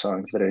K-pop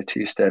songs that are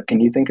two-step. Can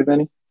you think of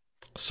any?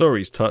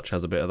 Sorry's Touch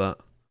has a bit of that.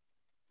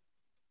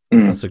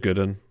 That's a good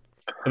one.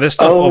 And there's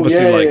stuff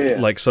obviously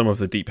like some of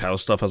the deep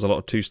house stuff has a lot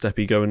of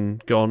two-steppy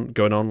going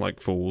on. Like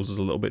Fools is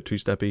a little bit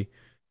two-steppy.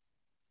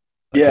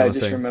 I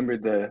just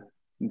remembered the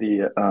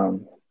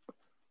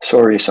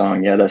Sorry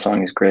song. Yeah, that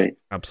song is great.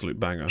 Absolute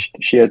banger.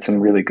 She had some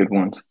really good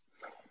ones.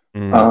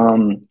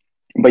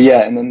 But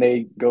yeah, and then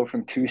they go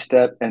from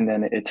two-step, and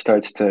then it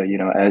starts to,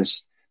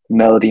 as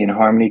melody and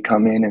harmony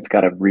come in, it's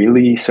got a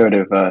really sort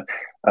of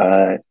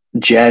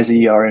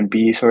jazzy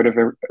R&B sort of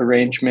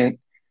arrangement.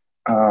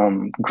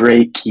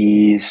 Great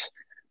keys.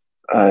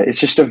 It's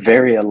just a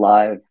very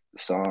alive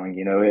song.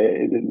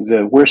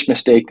 The worst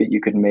mistake that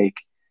you could make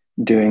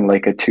doing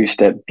like a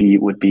two-step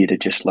beat would be to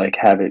just like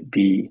have it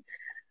be,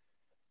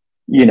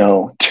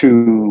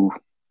 too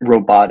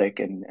robotic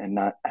and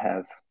not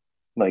have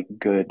like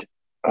good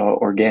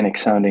organic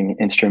sounding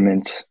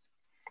instruments.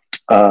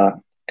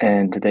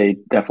 And they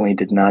definitely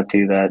did not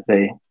do that.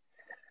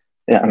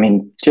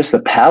 Just the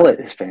palette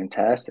is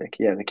fantastic.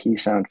 Yeah, the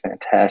keys sound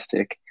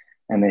fantastic,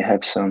 and they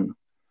have some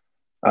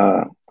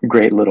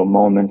great little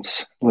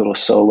moments, little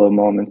solo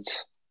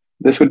moments.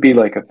 This would be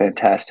like a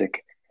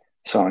fantastic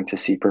song to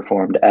see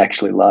performed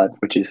actually live,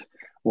 which is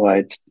why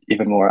it's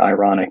even more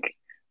ironic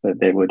that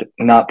they would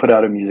not put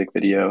out a music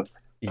video,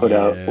 put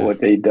out what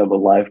they dub a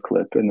live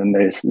clip, and then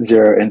there's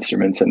zero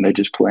instruments and they're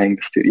just playing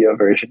the studio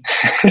version.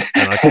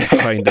 And I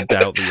kind of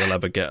doubt that you'll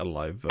ever get a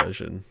live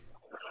version.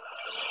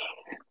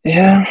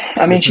 Yeah,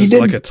 this is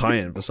like a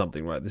tie-in for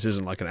something, right? This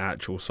isn't like an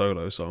actual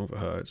solo song for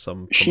her. It's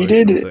some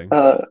promotional thing.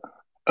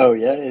 Oh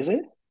yeah, is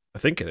it? I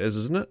think it is,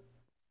 isn't it?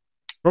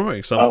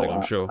 Promoting something,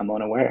 I'm sure. I'm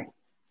unaware.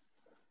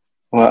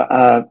 Well,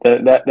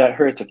 that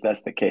hurts if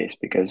that's the case,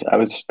 because I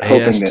was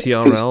hoping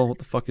ASTRL, what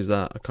the fuck is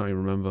that? I can't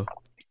even remember.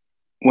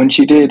 when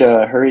she did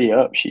Hurry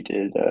Up, she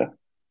did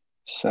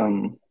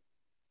some,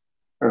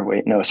 or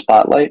wait, no,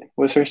 Spotlight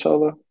was her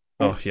solo.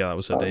 Oh yeah, that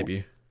was her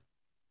debut.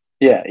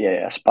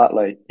 Yeah.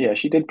 Spotlight. Yeah,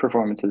 she did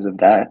performances of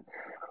that.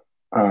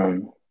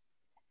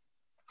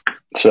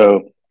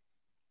 So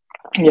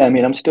yeah, I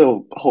mean, I'm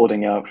still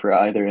holding out for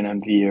either an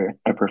MV or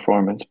a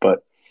performance,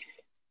 but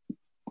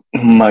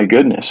my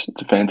goodness,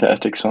 it's a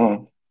fantastic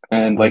song.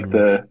 And like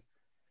the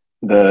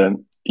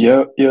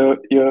yo yo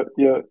yo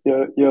yo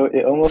yo yo,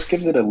 it almost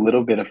gives it a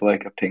little bit of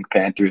like a Pink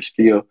Panthers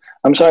feel.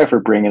 I'm sorry for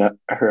bringing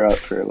her up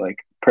for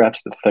like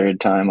perhaps the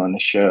third time on the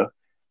show,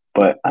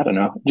 but I don't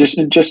know,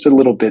 just a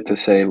little bit to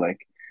say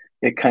like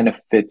it kind of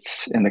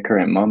fits in the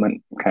current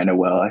moment kind of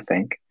well, I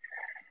think.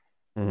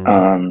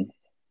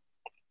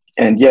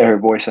 And yeah, her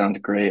voice sounds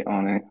great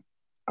on it.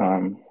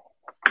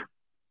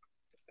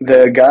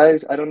 The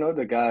guys, I don't know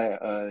the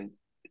guy,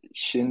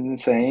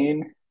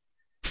 Shinsane,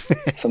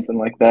 something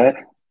like that.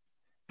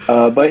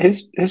 But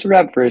his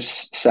rap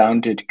verse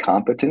sounded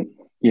competent.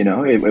 You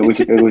know, it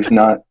was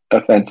not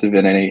offensive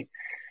in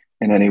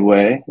any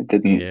way. It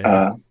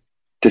didn't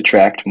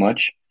detract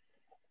much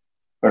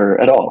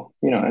or at all.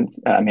 You know, and,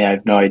 I mean, I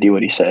have no idea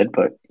what he said,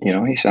 but you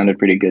know, he sounded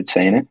pretty good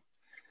saying it.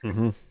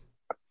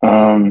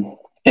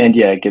 And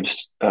yeah, it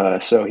gives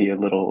Sohee a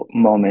little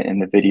moment in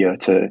the video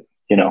to,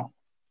 you know,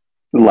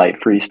 light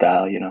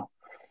freestyle. You know,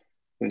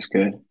 it was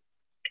good.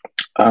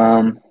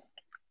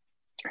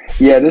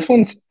 Yeah, this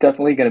one's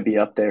definitely going to be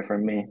up there for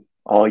me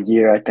all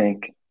year, I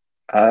think.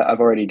 I've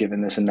already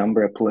given this a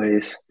number of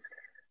plays.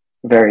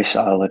 Very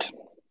solid.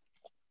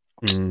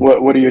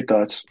 What are your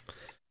thoughts?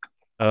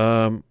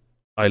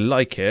 I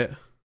like it,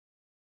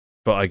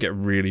 but I get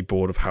really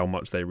bored of how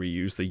much they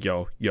reuse the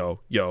yo, yo,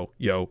 yo,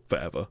 yo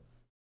forever.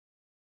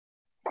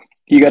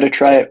 You got to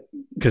try it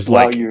because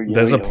like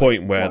there's a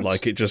point where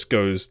like it just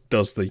does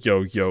the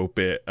yo yo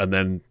bit and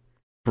then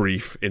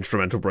brief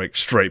instrumental break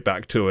straight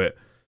back to it,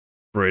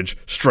 bridge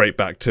straight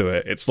back to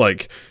it. It's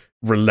like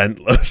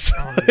relentless.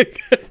 Like,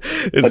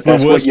 it's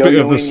the worst bit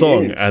of the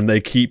song, and they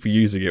keep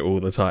using it all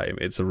the time.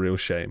 It's a real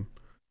shame.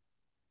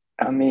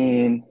 I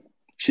mean,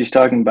 she's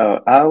talking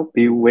about "I'll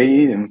be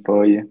waiting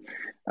for you,"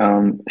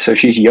 so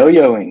she's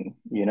yo-yoing.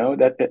 You know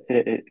that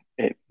it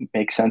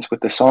makes sense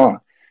with the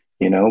song.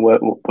 You know,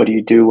 what do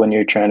you do when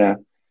you're trying to,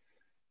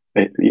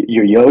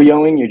 you're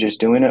yo-yoing, you're just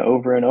doing it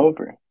over and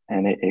over.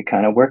 And it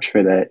kind of works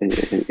for that.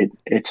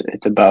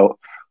 It's about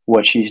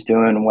what she's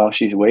doing while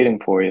she's waiting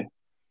for you.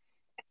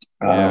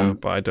 Yeah,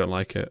 but I don't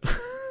like it.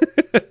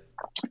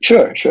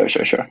 Sure.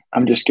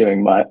 I'm just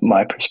giving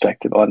my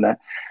perspective on that.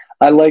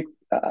 I liked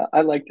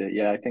it.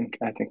 Yeah, I think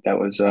that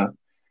was a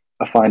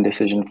fine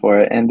decision for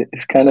it. And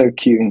it's kind of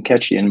cute and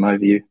catchy in my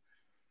view.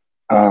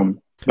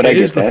 But it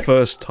is the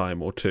first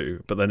time or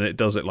two, but then it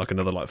does it like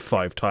another like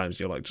 5 times.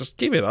 You're like, just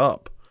give it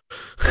up,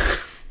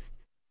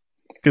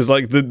 because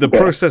like the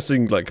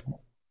processing like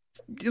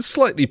it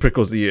slightly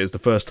prickles the ears the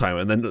first time,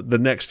 and then the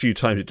next few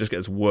times it just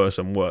gets worse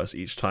and worse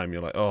each time.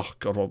 You're like, oh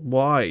god,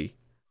 why?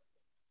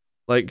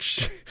 Like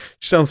she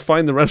sounds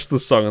fine the rest of the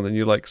song, and then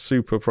you like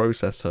super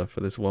process her for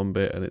this one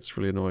bit, and it's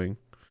really annoying.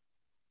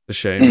 It's a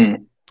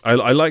shame.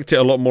 I liked it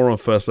a lot more on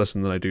first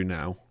lesson than I do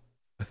now,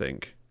 I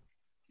think.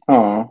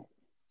 Oh.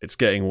 It's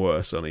getting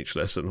worse on each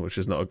lesson, which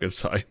is not a good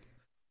sign.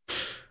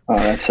 Oh,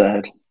 that's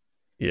sad.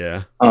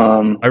 Yeah.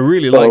 I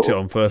really liked it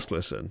on first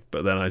listen,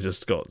 but then I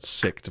just got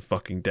sick to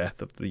fucking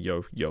death of the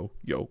yo, yo,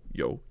 yo,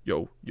 yo,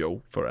 yo,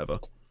 yo forever.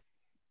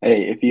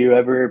 Hey, if you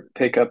ever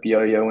pick up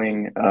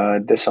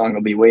yo-yoing, this song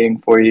will be waiting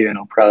for you, and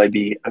it'll probably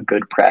be a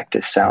good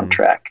practice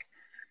soundtrack.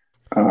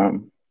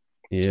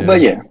 Yeah.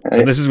 But yeah.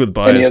 And this is with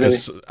bias,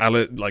 because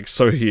like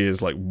Sohee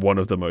is like one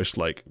of the most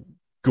like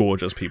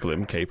gorgeous people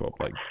in K-pop.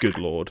 Like, good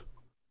lord.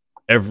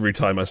 Every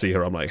time I see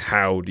her, I'm like,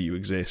 how do you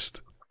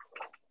exist?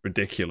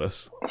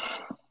 Ridiculous.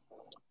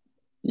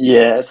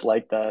 Yeah, it's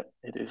like that.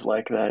 It is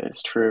like that.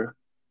 It's true.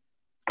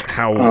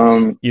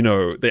 How, you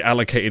know, they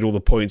allocated all the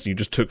points and you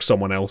just took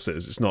someone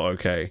else's. It's not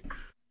okay.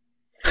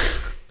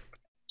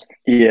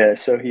 Yeah,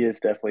 so he is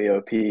definitely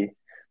OP.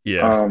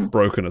 Yeah,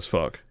 broken as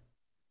fuck.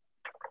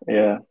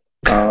 Yeah.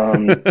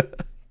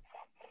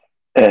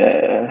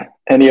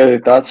 Any other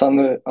thoughts on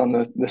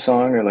the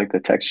song or like the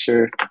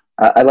texture?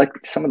 I like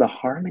some of the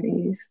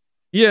harmonies.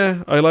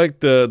 Yeah, I like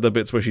the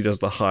bits where she does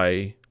the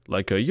high,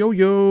 like a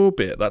yo-yo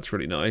bit. That's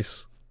really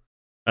nice.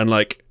 And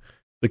like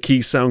the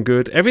keys sound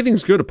good.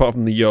 Everything's good apart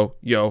from the yo,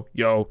 yo,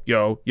 yo,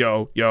 yo,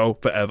 yo, yo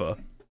forever.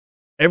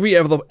 Every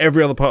other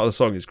part of the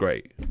song is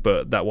great,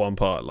 but that one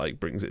part like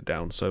brings it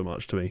down so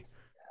much to me.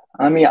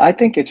 I mean, I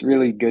think it's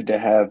really good to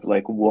have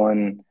like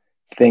one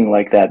thing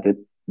like that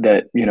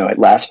you know, it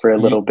lasts for a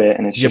little bit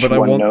and it's just one note.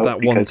 Yeah, but I want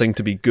that one thing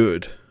to be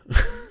good.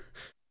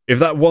 If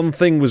that one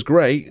thing was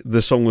great,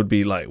 the song would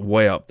be like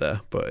way up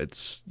there. But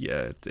it's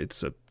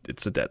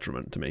a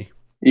detriment to me.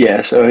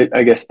 Yeah, so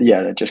I guess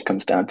that just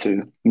comes down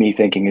to me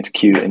thinking it's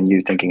cute and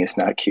you thinking it's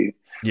not cute.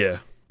 Yeah,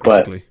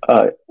 basically.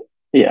 But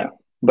yeah,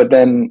 but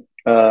then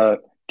do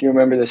you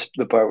remember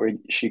the part where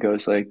she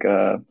goes like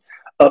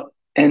up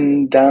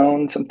and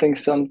down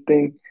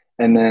something,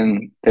 and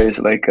then there's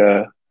like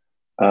a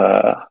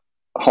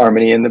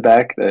harmony in the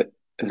back that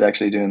is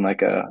actually doing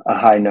like a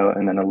high note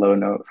and then a low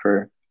note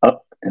for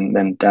up and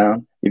then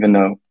down, even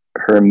though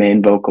her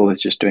main vocal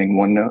is just doing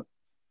one note.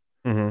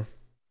 Mm-hmm.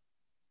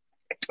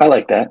 I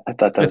like that. I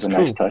thought that was It's a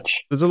cool. nice touch.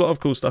 There's a lot of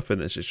cool stuff in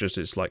this.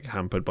 It's like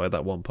hampered by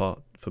that one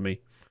part for me.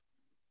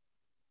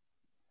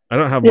 I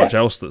don't have much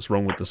else that's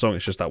wrong with the song.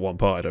 It's just that one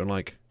part I don't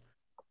like.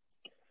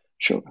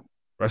 Sure. The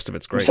rest of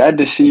it's I'm great. sad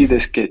to see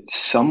this get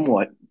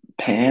somewhat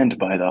panned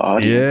by the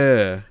audience.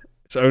 Yeah.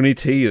 It's only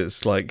T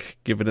that's like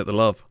giving it the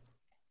love.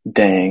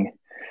 Dang.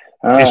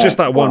 It's just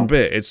that one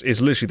bit. It's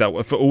literally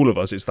that for all of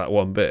us. It's that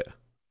one bit.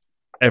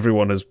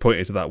 Everyone has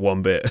pointed to that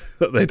one bit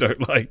that they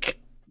don't like.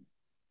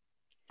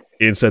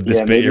 Ian said this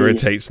bit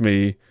irritates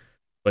me.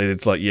 Like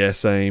it's like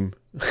same.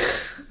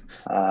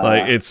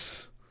 Like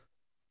it's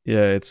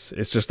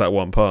just that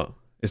one part.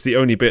 It's the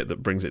only bit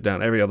that brings it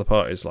down. Every other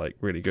part is like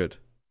really good.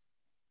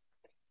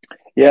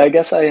 Yeah, I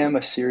guess I am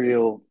a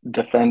serial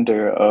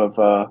defender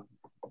of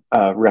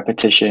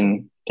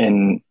repetition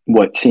in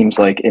what seems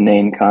like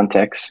inane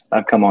context.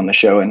 I've come on the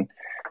show and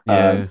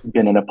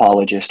been an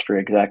apologist for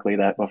exactly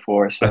that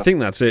before. So I think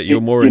that's it.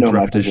 You're more into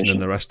repetition than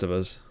the rest of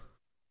us.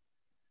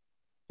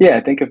 Yeah,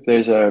 I think if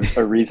there's a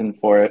reason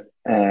for it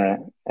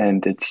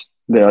and it's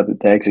the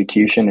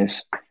execution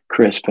is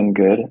crisp and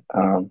good,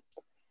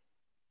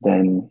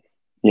 then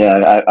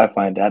I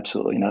find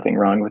absolutely nothing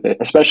wrong with it.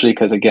 Especially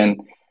because, again,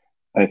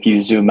 if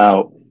you zoom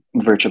out,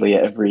 virtually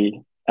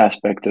every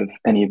aspect of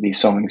any of these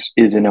songs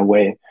is in a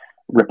way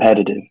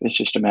repetitive. It's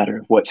just a matter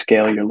of what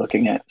scale you're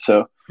looking at.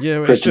 So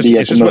it's just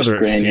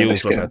whether it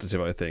feels repetitive.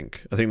 I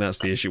think that's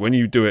the issue. When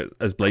you do it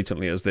as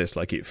blatantly as this,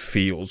 like it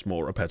feels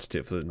more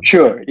repetitive than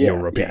you're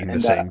repeating the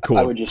same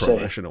chord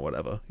progression or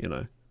whatever. You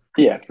know.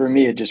 Yeah, for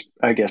me, it just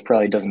I guess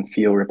probably doesn't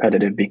feel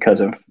repetitive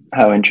because of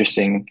how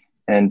interesting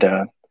and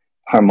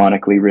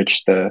harmonically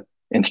rich the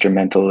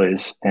instrumental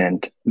is,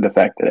 and the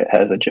fact that it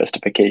has a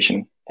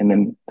justification and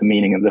then the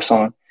meaning of the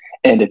song,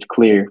 and it's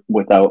clear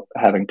without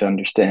having to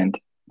understand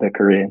the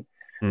Korean,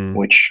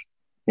 which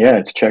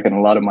it's checking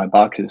a lot of my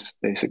boxes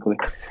basically.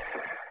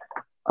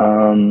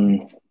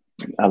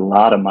 A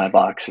lot of my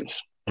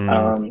boxes.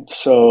 Okay,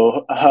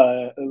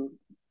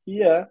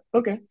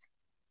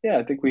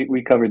 I think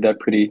we covered that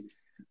pretty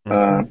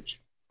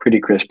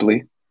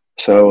crisply.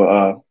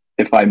 So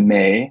if I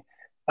may,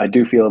 I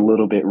do feel a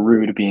little bit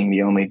rude being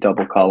the only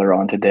double caller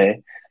on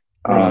today.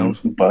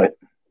 But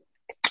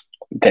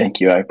thank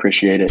you. I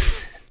appreciate it.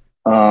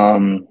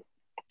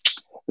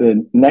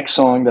 The next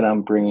song that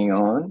I'm bringing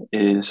on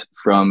is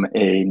from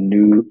a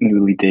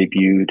newly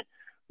debuted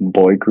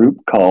boy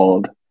group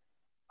called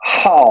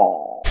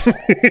Haw.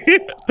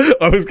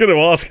 I was going to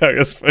ask how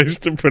you're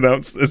supposed to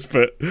pronounce this,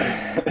 but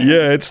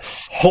it's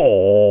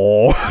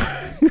Haw.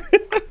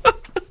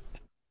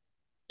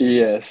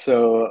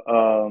 So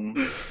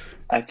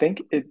I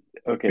think it.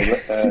 Okay,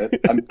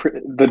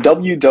 the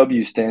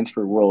WW stands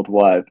for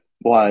worldwide,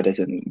 wide as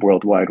in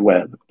World Wide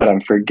Web, but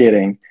I'm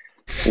forgetting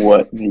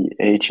what the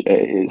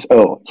HA is.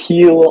 Oh,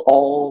 heal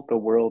all the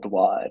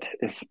worldwide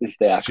is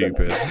the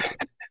acronym.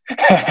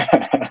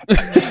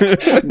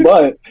 Stupid.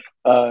 But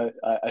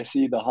I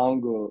see the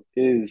Hangul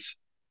it's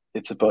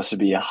supposed to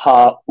be a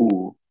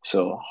ha-u,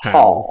 so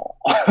how.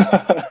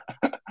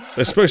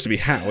 It's supposed to be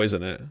how,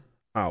 isn't it?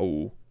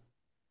 How.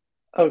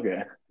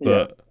 Okay.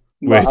 But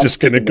we're just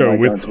going to go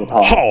with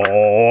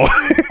how.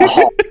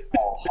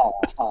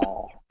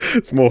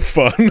 It's more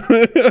fun.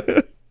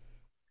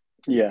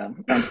 Yeah,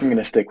 I'm going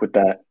to stick with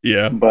that.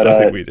 Yeah, but I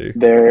think we do.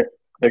 They're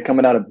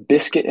coming out of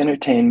Biscuit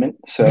Entertainment.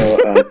 So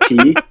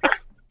T,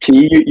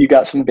 you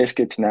got some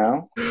biscuits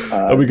now.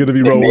 Are we going to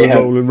be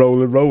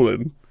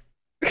rolling?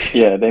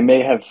 Yeah, they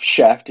may have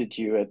shafted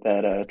you at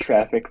that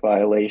traffic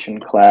violation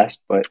class,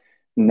 but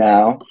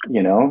now,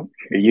 here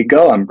you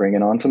go. I'm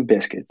bringing on some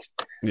biscuits.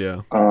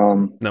 Yeah.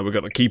 Now we've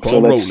got to keep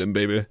on rolling,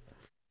 baby.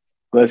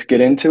 Let's get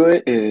into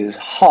it. Is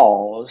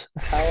Halls,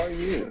 how are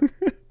you?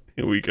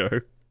 Here we go.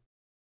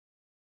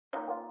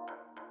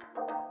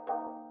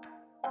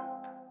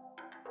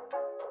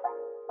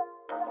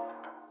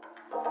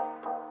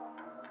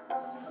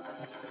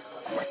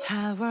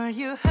 How are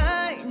you?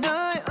 Hi,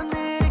 너의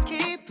오늘의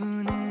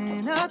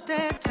기분은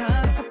어때?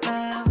 Talk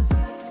about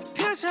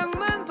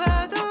표정만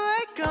봐도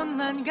알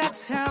것만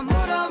같아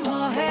물어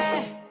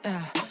뭐해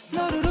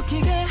너를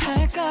웃기게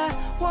할까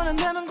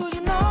원한다면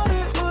굳이 너를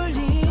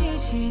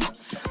울리지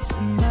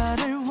무슨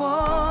말을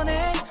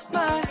원해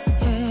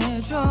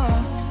말해줘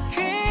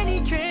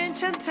괜히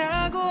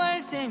괜찮다고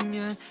할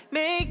때면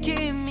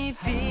making me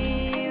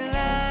feel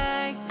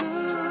like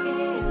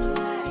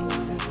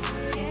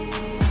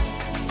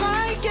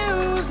밝게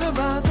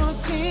웃어봐도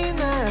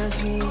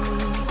티나지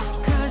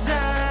Cause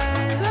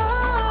I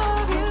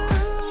love you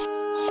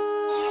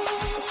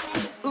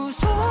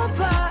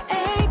웃어봐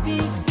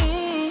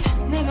ABC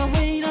내가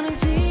왜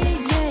이러는지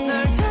yeah.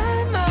 널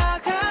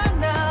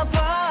닮아가나 봐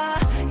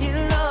In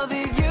love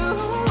with you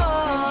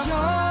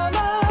You're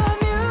my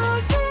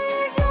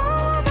music,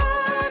 you're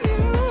my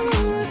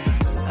muse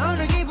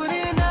오늘 기분은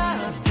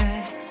어때?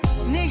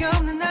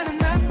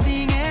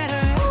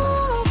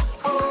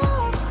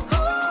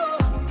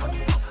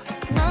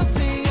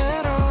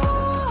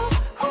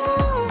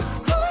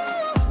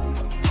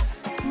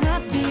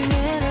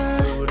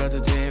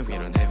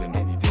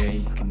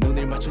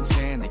 맞춘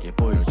채 내게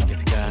보여줄게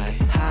sky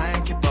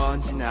하얗게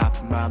번진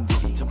아픈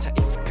마음들이 점차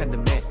익숙한 듯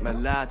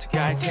메말라져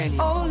갈 테니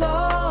Oh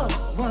Lord,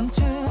 1,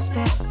 2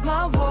 step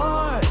my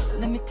world,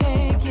 let me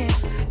take it.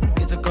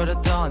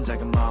 끄적거렸던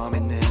작은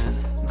마음에는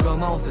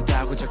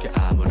고마웠었다고 적혀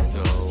아무래도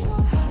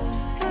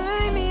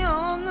의미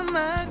없는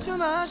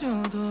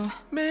말투마저도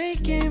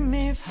Making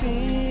me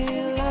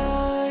feel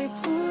like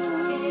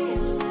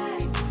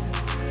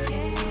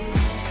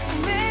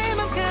내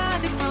맘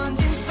가득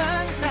번진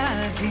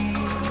fantasy.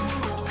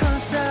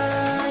 Cause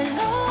I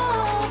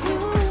love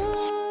you.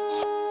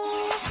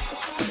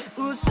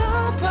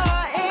 웃어봐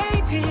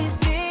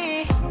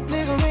ABC.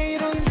 내가 왜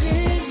이런지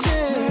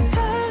널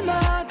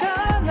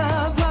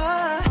닮아가나 봐.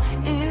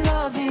 In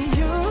loving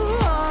you.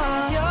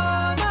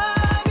 You're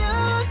my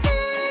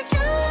music,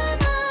 you're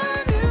my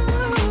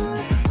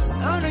muse.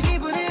 오늘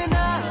기분은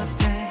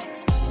어때?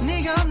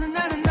 네가 없는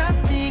나는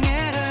nothing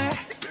at all.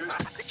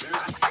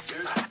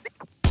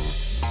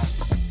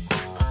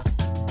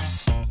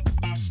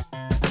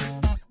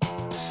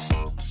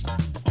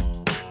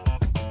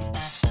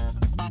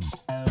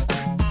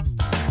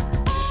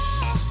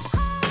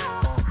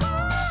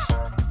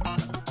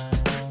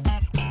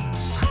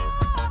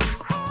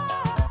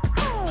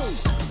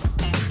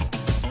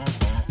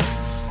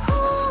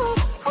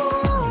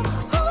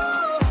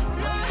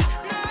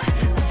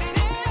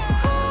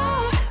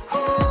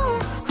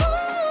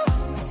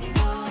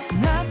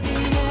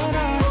 Nothing at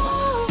all.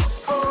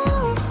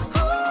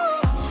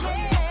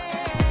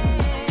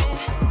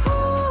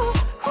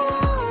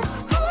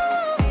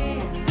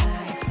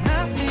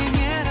 Nothing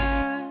at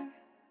all.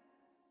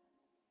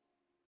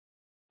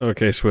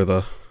 Okay,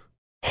 Swither.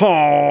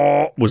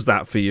 Ha! Was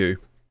that for you?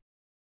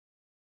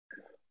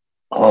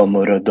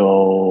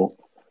 아무래도.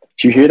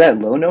 Did you hear that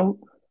low note?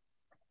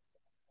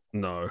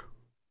 No.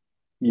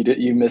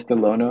 You missed the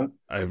low note?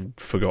 I've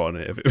forgotten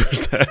it if it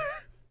was there.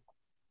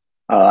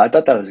 I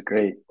thought that was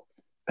great.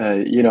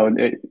 I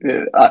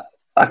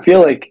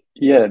feel like,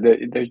 yeah,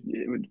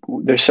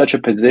 there's such a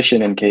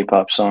position in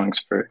K-pop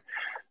songs for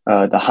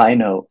the high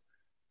note.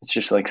 It's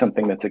just like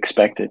something that's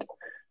expected.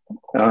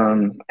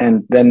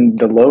 And then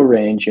the low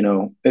range,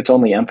 it's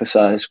only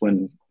emphasized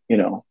when,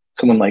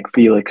 someone like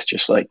Felix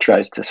just like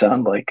tries to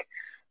sound like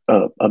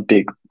a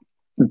big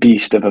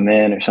beast of a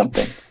man or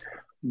something.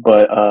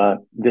 But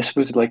this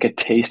was like a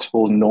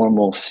tasteful,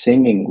 normal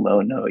singing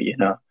low note,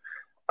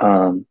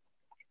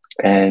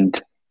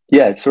 and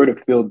yeah, it sort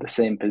of filled the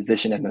same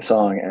position in the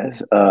song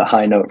as a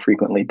high note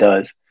frequently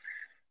does.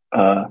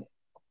 And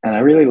I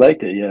really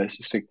liked it. Yeah, it's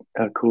just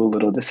a cool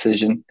little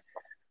decision.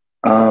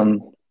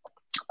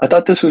 I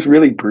thought this was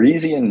really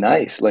breezy and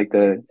nice. Like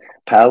the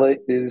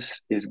palette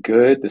is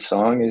good. The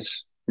song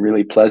is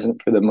really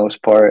pleasant for the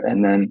most part,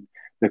 and then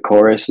the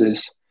chorus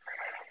is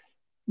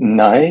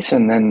nice.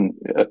 And then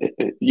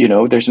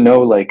there's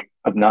no like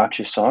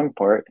obnoxious song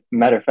part.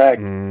 Matter of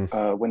fact,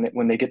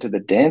 when they get to the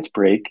dance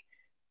break,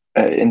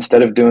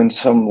 instead of doing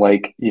some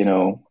like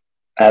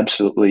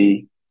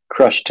absolutely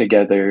crushed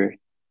together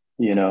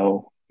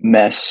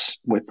mess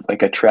with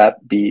like a trap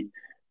beat,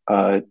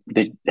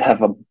 they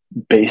have a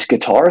bass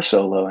guitar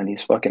solo, and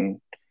he's plucking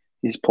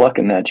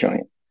that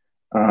joint.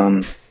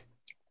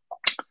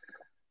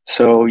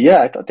 So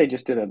yeah, I thought they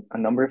just did a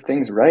number of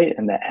things right,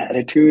 and the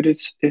attitude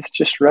is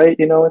just right.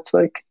 It's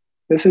like,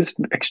 this is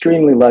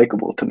extremely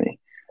likable to me,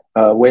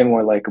 way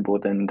more likable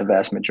than the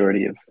vast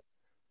majority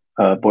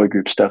of boy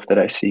group stuff that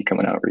I see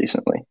coming out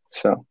recently.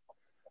 So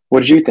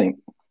what did you think?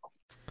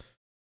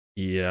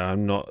 Yeah,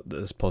 I'm not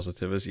as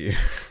positive as you.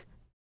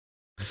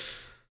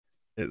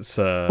 It's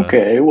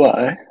okay,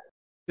 why?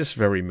 just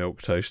very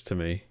milquetoast to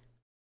me.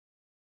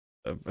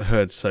 I've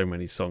heard so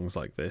many songs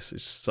like this.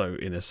 It's so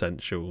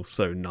inessential,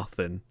 so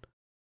nothing.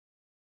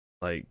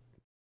 Like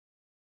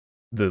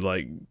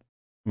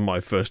my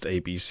first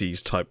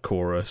ABCs type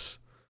chorus.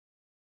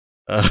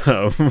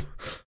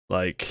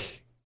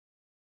 Like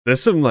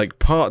there's some like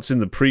parts in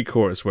the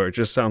pre-chorus where it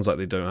just sounds like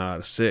they don't know how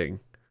to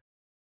sing.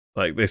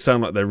 Like they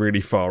sound like they're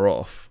really far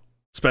off.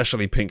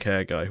 Especially pink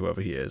hair guy,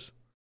 whoever he is.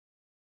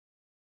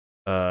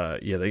 Yeah,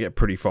 they get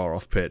pretty far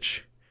off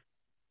pitch.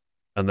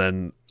 And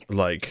then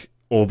like,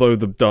 although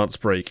the dance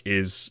break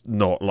is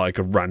not like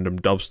a random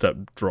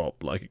dubstep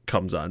drop, like it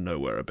comes out of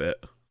nowhere a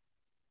bit.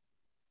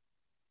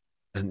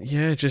 And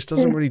yeah, it just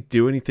doesn't really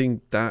do anything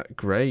that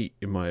great,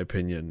 in my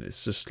opinion.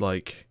 It's just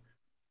like,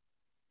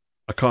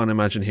 I can't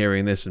imagine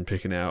hearing this and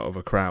picking it out of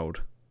a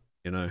crowd,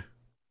 Yeah,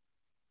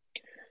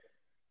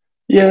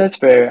 that's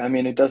fair. I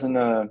mean, it doesn't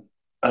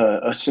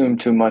assume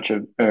too much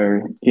of,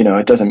 or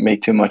it doesn't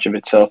make too much of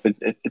itself.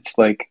 It's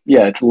like,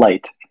 yeah, it's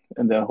light,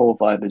 and the whole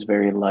vibe is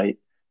very light.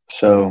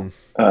 So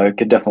I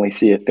could definitely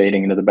see it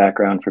fading into the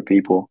background for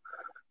people.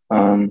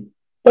 But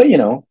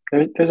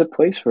there's a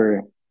place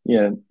for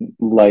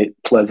light,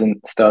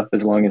 pleasant stuff,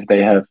 as long as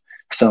they have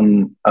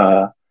some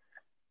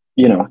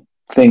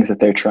things that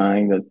they're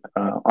trying that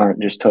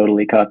aren't just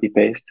totally copy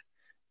paste.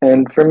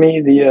 And for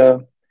me,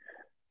 the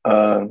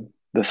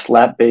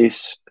slap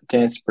bass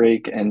dance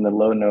break and the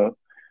low note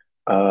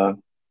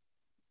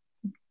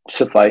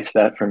suffice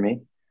that for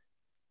me.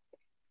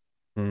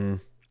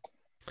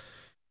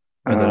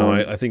 And then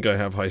I think I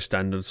have high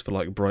standards for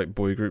like bright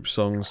boy group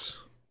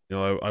songs. You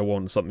know, I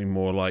want something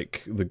more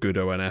like the good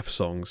ONF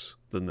songs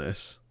than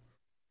this.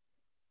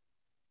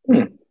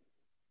 Okay.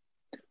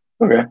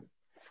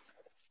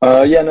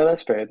 Yeah, no,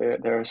 that's fair.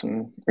 There are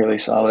some really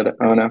solid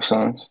ONF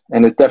songs,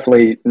 and it's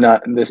definitely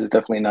not. This is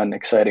definitely not an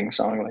exciting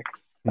song, like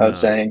I was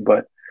saying,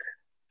 but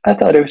I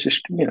thought it was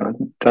just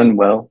done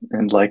well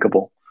and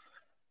likable.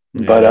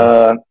 Yeah.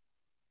 But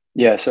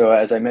yeah. So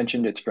as I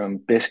mentioned, it's from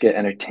Biscuit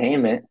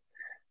Entertainment,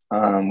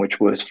 which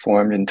was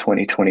formed in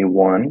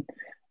 2021,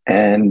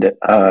 and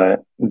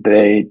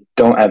they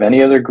don't have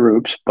any other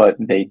groups, but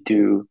they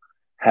do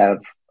have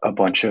a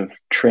bunch of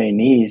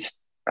trainees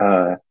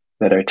that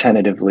are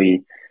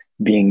tentatively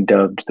being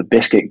dubbed the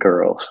Biscuit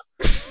Girls.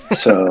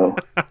 So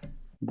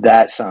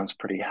that sounds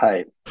pretty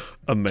hype.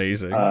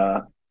 Amazing.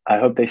 I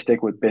hope they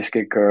stick with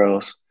Biscuit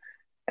Girls.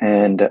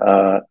 And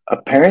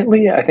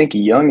apparently, I think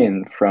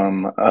Youngin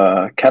from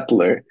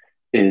Kepler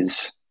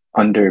is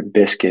under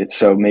Biscuit.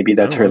 So maybe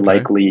that's her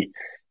likely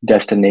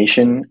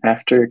destination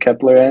after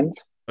Kepler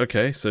ends.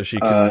 Okay, so she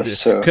can...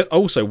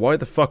 Also, why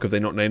the fuck have they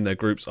not named their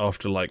groups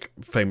after, like,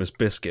 famous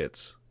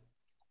biscuits?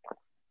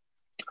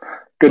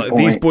 Good point.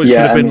 These boys could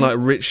have been like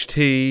Rich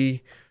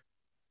Tea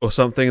or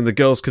something, and the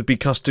girls could be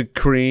Custard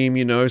Cream,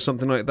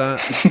 something like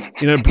that.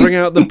 Bring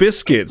out the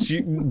biscuits.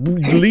 You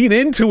lean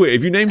into it.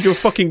 If you named your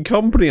fucking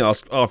company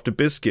after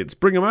biscuits,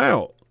 bring them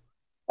out.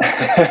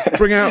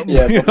 Bring out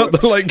the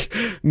like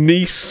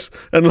niece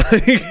and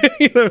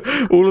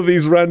like all of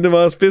these random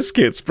ass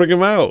biscuits. Bring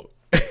them out.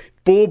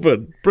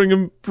 Bourbon. Bring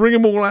them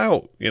all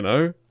out.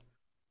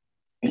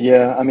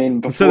 Yeah, I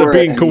mean, instead of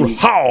being called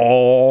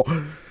 "How."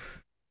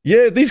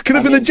 Yeah, these could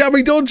have been the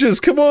Jammy Dodgers.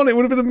 Come on, it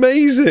would have been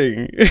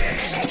amazing.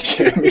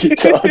 Jammy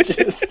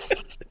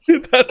Dodgers.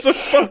 That's a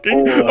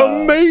fucking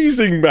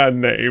amazing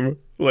band name.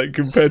 Like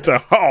compared to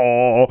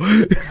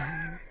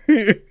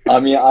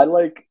I mean, I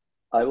like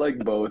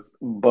both,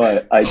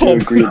 but I do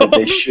agree that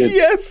they should.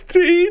 Yes,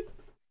 T.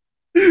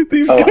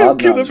 These guys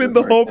could have been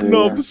the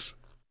Hobnobs.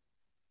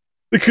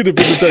 They could have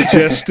been the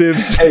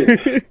Digestives.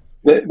 Hey,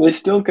 they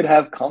still could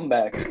have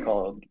comebacks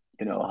called,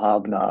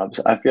 Hobnobs.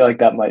 I feel like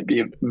that might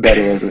be better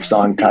as a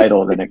song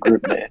title than a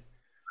group name.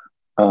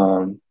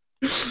 But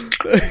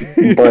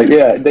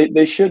yeah,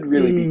 they should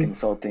really be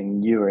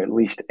consulting you or at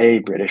least a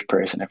British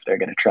person if they're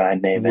going to try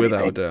and name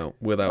without anything.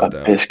 Without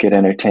doubt. Biscuit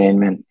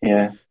Entertainment,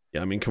 yeah.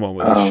 Yeah, I mean, come on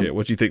with this shit.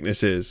 What do you think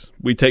this is?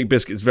 We take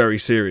biscuits very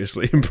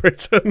seriously in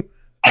Britain.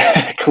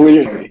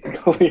 Clearly.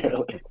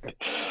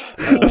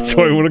 That's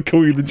why I want to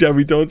call you the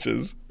Jammy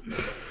Dodgers.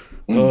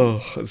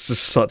 Oh, it's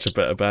just such a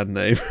better band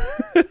name.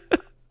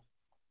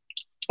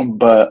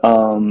 But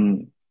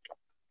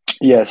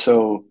yeah,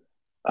 so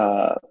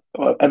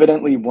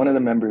evidently one of the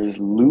members,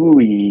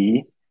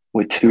 Louis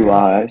with two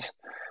eyes,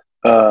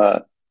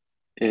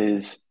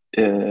 he's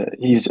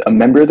a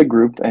member of the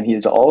group, and he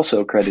is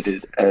also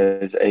credited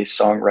as a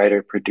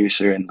songwriter,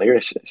 producer, and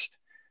lyricist.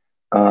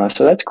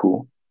 So that's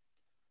cool.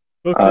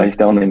 Okay. He's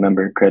the only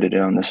member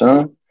credited on the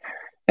song.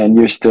 And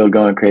you're still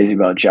going crazy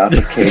about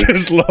Jaffa Cake.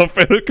 Just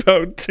laughing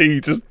about tea,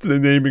 just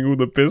naming all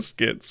the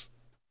biscuits.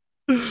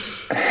 But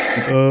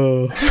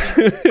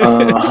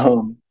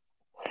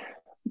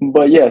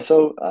yeah,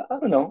 so I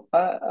don't know.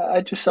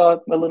 I just saw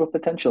a little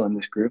potential in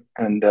this group,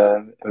 and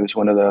it was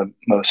one of the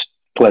most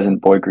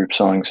pleasant boy group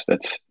songs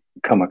that's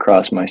come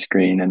across my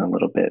screen in a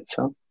little bit.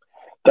 So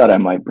thought I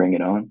might bring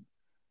it on.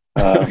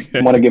 I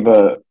want to give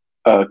a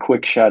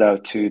quick shout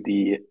out to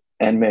the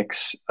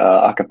NMIX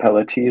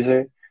acapella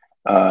teaser.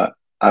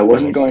 I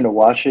wasn't going to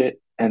watch it,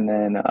 and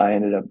then I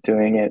ended up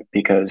doing it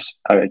because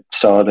I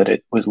saw that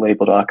it was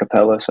labeled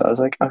acapella. So I was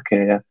like,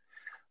 okay, yeah,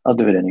 I'll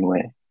do it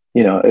anyway.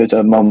 It was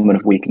a moment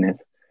of weakness.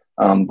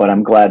 But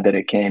I'm glad that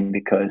it came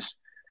because,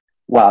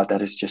 wow,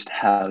 that is just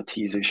how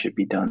teasers should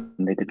be done.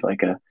 They did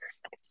like a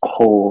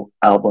whole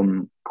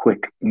album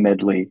quick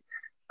medley,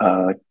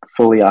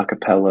 fully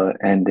acapella,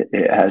 and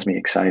it has me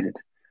excited.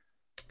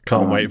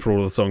 Can't wait for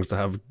all the songs to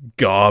have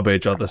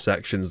garbage other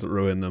sections that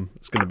ruin them.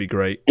 It's going to be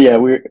great. Yeah,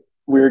 we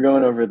were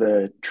going over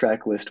the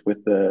track list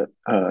with the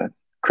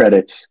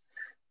credits,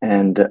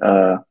 and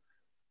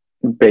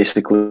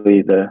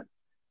basically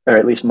or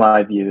at least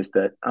my view is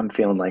that I'm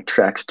feeling like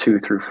tracks 2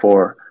 through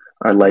 4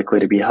 are likely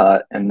to be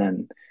hot, and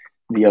then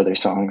the other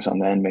songs on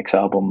the NMIX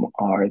album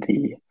are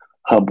the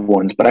hub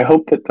ones. But I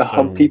hope that the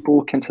hub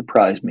people can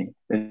surprise me.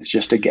 It's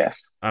just a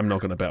guess. I'm not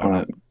going to bet on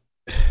it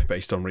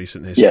based on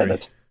recent history.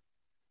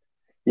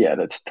 Yeah,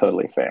 that's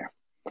totally fair.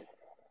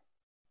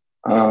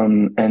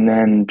 And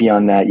then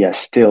beyond that,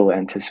 still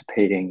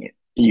anticipating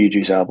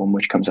Yuju's album,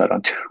 which comes out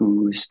on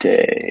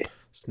Tuesday.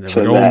 It's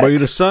never going to be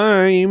the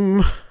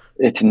same.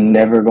 It's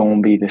never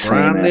going to be the same.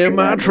 Brand in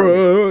my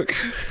truck.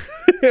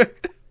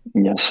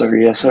 Yes,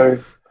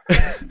 sir.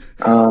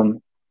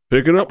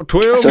 Picking up a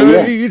 12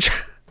 gauge. Yeah.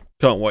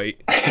 Can't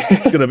wait.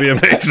 It's going to be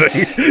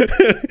amazing.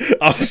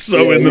 I'm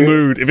so in the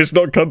mood. If it's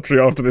not country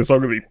after this,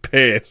 I'm going to be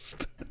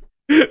pissed.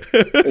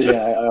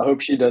 Yeah, I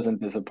hope she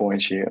doesn't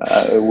disappoint you.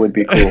 It would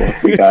be cool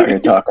if we got her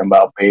talking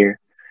about beer.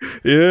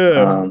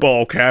 Yeah,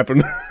 ball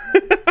capping.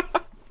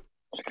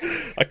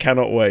 I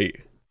cannot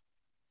wait.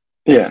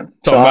 Yeah.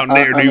 Talking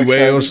about new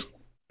whales.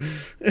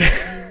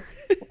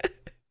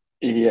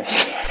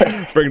 Yes.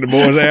 Bring the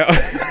boys out.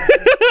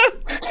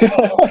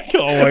 I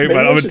can't wait,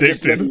 man. I'm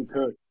addicted.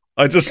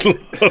 I just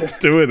love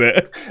doing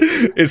it.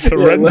 It's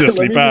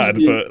horrendously bad,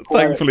 but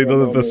thankfully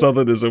none of the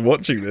Southerners are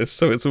watching this,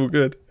 so it's all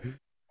good.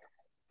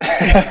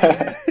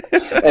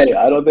 Hey,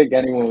 I don't think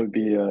anyone would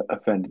be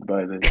offended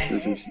by this.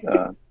 This is,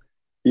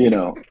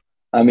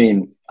 I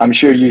mean, I'm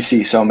sure you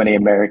see so many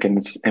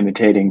Americans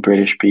imitating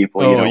British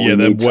people. Oh, yeah,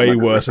 they're way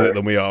worse at it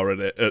than we are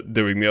at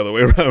doing the other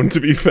way around, to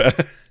be fair.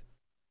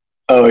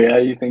 Oh, yeah,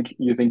 you think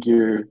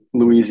your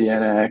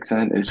Louisiana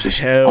accent is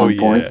just on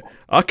point? Yeah.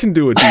 I can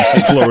do a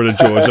decent Florida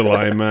Georgia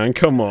line, man.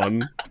 Come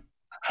on.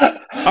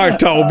 I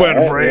talk about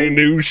a brand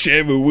new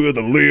Chevy with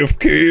a lift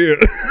kit.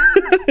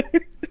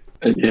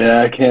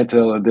 Yeah, I can't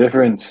tell the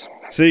difference.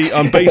 See,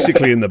 I'm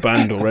basically in the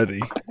band already.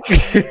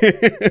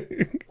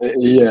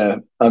 Yeah,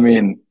 I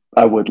mean,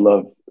 I would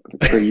love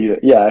for you.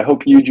 Yeah, I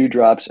hope Yuju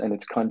drops and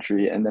it's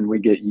country, and then we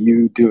get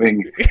you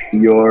doing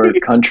your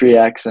country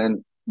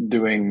accent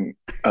doing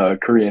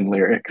Korean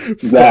lyric.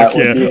 That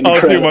would be incredible.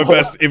 I'll do my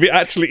best. If it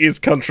actually is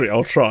country,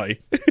 I'll try.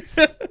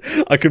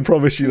 I can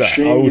promise you that.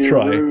 I will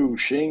try.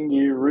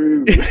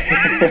 Shingiru.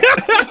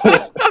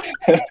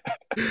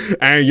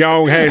 And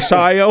Young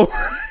Hasayo.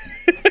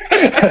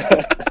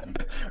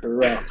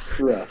 rough.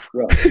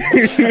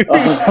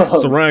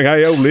 Sarang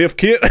Hayo lift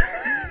kit.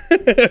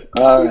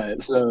 All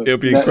right, so it'll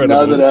be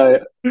incredible.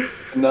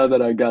 Now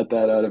that I got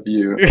that out of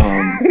you,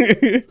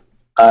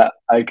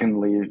 I can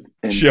leave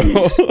in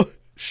peace.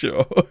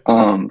 Sure.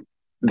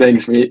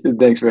 Thanks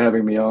for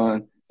having me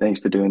on. Thanks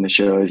for doing the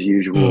show as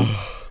usual.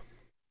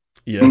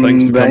 Yeah,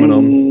 thanks for coming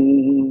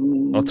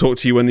on. I'll talk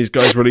to you when these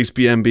guys release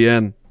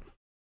BNBN.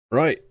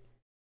 Right.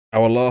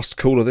 Our last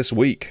caller this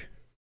week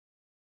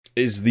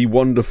is the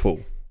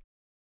wonderful,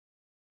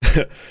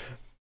 the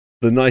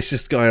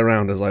nicest guy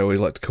around, as I always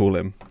like to call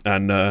him,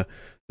 and the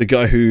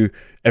guy who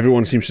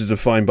everyone seems to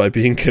define by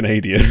being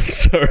Canadian.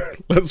 So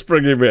let's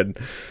bring him in.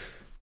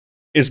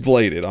 It's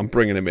Bladed. I'm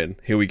bringing him in.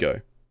 Here we go.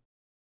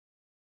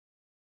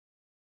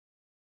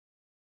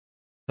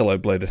 Hello,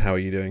 Bladed. How are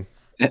you doing?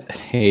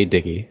 Hey,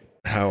 Diggy.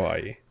 How are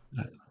you?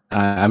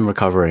 I'm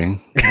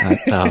recovering.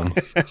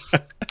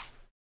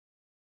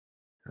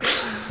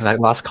 That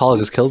last call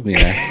just killed me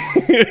there.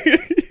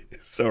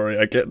 Sorry,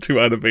 I get too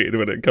animated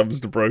when it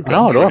comes to broken.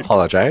 No, don't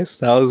apologize.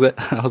 That was it.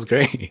 That was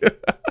great.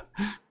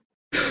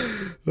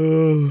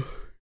 Oh,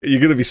 you're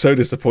going to be so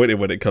disappointed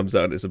when it comes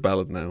out and it's a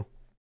ballad now.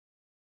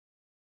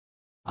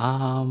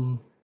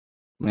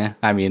 Yeah,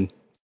 I mean,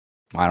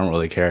 I don't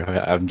really care.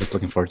 I'm just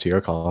looking forward to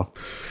your call.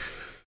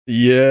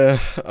 Yeah,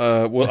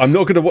 well, I'm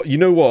not going to... You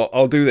know what?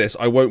 I'll do this.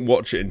 I won't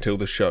watch it until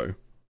the show,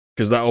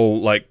 because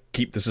that'll,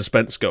 keep the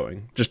suspense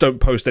going. Just don't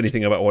post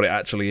anything about what it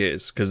actually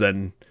is, because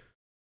then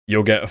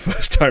you'll get a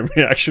first-time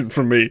reaction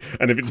from me,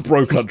 and if it's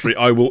Bro Country,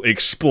 I will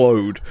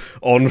explode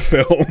on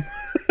film.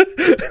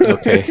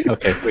 Okay,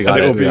 we got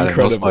it.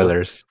 No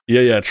spoilers.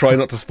 Yeah, try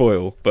not to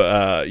spoil,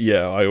 but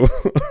yeah, I will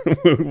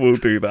we'll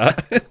do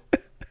that.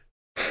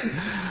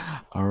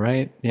 All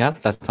right, yeah,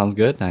 that sounds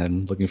good.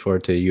 I'm looking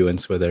forward to you and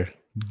Swither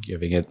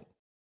giving it.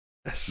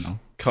 Yes,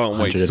 can't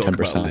wait to talk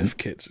about Live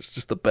Kids. It's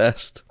just the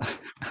best.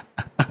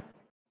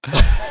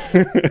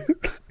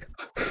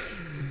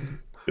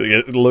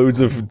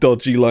 Loads of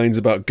dodgy lines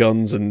about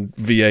guns and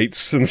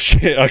V8s and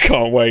shit. I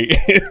can't wait.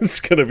 It's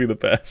gonna be the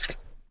best.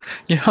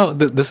 You know,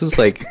 this is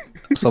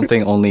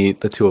something only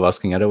the two of us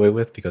can get away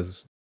with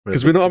because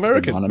we're not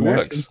American. It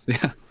works.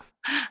 Yeah.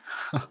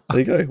 There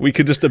you go. We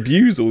could just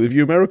abuse all of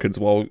you Americans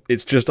while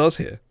it's just us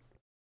here.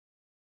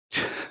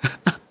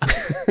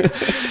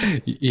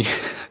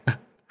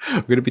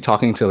 We're going to be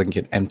talking to an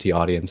empty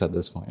audience at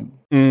this point.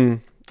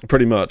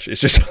 Pretty much.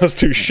 It's just us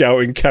two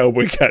shouting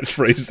cowboy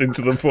catchphrases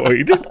into the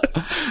void.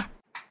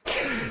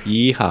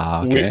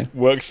 Yeehaw. Okay.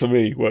 Works for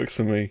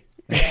me.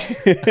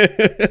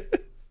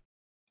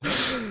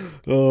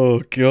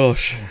 Oh,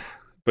 gosh.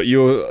 But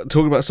you're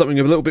talking about something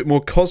a little bit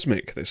more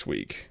cosmic this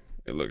week,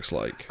 it looks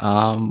like.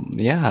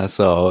 Yeah,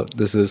 so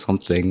this is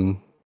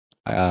something,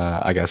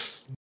 I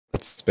guess,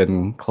 that's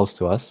been close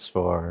to us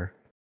for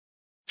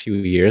a few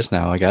years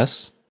now, I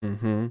guess.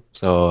 Mm-hmm.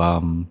 So,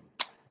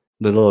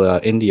 little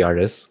indie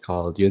artist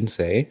called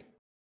Yunsei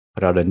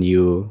put out a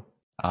new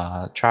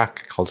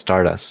track called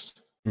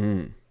Stardust.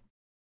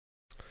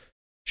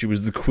 She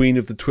was the queen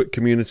of the Twit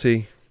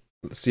community.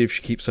 Let's see if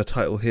she keeps her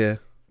title here.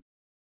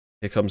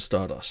 Here comes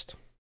Stardust.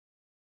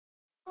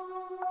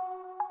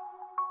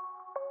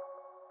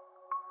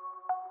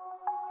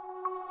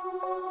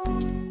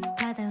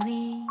 바다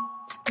위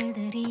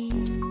촛불들이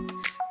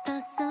더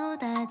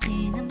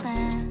쏟아지는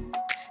밤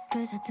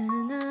그저 두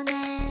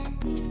눈에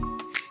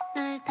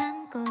널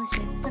담고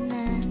싶은 날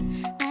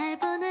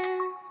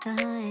보는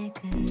너의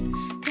그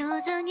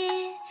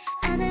표정이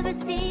I never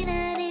seen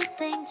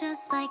anything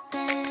just like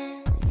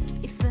this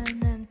You feel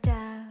no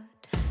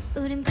doubt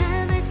우린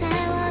밤을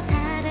새워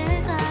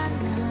달을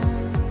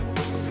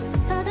건너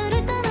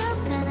서두를 건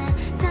없잖아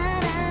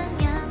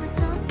사랑 영화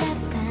속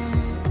같아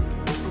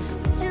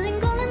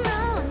주인공은 너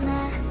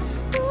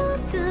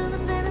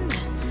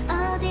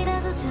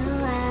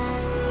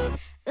좋아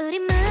우리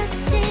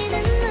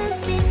마주치는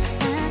눈빛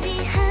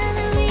밤이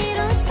하늘 위로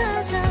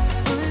떠져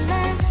올라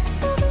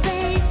Oh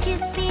babe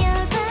kiss me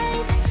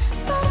alright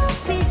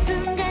뽀뽀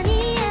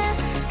순간이야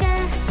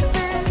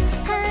까만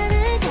하늘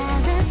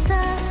가득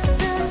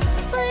서로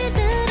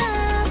물들어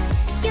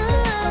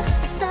You're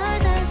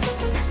stardust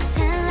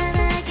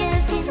찬란하게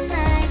빛날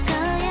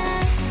거야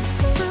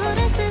불에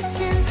스친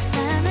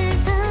밤을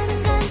더는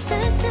건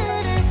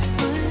줄줄을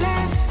몰라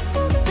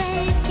Oh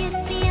babe kiss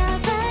me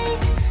alright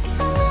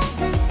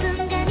설레는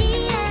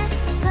순간이야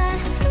눈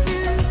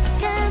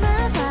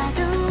감아봐도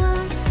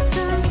온통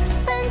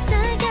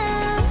반짝여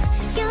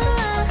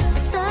You're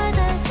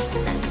stardust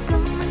난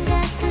꿈만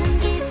같은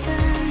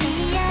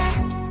기분이야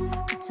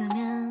어쩌면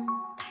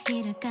다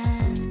이럴까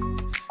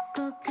꼭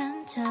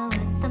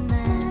감춰왔던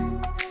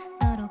맘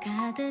너로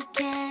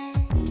가득해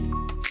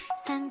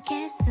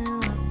삼킬 수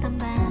없던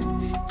밤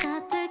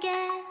서툴게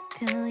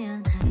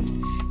표현한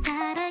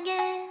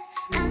사랑해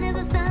I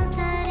never felt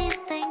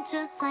anything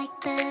just like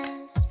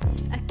this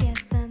I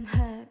guess I'm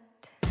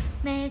hooked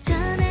매일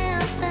전에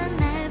어떤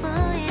날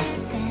보일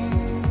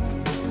땐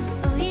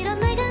오히려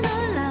내가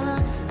놀라워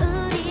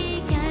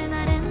우리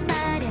결말은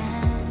말야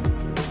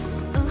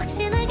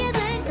확신하게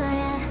될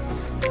거야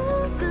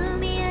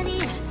꿈이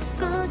아니야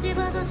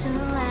꼬집어도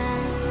좋아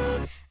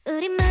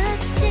우리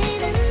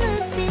마주치는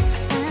눈빛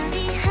밤이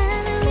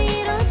하늘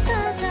위로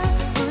떠져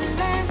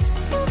올라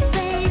Oh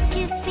babe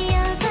kiss me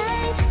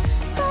alright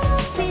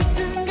뽀뽀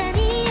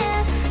순간이야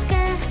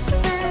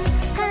까만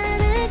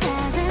하늘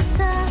가득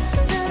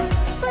서로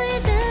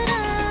물들어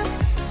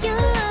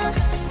You're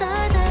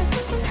stardust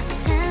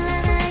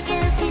찬란하게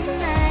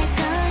빛날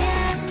거야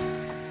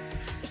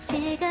이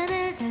시간을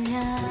돌려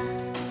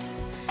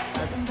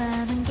어두운 밤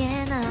한개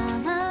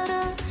너머로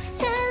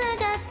찰나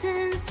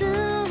같은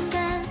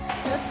순간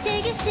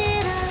놓치기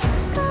싫어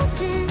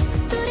거친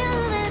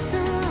두려움에도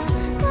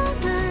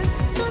까만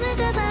손을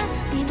잡아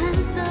네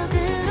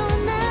맘속으로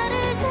나를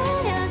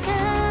데려가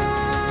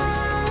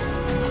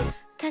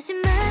다시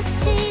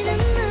마주치는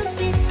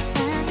눈빛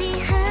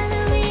밤이 하늘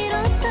위로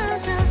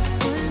떠져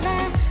올라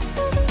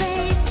Oh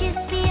babe kiss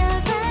me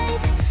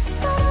alright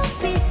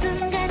뽀뽀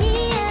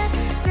순간이야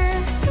난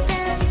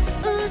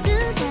우주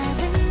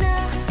가득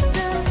너로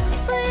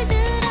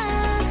물들어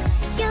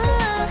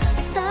You're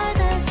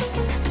stardust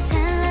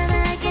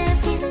찬란하게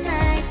빛날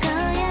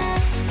거야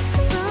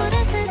불에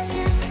스친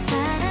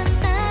바람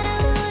따라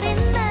우린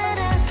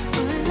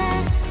날아올라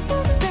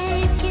Oh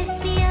babe kiss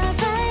me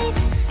alright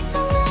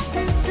설레는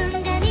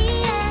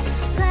순간이야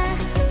널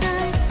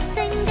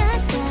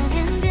생각하면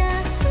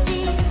별이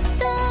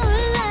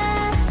떠올라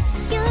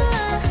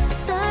You're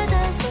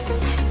stardust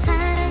날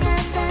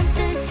사랑한다는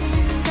뜻인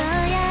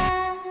거야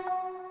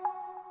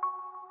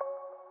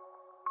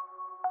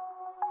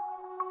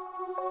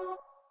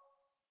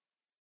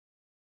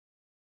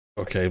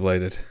Okay,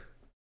 Bladed.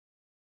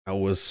 How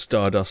was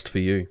Stardust for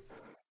you?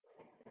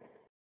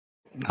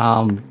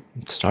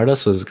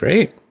 Stardust was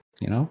great,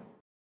 you know?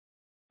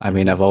 I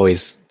mean, I've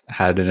always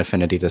had an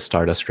affinity to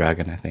Stardust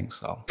Dragon, I think,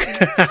 so.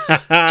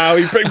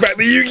 We bring back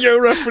the Yu-Gi-Oh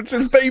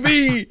references,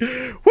 baby!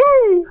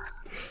 Woo!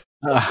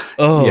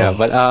 Oh. Yeah,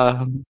 but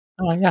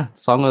yeah,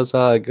 song was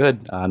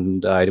good,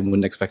 and I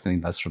wouldn't expect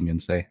anything less from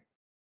Yonsei.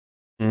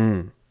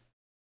 Mm.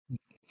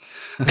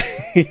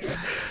 he's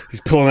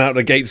pulling out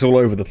the gates all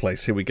over the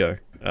place. Here we go.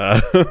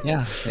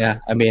 Yeah.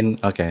 I mean,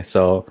 okay,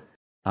 so,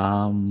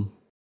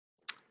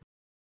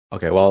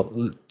 okay,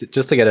 well,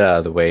 just to get it out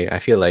of the way, I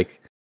feel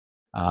like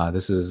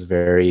this is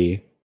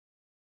very,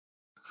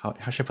 how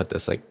should I put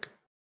this? Like,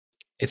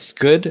 it's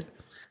good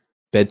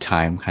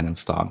bedtime kind of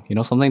song, you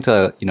know, something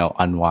to, you know,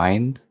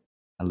 unwind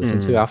and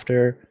listen to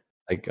after,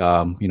 like,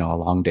 you know, a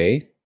long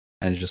day,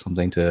 and just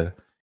something to,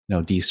 you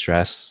know,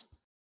 de-stress,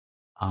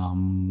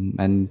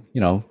 and, you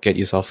know, get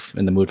yourself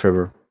in the mood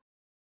for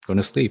going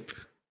to sleep.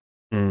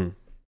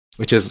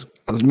 Which is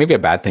maybe a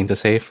bad thing to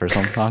say for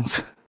some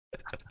songs.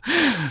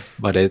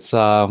 But it's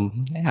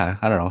yeah,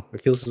 I don't know.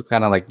 It feels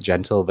kind of like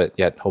gentle but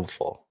yet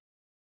hopeful.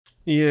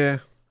 Yeah.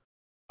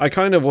 I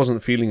kind of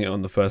wasn't feeling it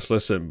on the first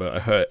listen, but I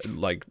heard,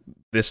 like,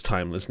 this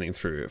time listening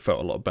through, it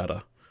felt a lot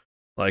better.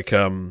 Like,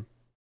 it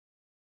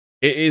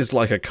is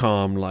like a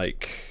calm,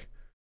 like,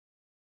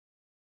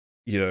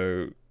 you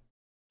know,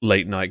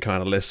 late night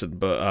kind of listen,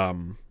 but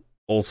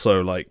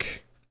also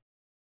like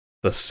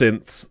the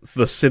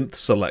synth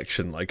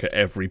selection, like at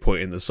every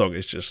point in the song,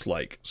 is just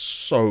like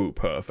so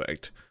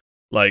perfect.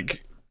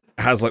 Like,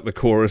 it has like the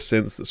chorus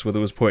synths that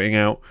Swither was pointing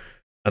out,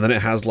 and then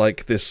it has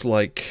like this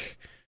like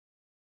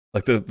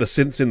the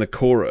synths in the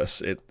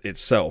chorus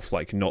itself,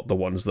 like not the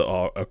ones that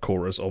are a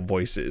chorus or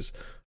voices,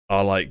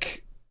 are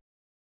like,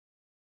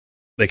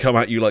 they come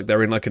at you like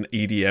they're in like an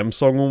EDM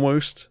song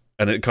almost,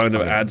 and it kind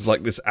of adds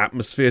like this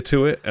atmosphere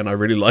to it, and I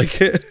really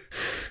like it.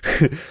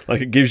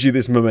 Like, it gives you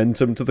this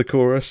momentum to the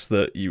chorus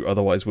that you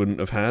otherwise wouldn't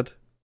have had.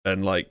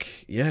 And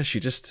like, yeah,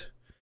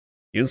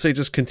 Yonsei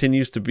just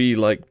continues to be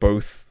like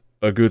both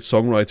a good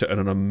songwriter and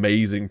an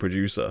amazing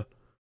producer.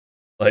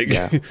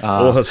 Like,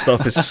 all her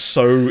stuff is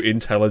so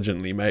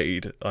intelligently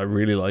made. I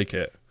really like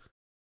it.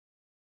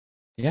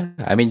 Yeah,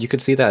 I mean, you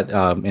could see that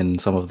in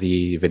some of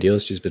the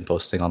videos she's been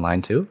posting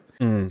online too,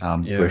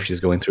 where she's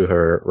going through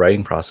her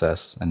writing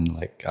process and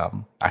like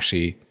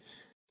actually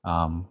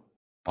on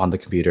the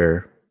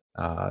computer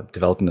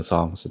developing the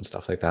songs and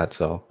stuff like that.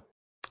 So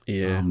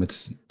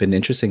it's been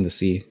interesting to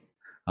see.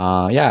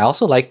 Yeah, I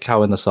also like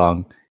how in the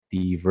song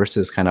the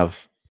verses kind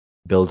of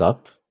build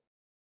up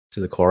to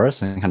the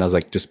chorus and kind of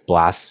like just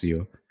blasts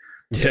you.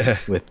 Yeah,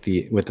 with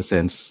the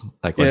synths,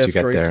 like once you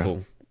get graceful.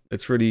 there,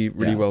 it's really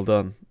well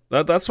done.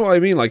 That's what I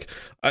mean. Like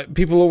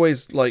people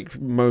always like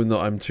moan that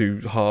I'm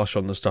too harsh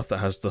on the stuff that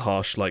has the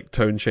harsh like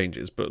tone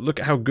changes, but look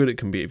at how good it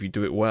can be if you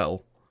do it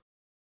well,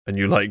 and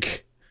you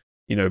like,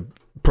 you know,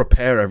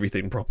 prepare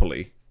everything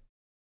properly.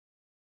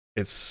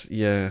 It's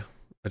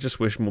I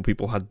just wish more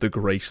people had the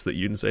grace that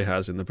Yonsei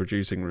has in the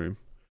producing room.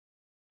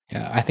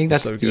 Yeah, I think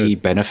that's the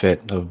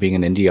benefit of being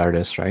an indie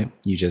artist, right?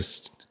 You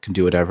just can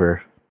do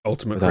whatever.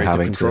 Ultimate creative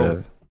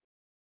control.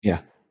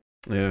 Yeah.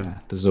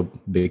 There's no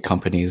big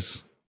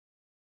companies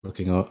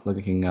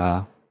looking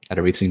at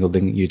every single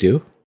thing you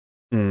do.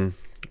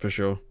 For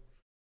sure.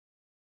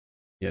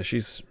 Yeah,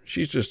 she's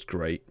just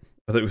great.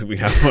 I don't think we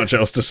have much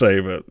else to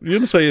say, but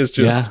Yonsei is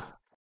just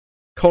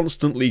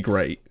constantly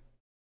great.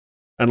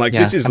 And like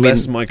this is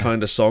less my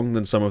kind of song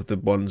than some of the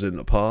ones in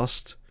the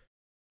past.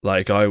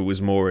 Like I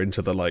was more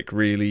into the like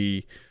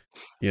really,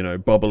 you know,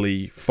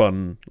 bubbly,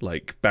 fun,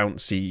 like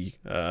bouncy,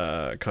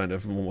 kind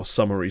of more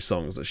summery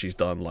songs that she's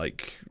done,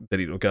 like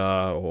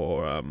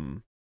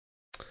Diggy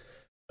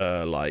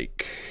or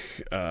like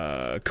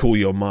Cool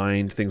Your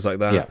Mind, things like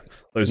that.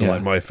 Those are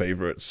like my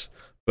favorites.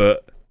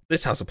 But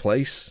this has a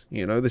place,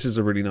 you know. This is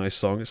a really nice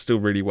song. It's still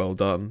really well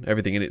done.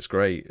 Everything in it's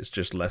great. It's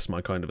just less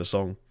my kind of a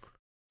song.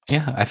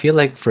 Yeah, I feel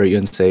like for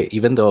Yonsei,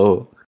 even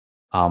though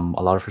a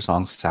lot of her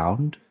songs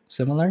sound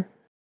similar,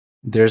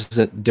 there's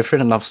a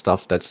different enough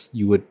stuff that's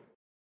you would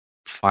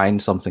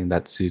find something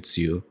that suits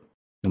you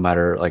no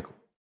matter like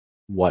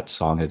what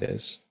song it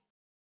is,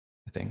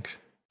 I think.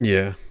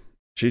 Yeah.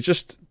 She's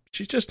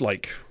just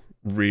like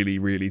really,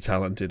 really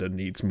talented and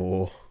needs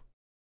more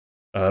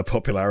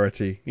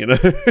popularity, you know?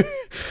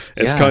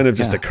 It's kind of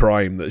just a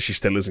crime that she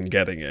still isn't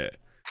getting it.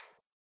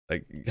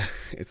 Like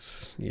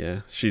it's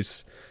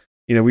she's,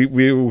 you know,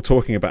 we were all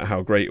talking about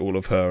how great all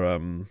of her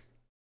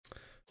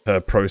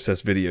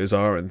process videos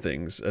are and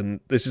things, and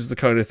this is the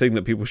kind of thing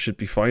that people should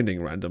be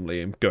finding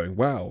randomly and going,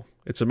 wow,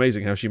 it's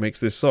amazing how she makes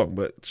this song,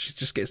 but she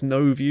just gets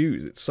no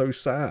views. It's so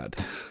sad.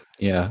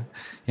 Yeah,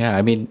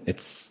 I mean,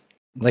 it's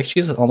like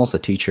she's almost a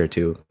teacher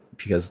too,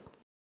 because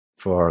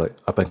for like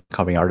up and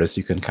coming artists,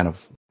 you can kind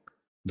of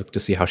look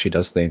to see how she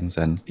does things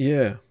and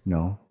you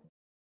know,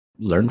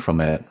 learn from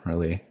it.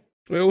 Really,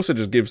 it also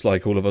just gives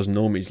like all of us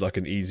normies like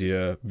an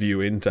easier view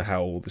into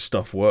how all the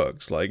stuff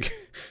works. Like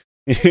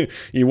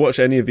you watch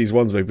any of these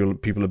ones where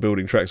people are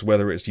building tracks,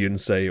 whether it's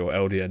Yonsei or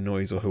LDN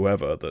Noise or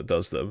whoever that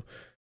does them,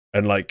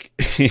 and like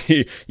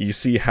you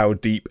see how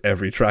deep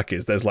every track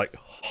is. There's like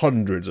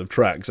hundreds of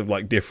tracks of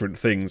like different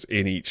things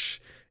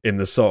in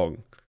the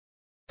song.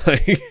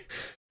 Like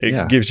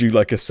it gives you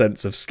like a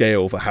sense of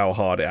scale for how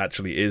hard it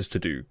actually is to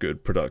do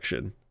good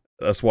production.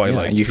 That's why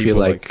like you people feel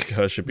like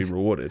her should be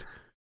rewarded.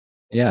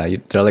 Yeah,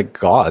 they're like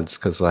gods,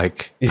 because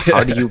like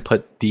how do you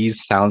put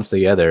these sounds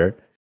together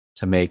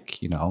to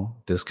make, you know,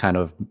 this kind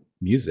of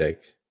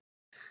music?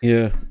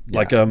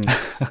 Like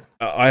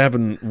I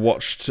haven't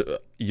watched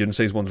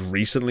Yonsei's ones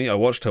recently. I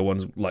watched her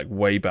ones like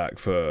way back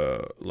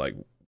for like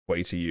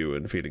Way to You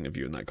and Feeling of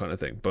You and that kind of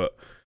thing. But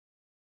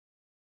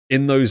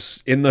in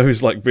those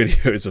like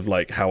videos of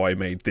like how I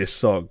made this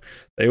song,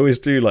 they always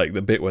do like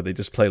the bit where they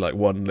just play like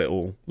one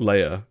little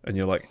layer and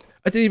you're like,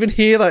 I didn't even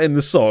hear that in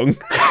the song.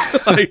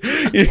 Like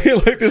you hear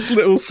like this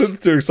little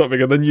synth doing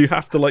something and then you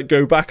have to like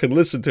go back and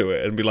listen to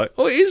it and be like,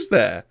 oh, it is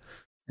there.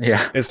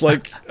 Yeah. It's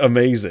like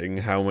amazing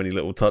how many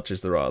little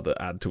touches there are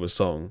that add to a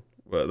song.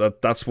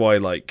 But that's why,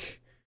 like,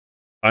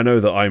 I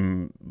know that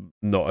I'm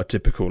not a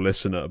typical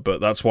listener,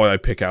 but that's why I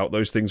pick out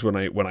those things when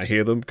I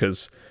hear them,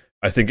 because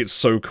I think it's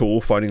so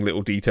cool finding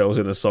little details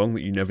in a song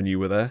that you never knew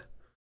were there.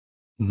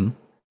 Mm-hmm.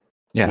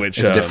 Yeah, it's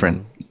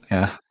different.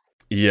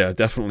 Yeah,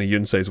 definitely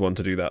Yonsei's one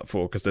to do that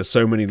for, because there's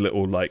so many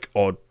little like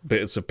odd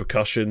bits of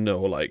percussion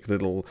or like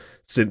little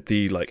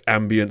synthy like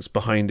ambience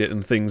behind it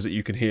and things that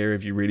you can hear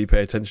if you really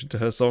pay attention to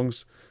her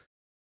songs.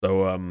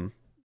 So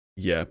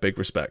yeah, big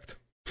respect.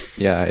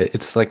 Yeah,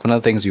 it's like one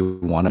of the things you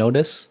want to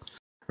notice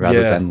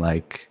rather than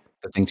like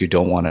the things you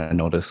don't want to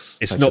notice.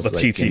 It's not the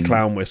like TT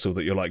clown whistle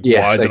that you're like,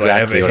 why did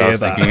I ever hear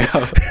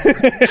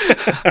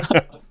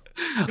that?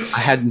 I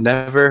had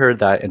never heard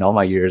that in all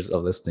my years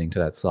of listening to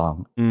that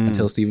song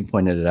until Steven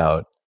pointed it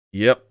out.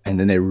 Yep. And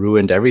then it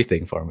ruined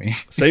everything for me.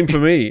 Same for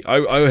me.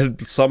 I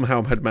had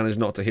somehow managed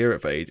not to hear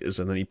it for ages,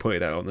 and then he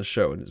pointed it out on the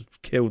show and it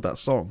killed that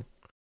song.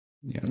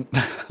 Yeah.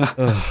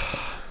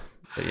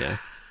 But yeah.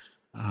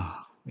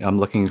 I'm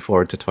looking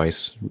forward to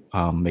Twice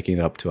making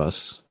it up to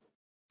us.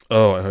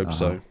 Oh, I hope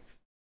so.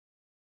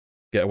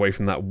 Get away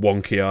from that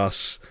wonky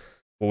ass.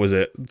 What was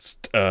it?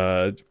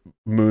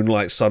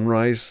 Moonlight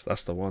Sunrise.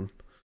 That's the one.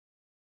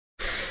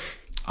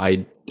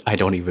 I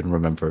don't even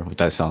remember what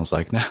that sounds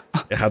like now.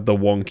 It had the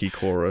wonky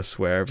chorus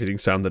where everything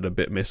sounded a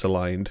bit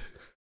misaligned.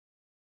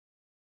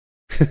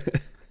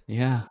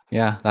 Yeah,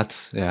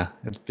 it's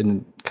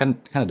been kind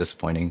of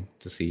disappointing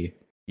to see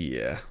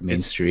Yeah,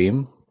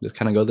 mainstream just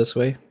kind of go this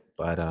way,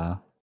 but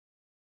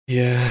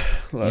yeah,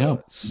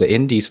 the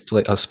indie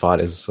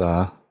spot is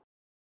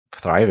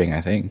thriving,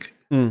 I think.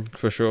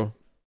 For sure.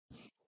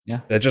 Yeah,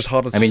 they're just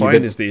harder to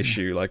find is the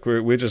issue. Like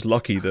we're just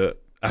lucky that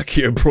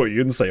Akio brought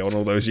Yonsei on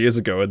all those years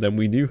ago, and then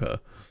we knew her.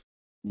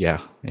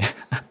 Yeah.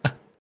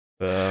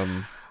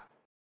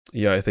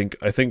 Yeah, I think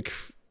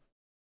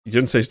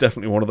Yonsei is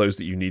definitely one of those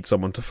that you need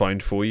someone to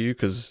find for you,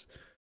 because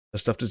the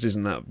stuff just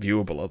isn't that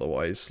viewable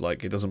otherwise.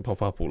 Like, it doesn't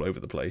pop up all over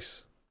the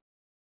place.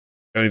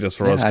 It only does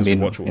for us because we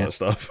watch all that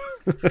stuff.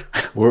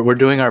 we're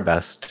doing our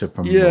best to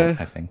promote,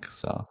 I think.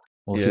 So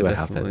we'll see what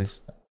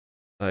happens.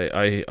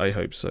 I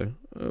hope so.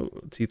 Oh,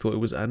 he thought it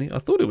was Annie? I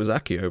thought it was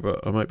Akio,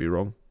 but I might be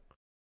wrong.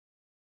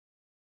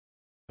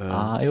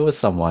 It was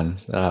someone.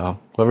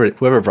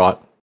 Whoever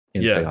brought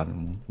Inside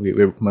on. We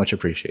much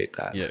appreciate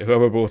that. Yeah,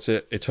 whoever bought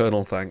it,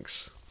 eternal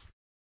thanks.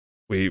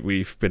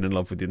 We've been in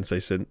love with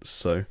Yonsei since,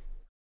 so.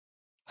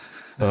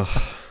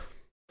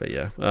 But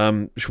yeah,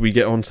 should we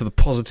get on to the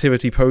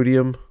positivity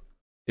podium?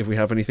 If we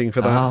have anything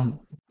for that.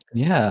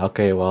 Yeah.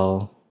 Okay.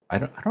 Well, I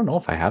don't know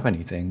if I have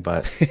anything,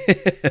 but.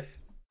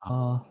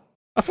 I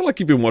feel like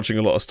you've been watching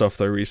a lot of stuff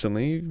though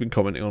recently. You've been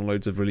commenting on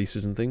loads of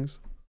releases and things.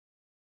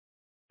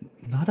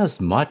 Not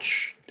as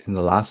much in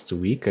the last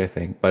week, I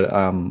think, but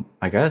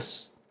I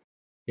guess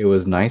it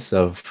was nice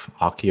of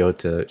Akio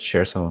to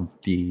share some of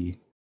the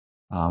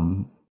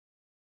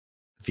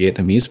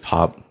Vietnamese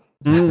pop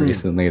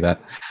recently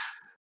that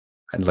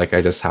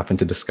I just happened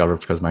to discover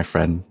because my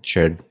friend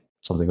shared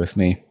something with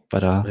me.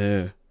 But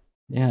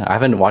yeah, I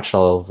haven't watched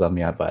all of them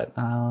yet, but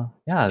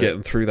yeah,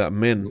 getting through that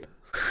min.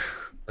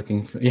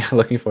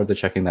 Looking forward to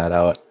checking that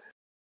out.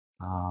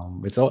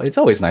 It's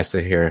always nice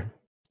to hear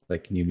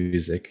like new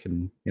music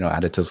and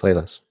add it to the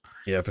playlist.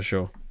 Yeah, for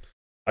sure.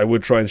 I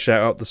would try and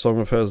shout out the song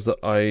of hers that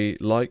I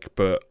like,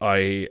 but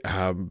I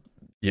have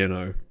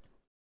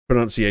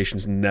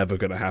pronunciation's never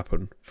going to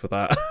happen for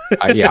that.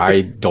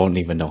 I don't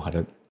even know how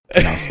to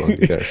pronounce them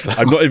either. So.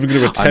 I'm not even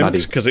going to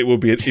attempt because it will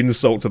be an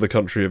insult to the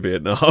country of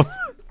Vietnam.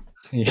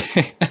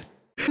 Yeah.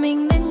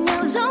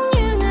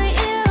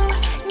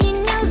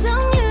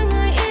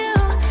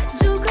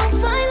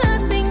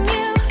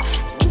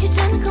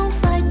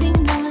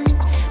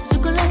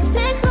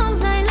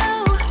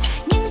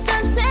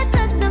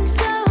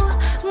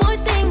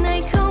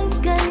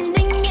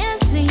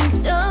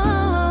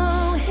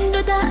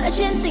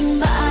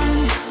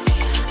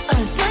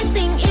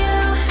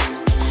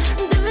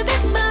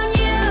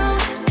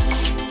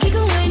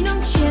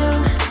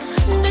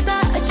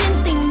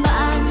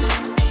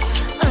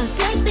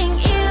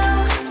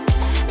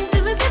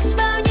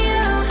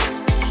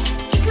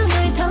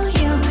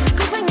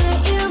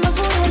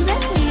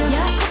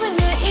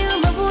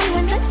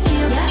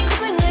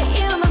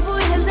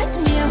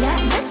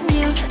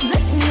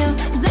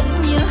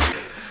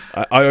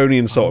 I only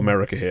insult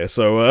America here,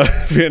 so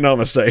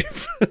Vietnam is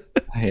safe.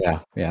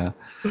 Yeah.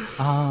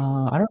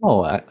 I don't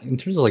know. In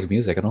terms of like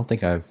music, I don't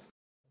think I've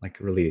like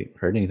really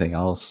heard anything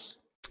else.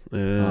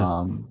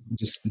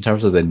 Just in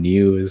terms of the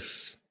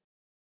news,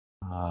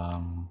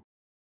 I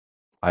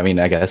mean,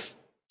 I guess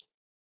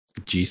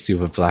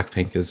Jisoo of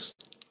Blackpink is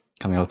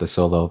coming out with a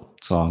solo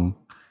song.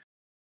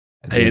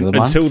 Until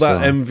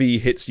that MV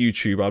hits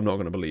YouTube, I'm not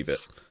going to believe it.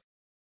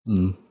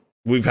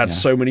 We've had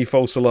so many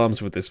false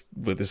alarms with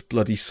this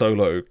bloody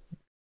solo.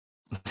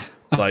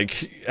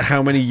 Like,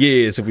 how many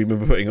years have we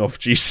been putting off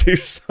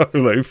Jisoo's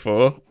solo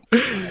for?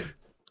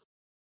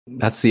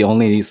 That's the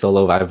only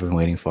solo I've been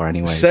waiting for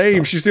anyway.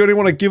 Same, she's the only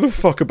one I give a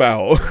fuck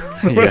about.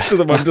 The rest of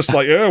them I'm just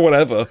like,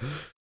 whatever.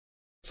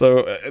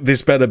 So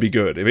this better be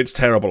good. If it's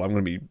terrible, I'm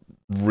going to be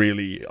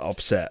really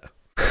upset.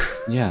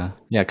 Yeah,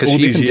 because she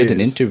even did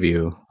an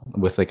interview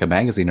with like a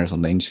magazine or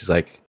something. She's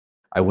like,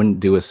 I wouldn't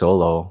do a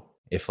solo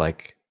if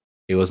like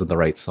it wasn't the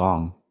right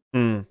song.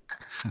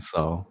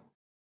 So,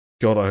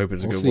 God, I hope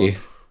it's a good one.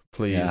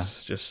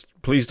 Please,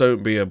 please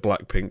don't be a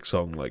Blackpink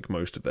song like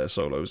most of their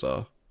solos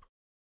are.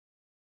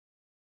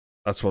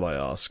 That's what I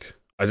ask.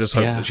 I just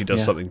hope that she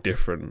does something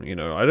different.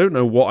 I don't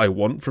know what I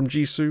want from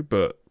Jisoo,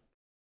 but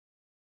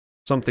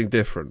something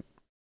different.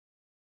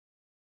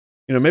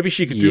 Maybe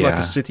she could do like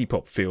a city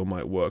pop feel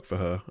might work for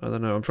her. I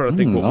don't know. I'm trying to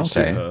think what would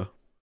suit her.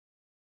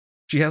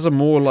 She has a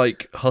more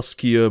like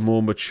huskier,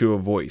 more mature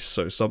voice,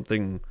 so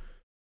something.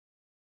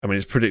 I mean,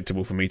 it's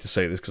predictable for me to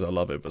say this because I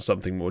love it, but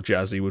something more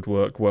jazzy would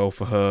work well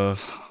for her.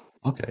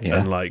 Okay, yeah.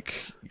 And like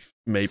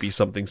maybe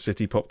something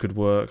city pop could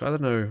work. I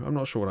don't know. I'm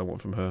not sure what I want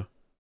from her.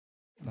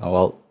 Oh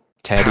well,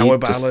 Teddy, power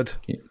ballad.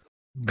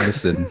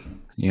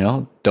 Listen,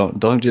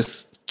 don't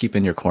just keep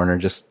in your corner.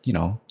 Just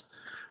No,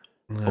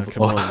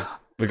 come on,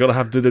 we gotta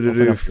have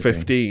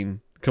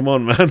 15. Come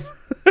on, man.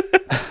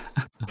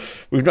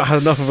 We've not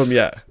had enough of them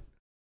yet.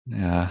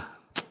 Yeah.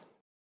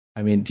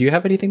 I mean, do you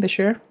have anything to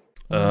share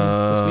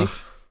this week?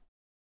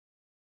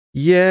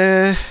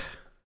 Yeah.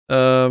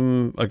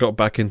 I got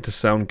back into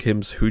Sound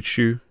Kim's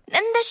Hoochoo.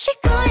 난 다시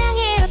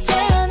고양이로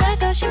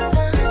태어나고 싶어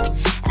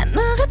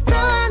아무것도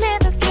안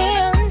해도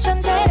귀여운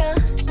존재로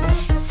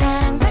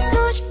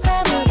사랑받고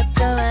싶어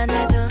무겁도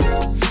않아도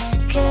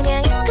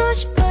그냥 있고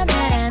싶어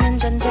나라는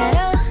존재로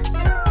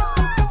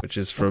Which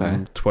is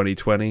from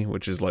 2020,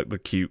 which is like the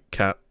cute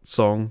cat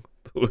song.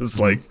 It was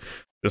like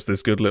just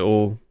this good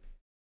little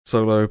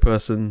solo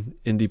person,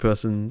 indie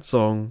person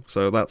song.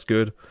 So that's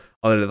good.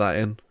 I'll edit that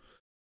in.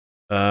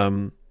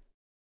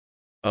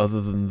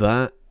 Other than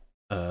that,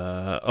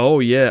 oh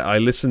yeah, I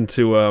listened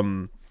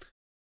to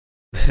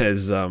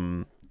there's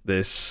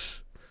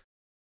this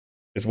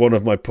is one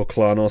of my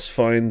Poklanos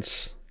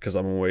finds because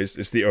I'm always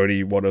it's the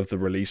only one of the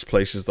release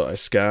places that I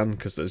scan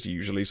because there's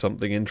usually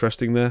something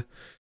interesting there.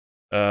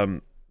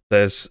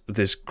 There's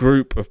this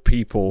group of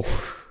people.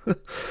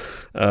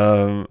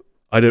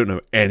 I don't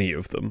know any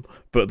of them,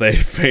 but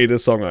they've made a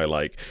song I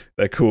like.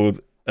 They're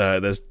called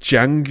there's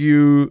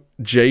Jangyu,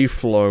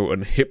 J-Flow,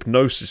 and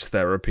Hypnosis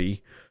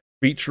Therapy,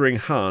 featuring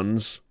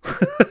Hans.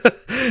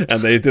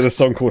 And they did a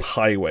song called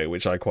Highway,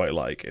 which I quite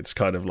like. It's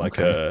kind of like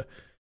a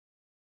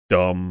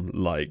dumb,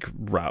 like,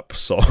 rap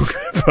song,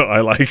 but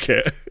I like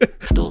it.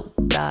 Do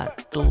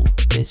that, do,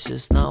 it's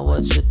just not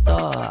what you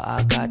thought.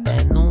 I got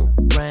that new,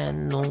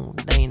 brand new,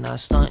 they not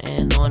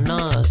stunting on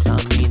us. I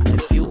mean,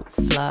 if you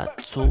fly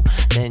too,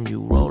 then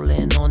you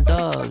rolling on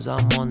dubs.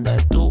 I'm on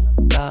that do,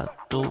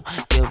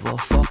 give a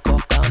fuck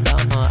up,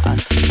 down, I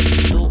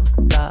see do,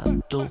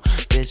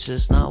 it's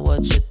just not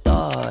what you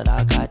thought.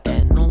 I got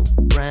that new,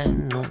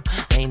 brand new,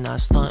 they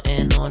not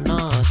stunting on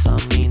us. I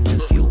mean,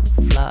 if you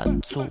fly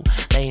too,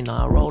 they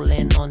not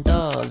rolling on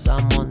dubs.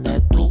 I'm on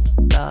that do,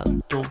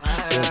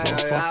 give a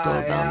fuck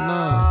up,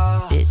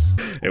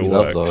 bitch. It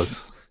works.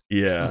 Those.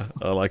 Yeah,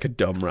 I like a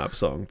dumb rap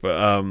song,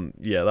 but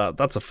yeah,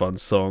 that's a fun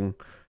song.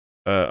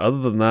 Other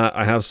than that,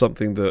 I have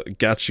something that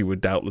Gachi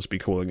would doubtless be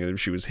calling it if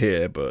she was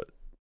here, but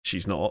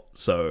she's not.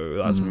 So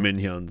that's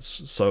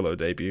Minhyun's solo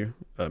debut.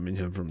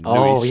 Minhyun from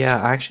New East.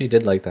 Yeah, I actually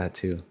did like that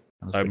too.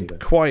 I'm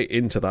quite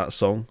into that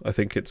song. I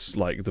think it's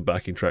like the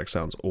backing track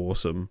sounds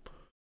awesome,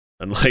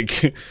 and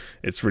like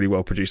it's really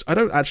well produced. I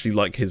don't actually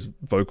like his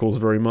vocals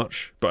very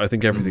much, but I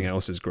think everything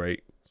else is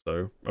great.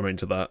 So I'm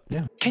into that.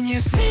 Yeah. Can you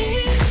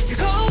see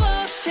그거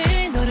없이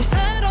너를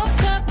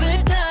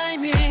사로잡을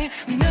타이밍 네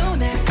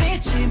눈에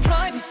비친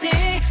privacy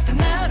다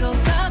나로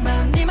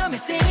담아 네 맘에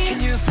sing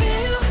Can you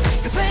feel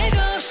그 백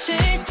없이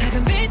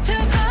작은 비틈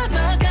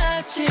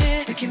하나같이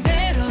느낀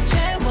대로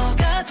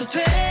채워가도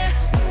돼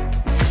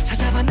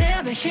찾아봐 내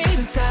안에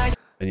hidden side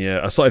And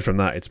yeah, aside from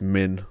that, it's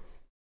Min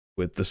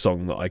with the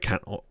song that I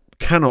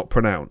cannot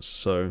pronounce,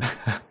 so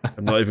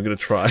I'm not even going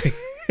to try.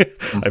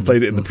 I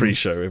played it in the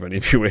pre-show, if any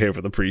of you were here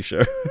for the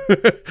pre-show.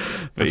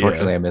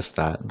 Unfortunately, I missed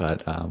that,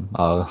 but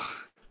I'll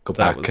go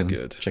back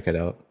and check it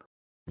out.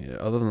 Yeah,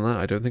 other than that,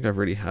 I don't think I've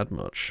really had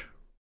much.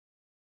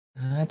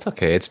 It's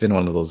okay. It's been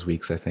one of those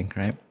weeks, I think,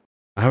 right?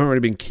 I haven't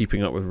really been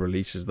keeping up with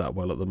releases that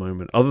well at the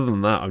moment. Other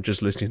than that, I'm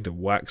just listening to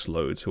Wax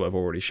Loads, who I've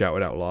already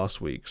shouted out last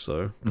week,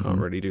 so can't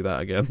really do that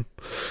again.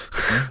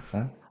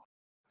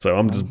 So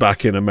I'm just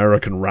back in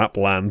American rap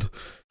land.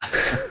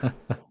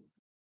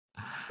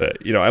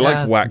 But, you know, I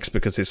like Wax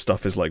because his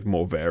stuff is like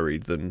more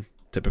varied than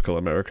typical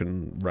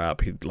American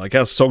rap. He like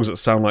has songs that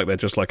sound like they're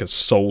just like a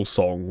soul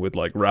song with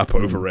like rap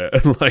over it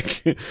and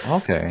like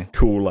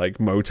cool like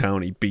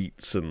Motown-y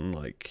beats and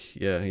like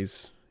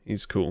he's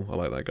cool. I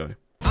like that guy.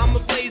 I'm a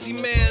lazy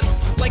man,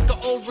 like an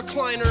old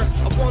recliner.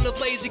 I want a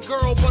lazy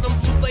girl, but I'm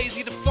too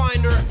lazy to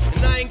find her.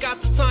 And I ain't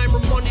got the time or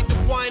money to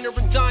wine her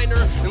and dine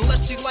her,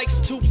 unless she likes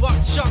Tupac,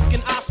 Chuck,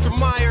 and Oscar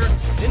Mayer.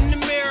 In the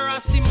mirror, I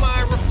see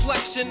my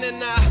reflection,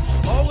 and I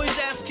always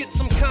ask it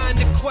some kind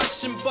of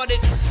question, but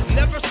it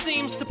never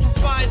seems to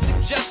provide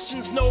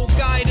suggestions. No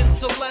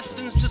guidance or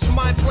lessons, just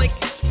my blank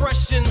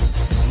expressions.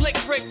 Slick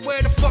Rick,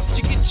 where the fuck did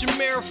you get your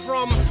mirror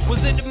from?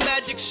 Was it a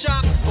magic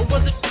shop, or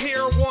was it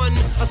Pier 1?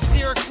 I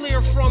steer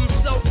clear from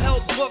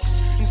self-help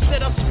books.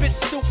 Instead I spit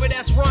stupid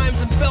ass rhymes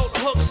and belt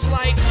hooks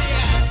like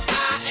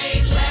I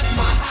ain't left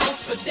my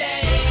house for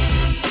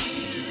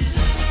days.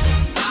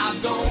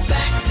 I've gone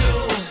back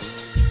to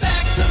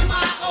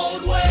my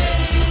old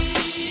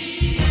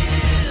ways.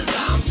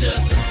 I'm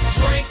just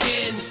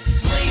drinking,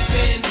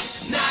 sleeping,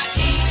 not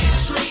eating,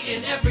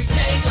 treating every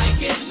day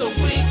like it's the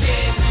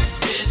weekend.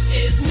 This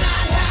is not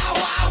how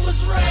I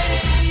was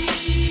raised.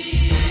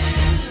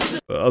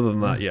 But other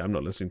than that, I'm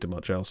not listening to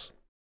much else.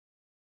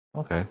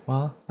 Okay,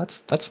 well,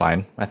 that's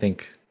fine. I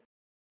think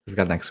we've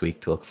got next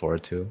week to look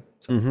forward to.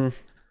 So.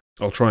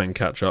 I'll try and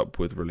catch up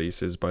with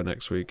releases by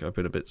next week. I've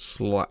been a bit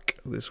slack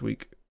this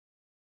week.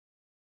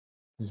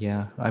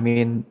 Yeah, I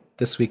mean,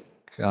 this week,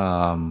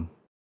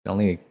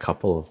 only a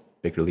couple of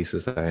big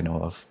releases that I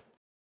know of.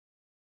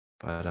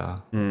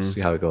 But we'll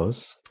see how it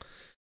goes.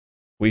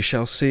 We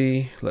shall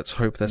see. Let's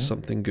hope there's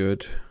something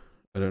good.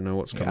 I don't know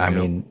what's coming I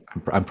mean,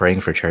 I'm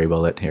praying for Cherry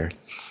Bullet here.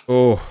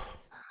 Oh,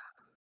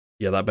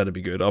 yeah, that better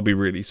be good. I'll be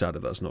really sad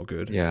if that's not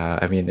good. Yeah,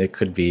 I mean, it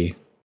could be.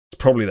 It's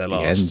probably their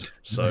last. End.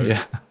 So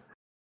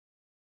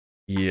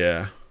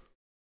yeah.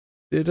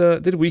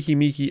 Did Wiki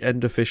Miki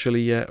end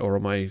officially yet, or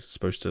am I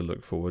supposed to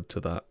look forward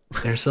to that?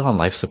 They're still on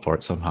life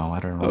support somehow. I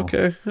don't know.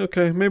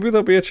 Okay. Maybe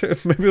there'll be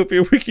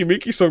a Wiki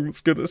Miki song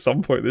that's good at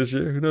some point this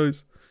year. Who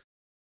knows?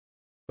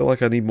 I feel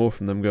like I need more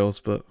from them girls,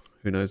 but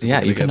who knows?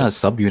 Yeah, even a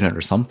subunit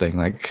or something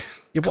like.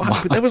 Yeah, what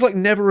happened? There was like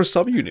never a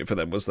subunit for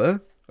them, was there?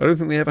 I don't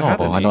think they ever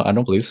had any. I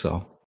don't believe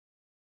so.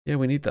 Yeah,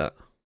 we need that.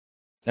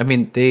 I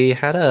mean, they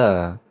had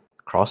a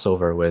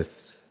crossover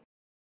with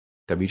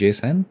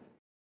WJSN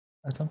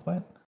at some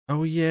point.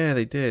 Oh yeah,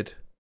 they did.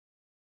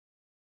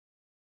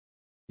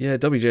 Yeah,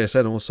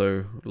 WJSN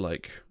also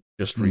like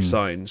just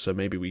re-signed, so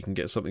maybe we can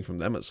get something from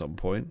them at some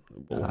point.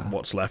 Or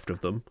what's left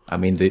of them? I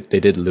mean, they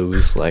did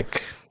lose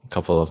like a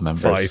couple of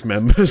members. 5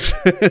 members,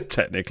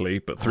 technically,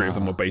 but 3 of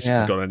them were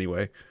basically gone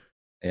anyway.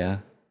 Yeah.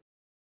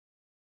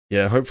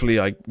 Yeah, hopefully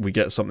we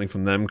get something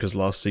from them, because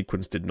Last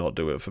Sequence did not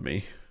do it for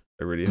me.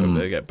 I really hope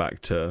they get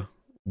back to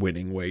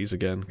winning ways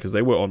again, because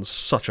they were on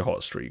such a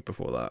hot streak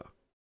before that.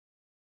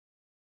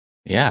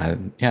 Yeah,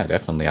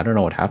 definitely. I don't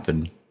know what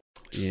happened.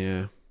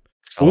 Yeah.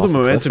 All the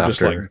momentum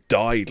just like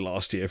died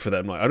last year for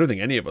them. Like, I don't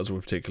think any of us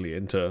were particularly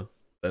into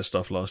their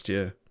stuff last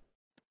year.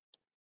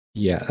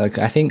 Yeah, like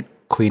I think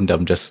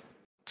Queendom just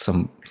I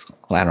don't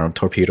know,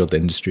 torpedoed the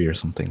industry or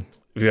something.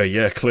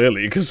 Yeah,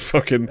 clearly, because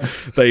fucking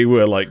they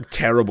were like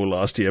terrible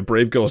last year.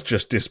 Brave Girls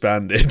just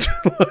disbanded.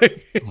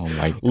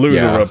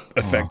 Luna are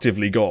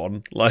effectively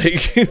gone.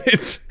 Like,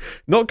 it's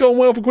not gone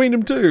well for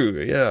Queendom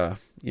 2.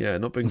 Yeah,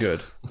 not been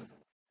good.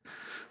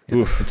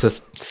 It's a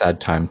sad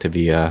time to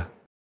be a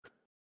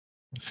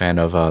fan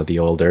of the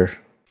older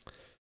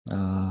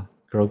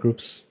girl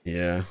groups.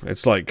 Yeah,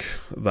 it's like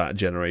that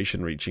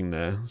generation reaching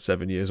their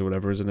 7 years or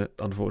whatever, isn't it?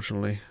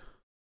 Unfortunately.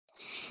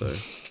 So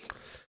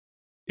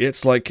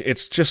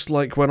it's just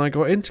like when I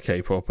got into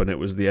K-pop and it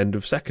was the end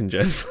of second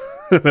gen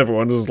and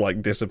everyone was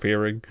like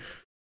disappearing.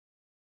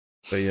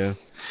 But yeah.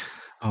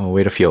 Oh,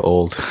 way to feel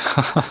old.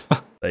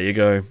 There you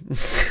go.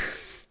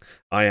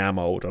 I am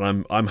old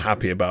and I'm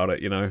happy about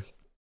it, you know.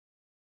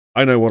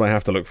 I know what I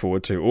have to look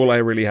forward to. All I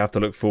really have to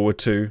look forward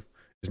to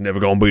is never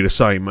gonna be the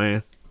same,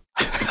 man.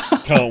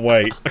 Can't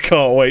wait. I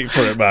can't wait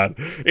for it, man.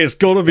 It's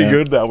gotta be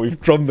good now. We've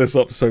drummed this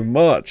up so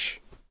much.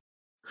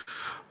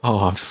 Oh,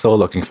 I'm so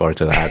looking forward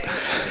to that.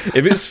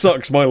 If it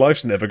sucks, my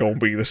life's never gonna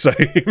be the same.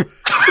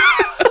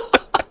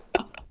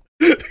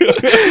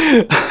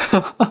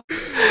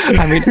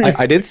 I mean,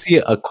 I did see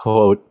a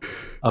quote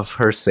of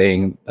her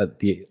saying that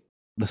the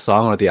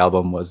song or the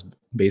album was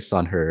based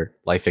on her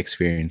life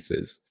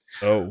experiences.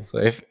 Oh. So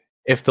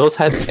if those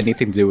had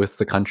anything to do with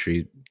the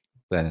country,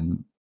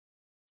 then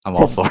I'm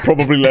all for it.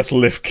 Probably less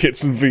lift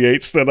kits and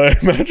V8s than I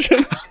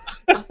imagine.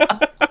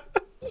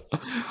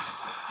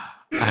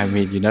 I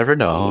mean, you never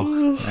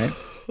know, right?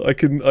 I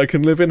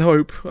can live in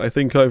hope. I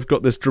think I've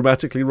got this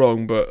dramatically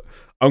wrong, but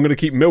I'm going to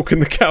keep milking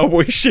the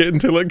cowboy shit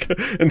until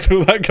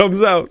that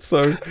comes out.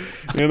 So,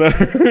 you know.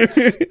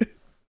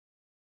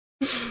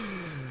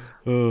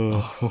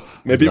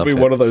 Maybe it'll be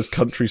one of those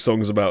country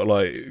songs about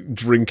like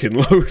drinking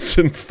loads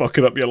and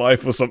fucking up your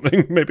life or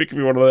something. Maybe it could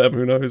be one of them.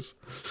 Who knows?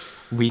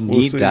 We'll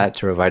need that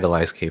to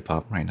revitalize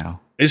K-pop right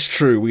now. It's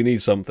true. We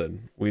need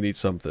something.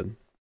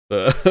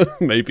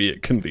 But maybe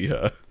it can be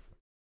her.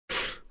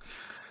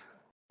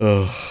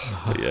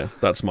 But yeah,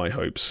 that's my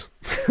hopes.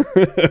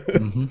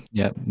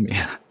 Yeah,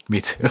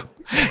 me too.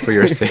 For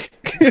your sake.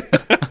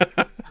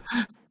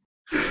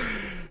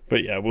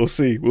 But yeah, we'll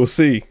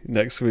see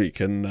next week,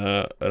 and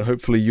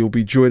hopefully you'll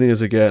be joining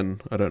us again.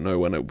 I don't know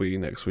when it'll be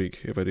next week,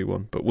 if I do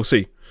one, but we'll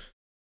see.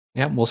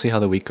 Yeah, we'll see how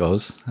the week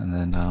goes, and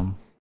then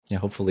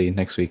hopefully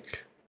next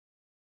week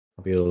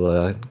I'll be able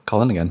to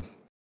call in again.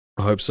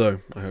 I hope so.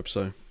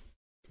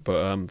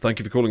 But thank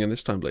you for calling in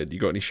this time, Blade. You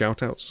got any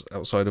shout-outs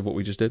outside of what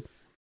we just did?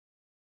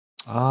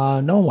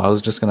 No, I was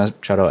just gonna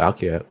shout out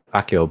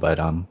Akio, but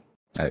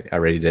I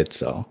already did,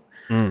 so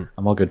I'm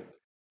all good.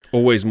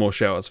 Always more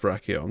shout-outs for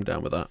Akio. I'm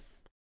down with that.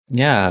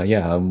 Yeah,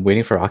 I'm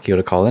waiting for Akio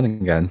to call in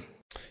again.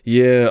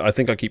 Yeah, I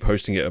think I keep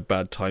hosting it at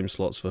bad time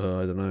slots for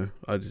her. I don't know.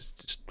 It's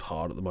just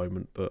hard at the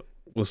moment, but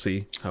we'll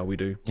see how we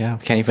do. Yeah,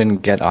 can't even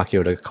get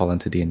Akio to call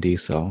into D&D,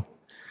 so...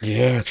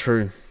 Yeah,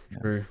 true.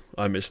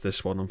 I missed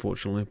this one,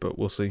 unfortunately, but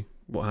we'll see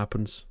what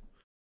happens.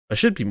 I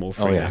should be more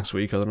free next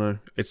week, I don't know.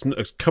 It's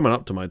coming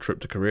up to my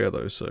trip to Korea,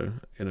 though, so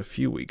in a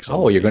few weeks...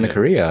 you're going to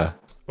Korea?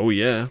 Oh,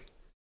 yeah.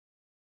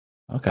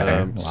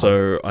 Okay. Wow.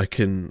 So I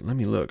can... Let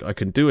me look. I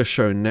can do a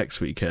show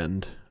next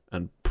weekend...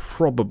 and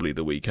probably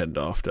the weekend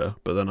after,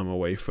 but then I'm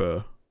away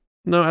for...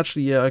 No,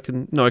 actually, yeah, I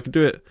can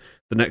do it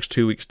the next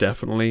 2 weeks,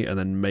 definitely, and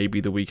then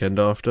maybe the weekend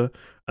after,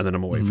 and then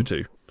I'm away for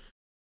 2.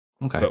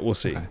 Okay. But we'll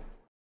see.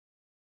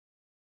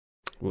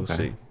 We'll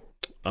see.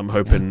 I'm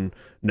hoping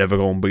Never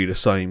Gonna Be the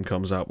Same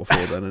comes out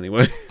before then,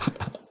 anyway.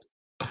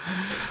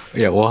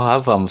 Yeah, we'll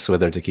have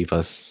Swither to keep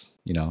us,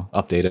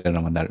 updated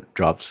on when that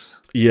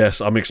drops.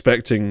 Yes, I'm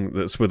expecting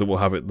that Swither will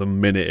have it the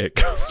minute it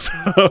comes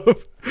up.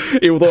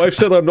 Although I've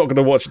said I'm not going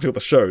to watch it till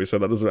the show, so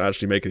that doesn't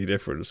actually make any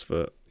difference,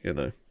 but,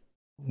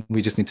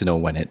 We just need to know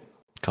when it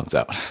comes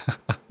out.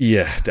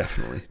 Yeah,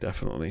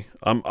 definitely.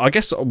 I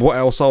guess what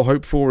else I'll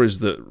hope for is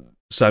that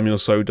Samuel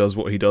So does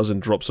what he does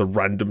and drops a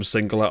random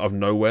single out of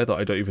nowhere that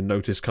I don't even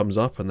notice comes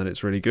up, and then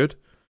it's really good.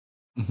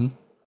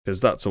 Because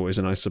that's always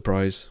a nice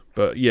surprise.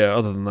 But yeah,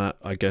 other than that,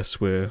 I guess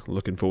we're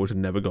looking forward to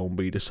Never Gonna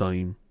Be the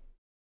Same.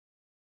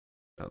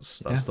 That's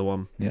the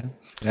one. Yeah,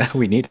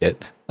 we need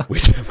it.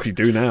 we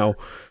do now.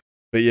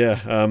 But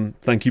yeah,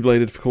 thank you,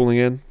 Bladed, for calling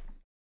in.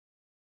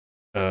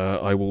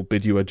 I will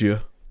bid you adieu.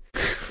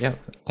 Yeah,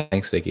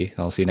 thanks, Diggy.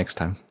 I'll see you next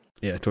time.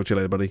 Yeah, talk to you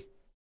later, buddy.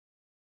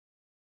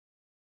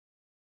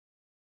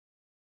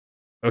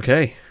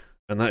 Okay,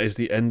 and that is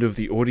the end of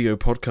the audio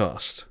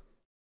podcast.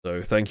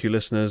 So thank you,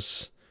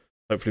 listeners.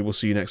 Hopefully we'll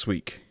see you next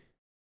week.